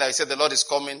mocking that he said the Lord is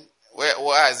coming.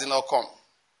 Where has he not come?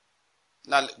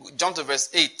 Now jump to verse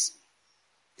 8.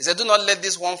 He said, do not let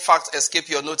this one fact escape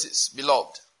your notice,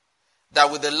 beloved,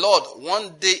 that with the Lord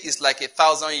 1 day is like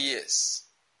 1,000 years,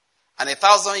 and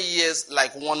 1,000 years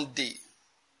like 1 day.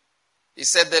 He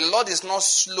said, the Lord is not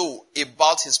slow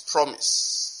about his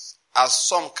promise, as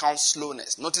some count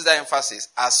slowness. Notice that emphasis,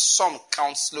 as some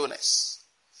count slowness.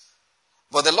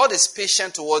 But the Lord is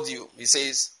patient toward you, he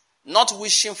says, not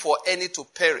wishing for any to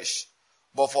perish,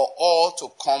 but for all to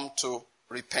come to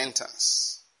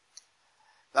repentance.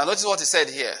 Now notice what he said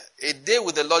here. A day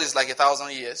with the Lord is like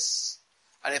 1,000 years.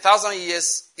 And 1,000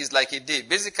 years is like a day.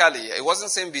 Basically, it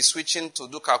wasn't saying be switching to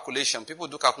do calculation. People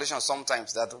do calculation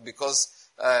sometimes that because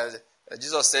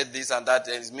Jesus said this and that,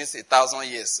 it means 1,000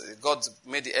 years. God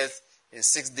made the earth in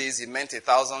 6 days. He meant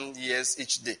 1,000 years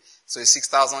each day. So it's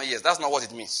 6,000 years. That's not what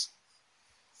it means.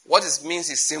 What it means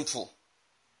is simple.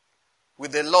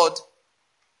 With the Lord,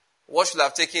 what should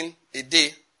have taken a day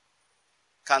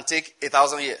can take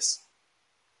 1,000 years.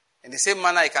 In the same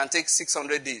manner, it can take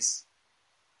 600 days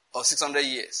or 600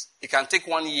 years. It can take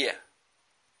 1 year.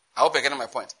 I hope you're getting my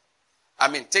point. I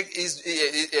mean,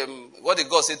 what did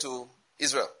God say to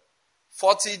Israel?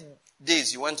 40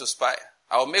 days you went to spy.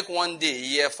 I will make 1 day a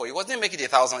year for you. What did he make it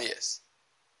 1,000 years?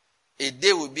 A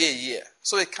day will be a year.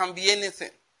 So it can be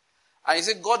anything. And you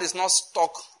see, God is not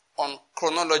stuck on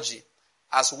chronology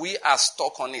as we are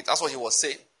stuck on it. That's what he was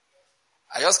saying.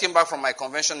 I just came back from my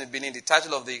convention in Benin. The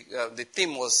title of the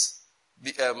theme was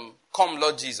Come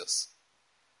Lord Jesus.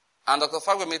 And Dr.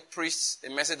 Fagwemi preached a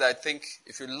message that I think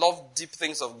if you love deep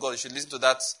things of God, you should listen to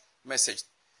that message.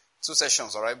 2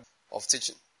 sessions, all right, of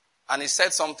teaching. And he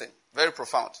said something very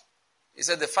profound. He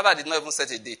said the Father did not even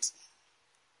set a date.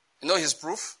 You know his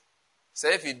proof? He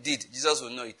said if he did, Jesus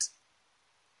will know it.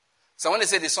 So when they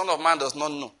say the Son of Man does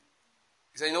not know,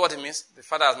 he said, you know what it means? The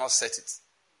Father has not set it.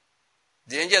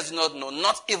 The angels do not know,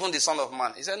 not even the Son of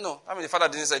Man. He said, no. I mean, the Father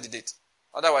didn't set the date.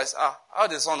 Otherwise, how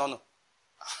did the Son not know?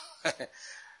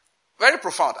 Very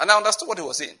profound. And I understood what he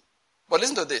was saying. But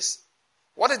listen to this.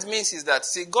 What it means is that,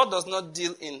 see, God does not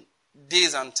deal in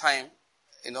days and time,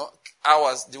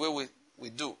 hours, the way we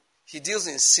do. He deals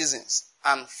in seasons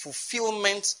and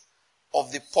fulfillment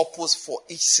of the purpose for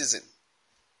each season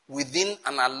within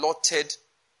an allotted,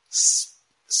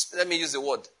 let me use the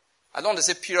word. I don't want to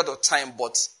say period of time,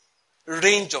 but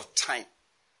range of time.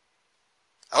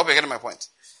 I hope you're getting my point.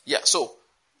 Yeah, so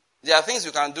there are things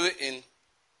you can do in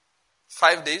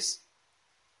 5 days.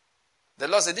 The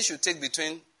Lord said this should take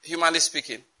between, humanly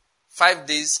speaking, 5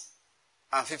 days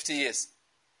and 50 years.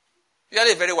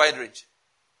 Usually a very wide range.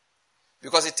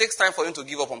 Because it takes time for him to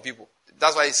give up on people.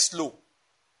 That's why it's slow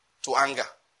to anger.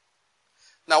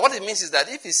 Now what it means is that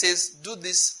if he says, do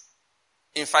this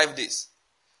in 5 days,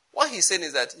 what he's saying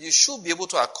is that you should be able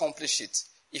to accomplish it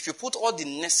if you put all the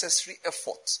necessary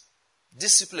effort,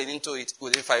 discipline into it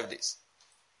within 5 days.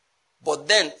 But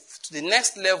then, to the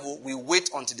next level, we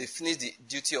wait until they finish the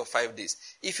duty of 5 days.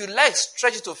 If you like,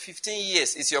 stretch it to 15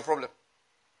 years, it's your problem.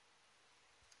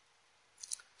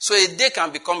 So a day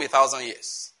can become 1,000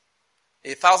 years.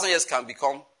 1,000 years can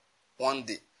become 1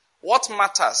 day. What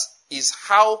matters is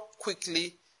how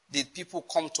quickly did people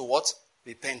come to what?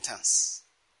 Repentance.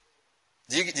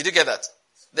 Did you get that?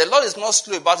 The Lord is not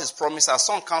slow about his promise, as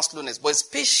some count slowness, but is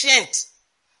patient,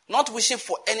 not wishing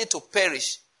for any to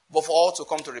perish, but for all to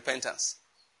come to repentance.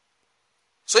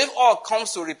 So if all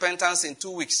comes to repentance in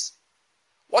 2 weeks,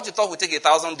 what you thought would take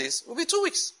 1,000 days will be 2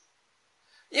 weeks.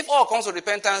 If all comes to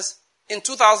repentance in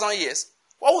 2,000 years,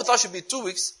 what we thought should be 2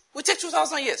 weeks will take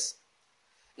 2,000 years.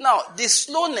 Now, the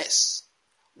slowness,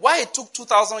 why it took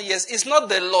 2,000 years, is not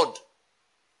the Lord.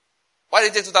 Why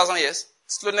did it take 2,000 years?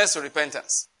 Slowness to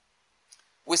repentance.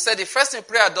 We said the first thing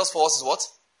prayer does for us is what?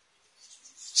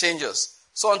 Changes.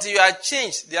 So until you are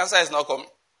changed, the answer is not coming.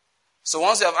 So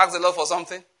once you have asked the Lord for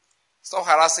something, stop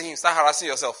harassing him, start harassing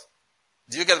yourself.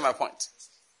 Do you get my point?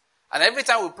 And every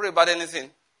time we pray about anything,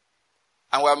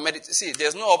 and we are meditating, see,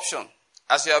 there's no option.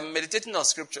 As you are meditating on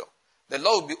scripture, the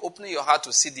Lord will be opening your heart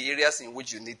to see the areas in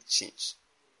which you need change.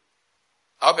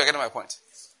 I hope you're getting my point.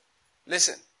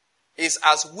 Listen, it's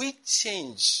as we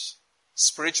change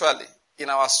spiritually, in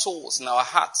our souls, in our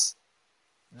hearts,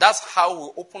 that's how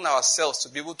we open ourselves to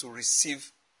be able to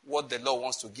receive what the Lord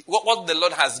wants to give. What the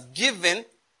Lord has given,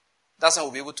 that's how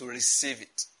we'll be able to receive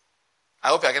it. I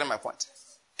hope you're getting my point.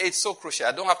 It's so crucial.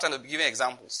 I don't have time to be giving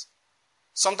examples.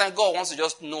 Sometimes God wants to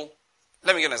just know.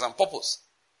 Let me give an example. Purpose.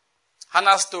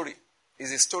 Hannah's story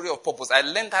is a story of purpose. I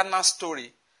learned Hannah's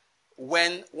story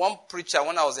when one preacher,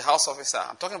 when I was a house officer,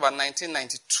 I'm talking about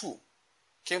 1992,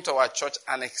 came to our church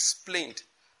and explained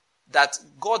that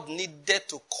God needed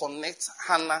to connect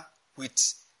Hannah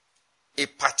with a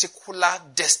particular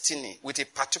destiny, with a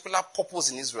particular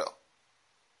purpose in Israel.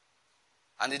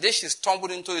 And the day she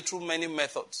stumbled into it through many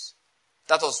methods,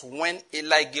 that was when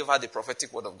Eli gave her the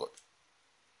prophetic word of God.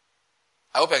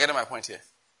 I hope you're getting my point here.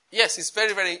 Yes, it's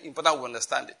very, very important we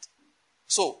understand it.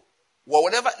 So,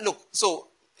 so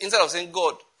instead of saying,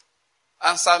 God,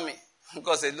 answer me,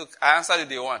 God said, look, I answered you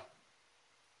day one.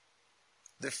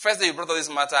 The first day you brought up this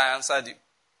matter, I answered you.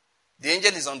 The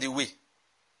angel is on the way.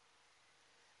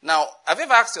 Now, have you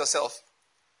ever asked yourself,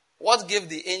 what gave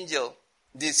the angel,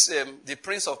 the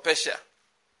prince of Persia,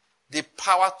 the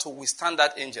power to withstand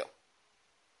that angel?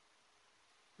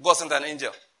 God sent an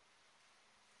angel.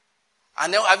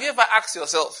 And now, have you ever asked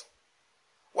yourself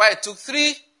why it took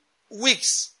 3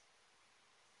 weeks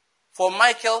for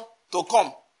Michael to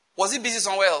come? Was he busy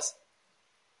somewhere else?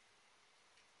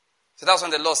 So that's when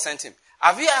the Lord sent him.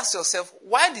 Have you asked yourself,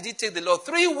 why did it take the Lord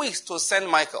 3 weeks to send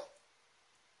Michael?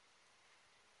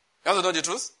 You want to know the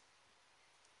truth?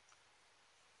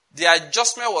 The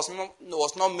adjustment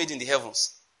was not made in the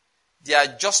heavens. The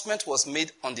adjustment was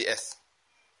made on the earth.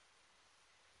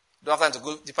 Don't have time to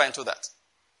go deeper into that.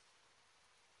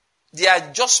 The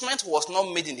adjustment was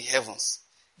not made in the heavens.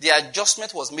 The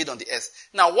adjustment was made on the earth.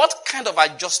 Now, what kind of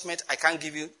adjustment I can't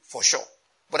give you for sure.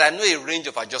 But I know a range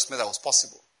of adjustments that was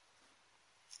possible.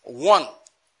 One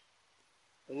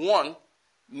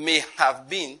may have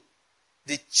been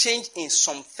the change in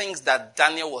some things that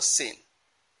Daniel was saying.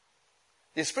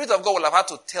 The Spirit of God will have had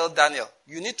to tell Daniel,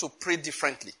 you need to pray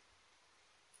differently.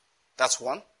 That's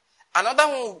one. Another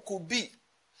one could be,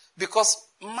 because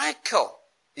Michael,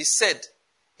 he said,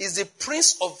 is the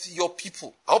prince of your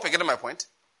people. I hope you're getting my point.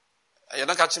 You're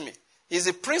not catching me. He's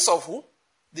the prince of who?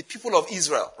 The people of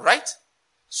Israel, right?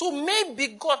 So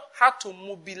maybe God had to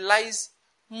mobilize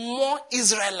more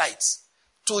Israelites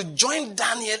to join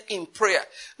Daniel in prayer.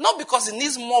 Not because he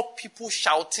needs more people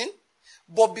shouting,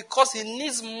 but because he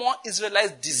needs more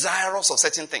Israelites desirous of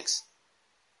certain things.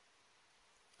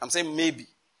 I'm saying maybe.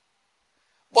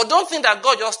 But don't think that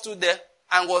God just stood there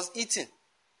and was eating.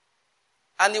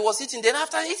 And he was eating. Then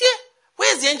after eating,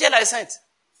 where's the angel I sent?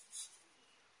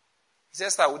 He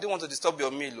says, sir, we didn't want to disturb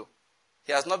your meal.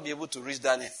 He has not been able to reach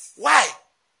Daniel. Why?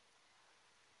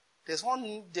 There's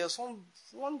one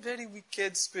very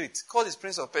wicked spirit called the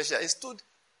Prince of Persia. He stood,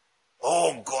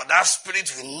 oh God, that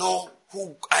spirit will know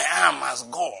who I am as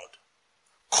God.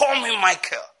 Call me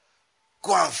Michael.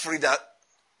 Go and free that.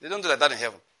 They don't do like that in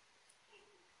heaven.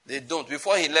 They don't.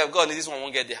 Before he left, God, this one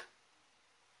won't get there.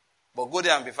 But go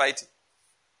there and be fighting.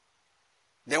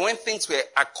 Then when things were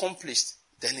accomplished,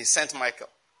 then he sent Michael.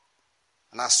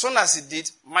 And as soon as he did,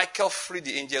 Michael freed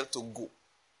the angel to go.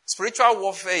 Spiritual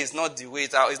warfare is not the way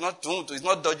it out. It's not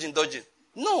dodging.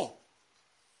 No.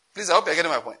 Please, I hope you're getting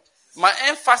my point. My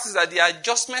emphasis is that the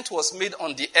adjustment was made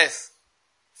on the earth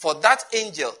for that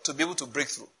angel to be able to break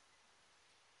through.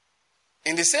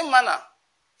 In the same manner,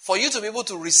 for you to be able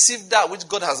to receive that which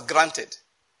God has granted,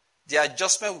 the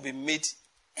adjustment will be made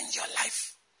in your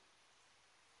life.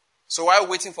 So while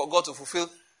waiting for God to fulfill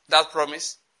that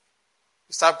promise,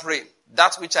 you start praying,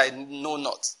 that which I know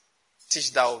not,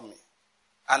 teach thou me.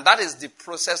 And that is the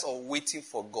process of waiting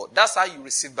for God. That's how you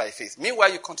receive by faith.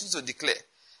 Meanwhile, you continue to declare,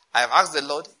 I have asked the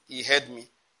Lord, he heard me,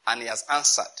 and he has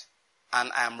answered,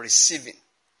 and I am receiving.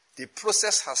 The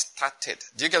process has started.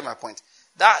 Do you get my point?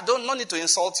 No need to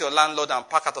insult your landlord and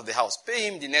pack out of the house. Pay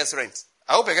him the next rent.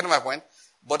 I hope you're getting my point.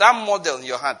 But that model in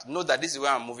your hand, know that this is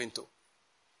where I'm moving to.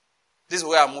 This is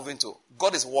where I'm moving to.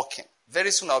 God is working.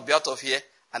 Very soon I'll be out of here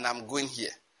and I'm going here.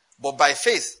 But by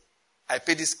faith, I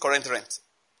pay this current rent.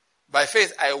 By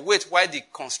faith, I wait while the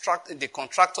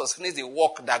contractors finish the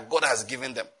work that God has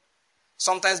given them.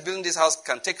 Sometimes building this house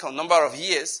can take a number of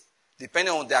years,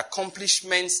 depending on the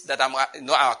accomplishments that I'm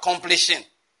accomplishing.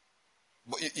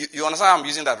 But you understand I'm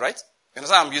using that, right? You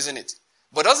understand I'm using it.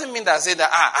 But it doesn't mean that I say that,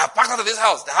 I packed out of this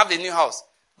house, I have a new house.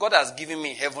 God has given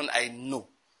me heaven, I know.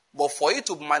 But for it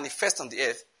to manifest on the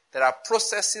earth, there are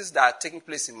processes that are taking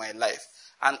place in my life.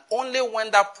 And only when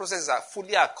that process is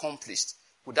fully accomplished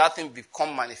will that thing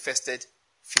become manifested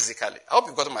physically. I hope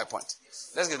you've gotten my point.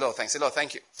 Yes. Let's give the Lord thanks. Say, Lord,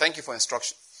 thank you. Thank you for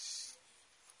instruction.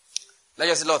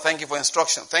 Let's just say, Lord, thank you for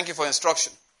instruction. Thank you for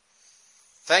instruction.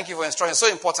 Thank you for instruction. So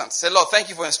important. Say, Lord, thank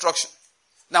you for instruction.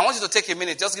 Now, I want you to take a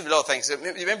minute. Just give the Lord thanks.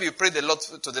 Maybe you pray to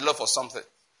the Lord for something.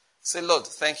 Say, Lord,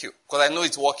 thank you. Because I know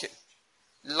it's working.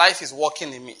 Life is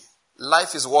working in me.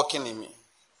 Life is working in me.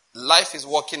 Life is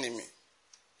working in me.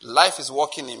 Life is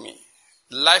working in me.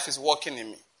 Life is working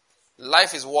in me.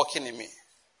 Life is working in me.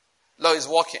 Lord, it's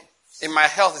working. In my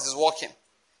health, it is working.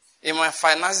 In my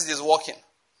finances, it is working.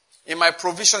 In my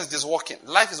provisions, it is working.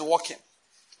 Life is working.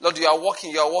 Lord, you are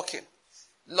working. You are working.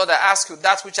 Lord, I ask you,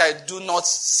 that which I do not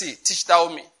see, teach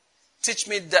thou me. Teach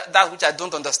me that which I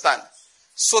don't understand,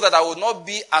 so that I will not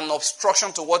be an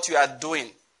obstruction to what you are doing.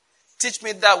 Teach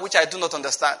me that which I do not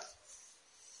understand,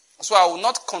 so I will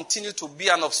not continue to be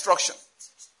an obstruction.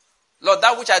 Lord,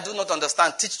 that which I do not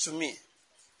understand, teach to me,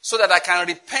 so that I can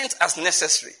repent as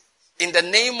necessary. In the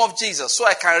name of Jesus, so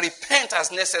I can repent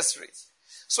as necessary.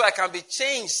 So I can be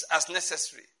changed as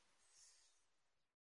necessary.